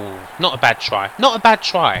 Oh, not a bad try. Not a bad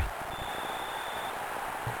try.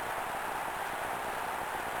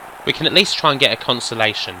 We can at least try and get a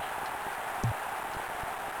consolation.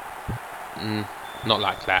 Not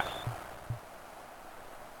like that.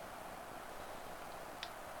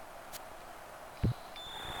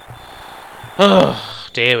 Oh,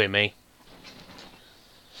 dearie me.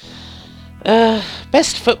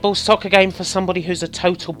 Best football soccer game for somebody who's a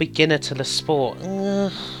total beginner to the sport.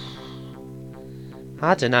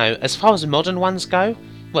 I don't know. As far as modern ones go,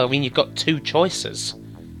 well, I mean, you've got two choices.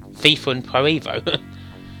 FIFA and Pro Evo.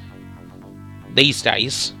 These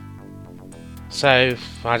days. So,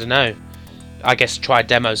 I don't know. I guess try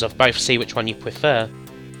demos of both, see which one you prefer.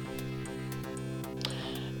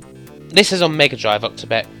 This is on Mega Drive,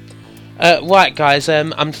 Octobet. Right, guys,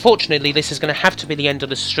 unfortunately this is going to have to be the end of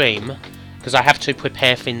the stream, because I have to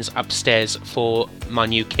prepare things upstairs for my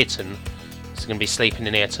new kitten. She's going to be sleeping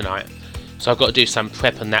in here tonight. So I've got to do some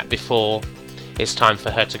prep on that before it's time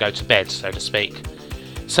for her to go to bed, so to speak.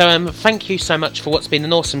 So, thank you so much for what's been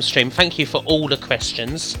an awesome stream. Thank you for all the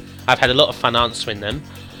questions. I've had a lot of fun answering them.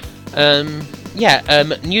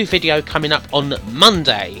 New video coming up on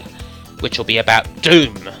Monday, which will be about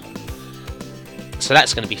Doom. So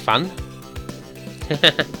that's going to be fun.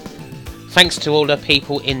 Thanks to all the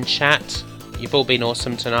people in chat. You've all been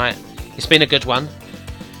awesome tonight. It's been a good one.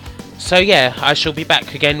 So yeah, I shall be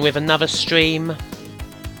back again with another stream,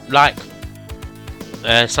 like,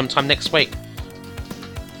 sometime next week.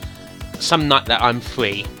 Some night that I'm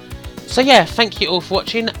free. So yeah, thank you all for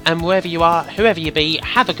watching, and wherever you are, whoever you be,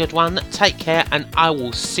 have a good one, take care, and I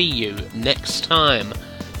will see you next time.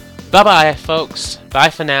 Bye bye folks,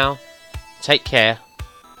 bye for now, take care,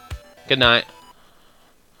 good night.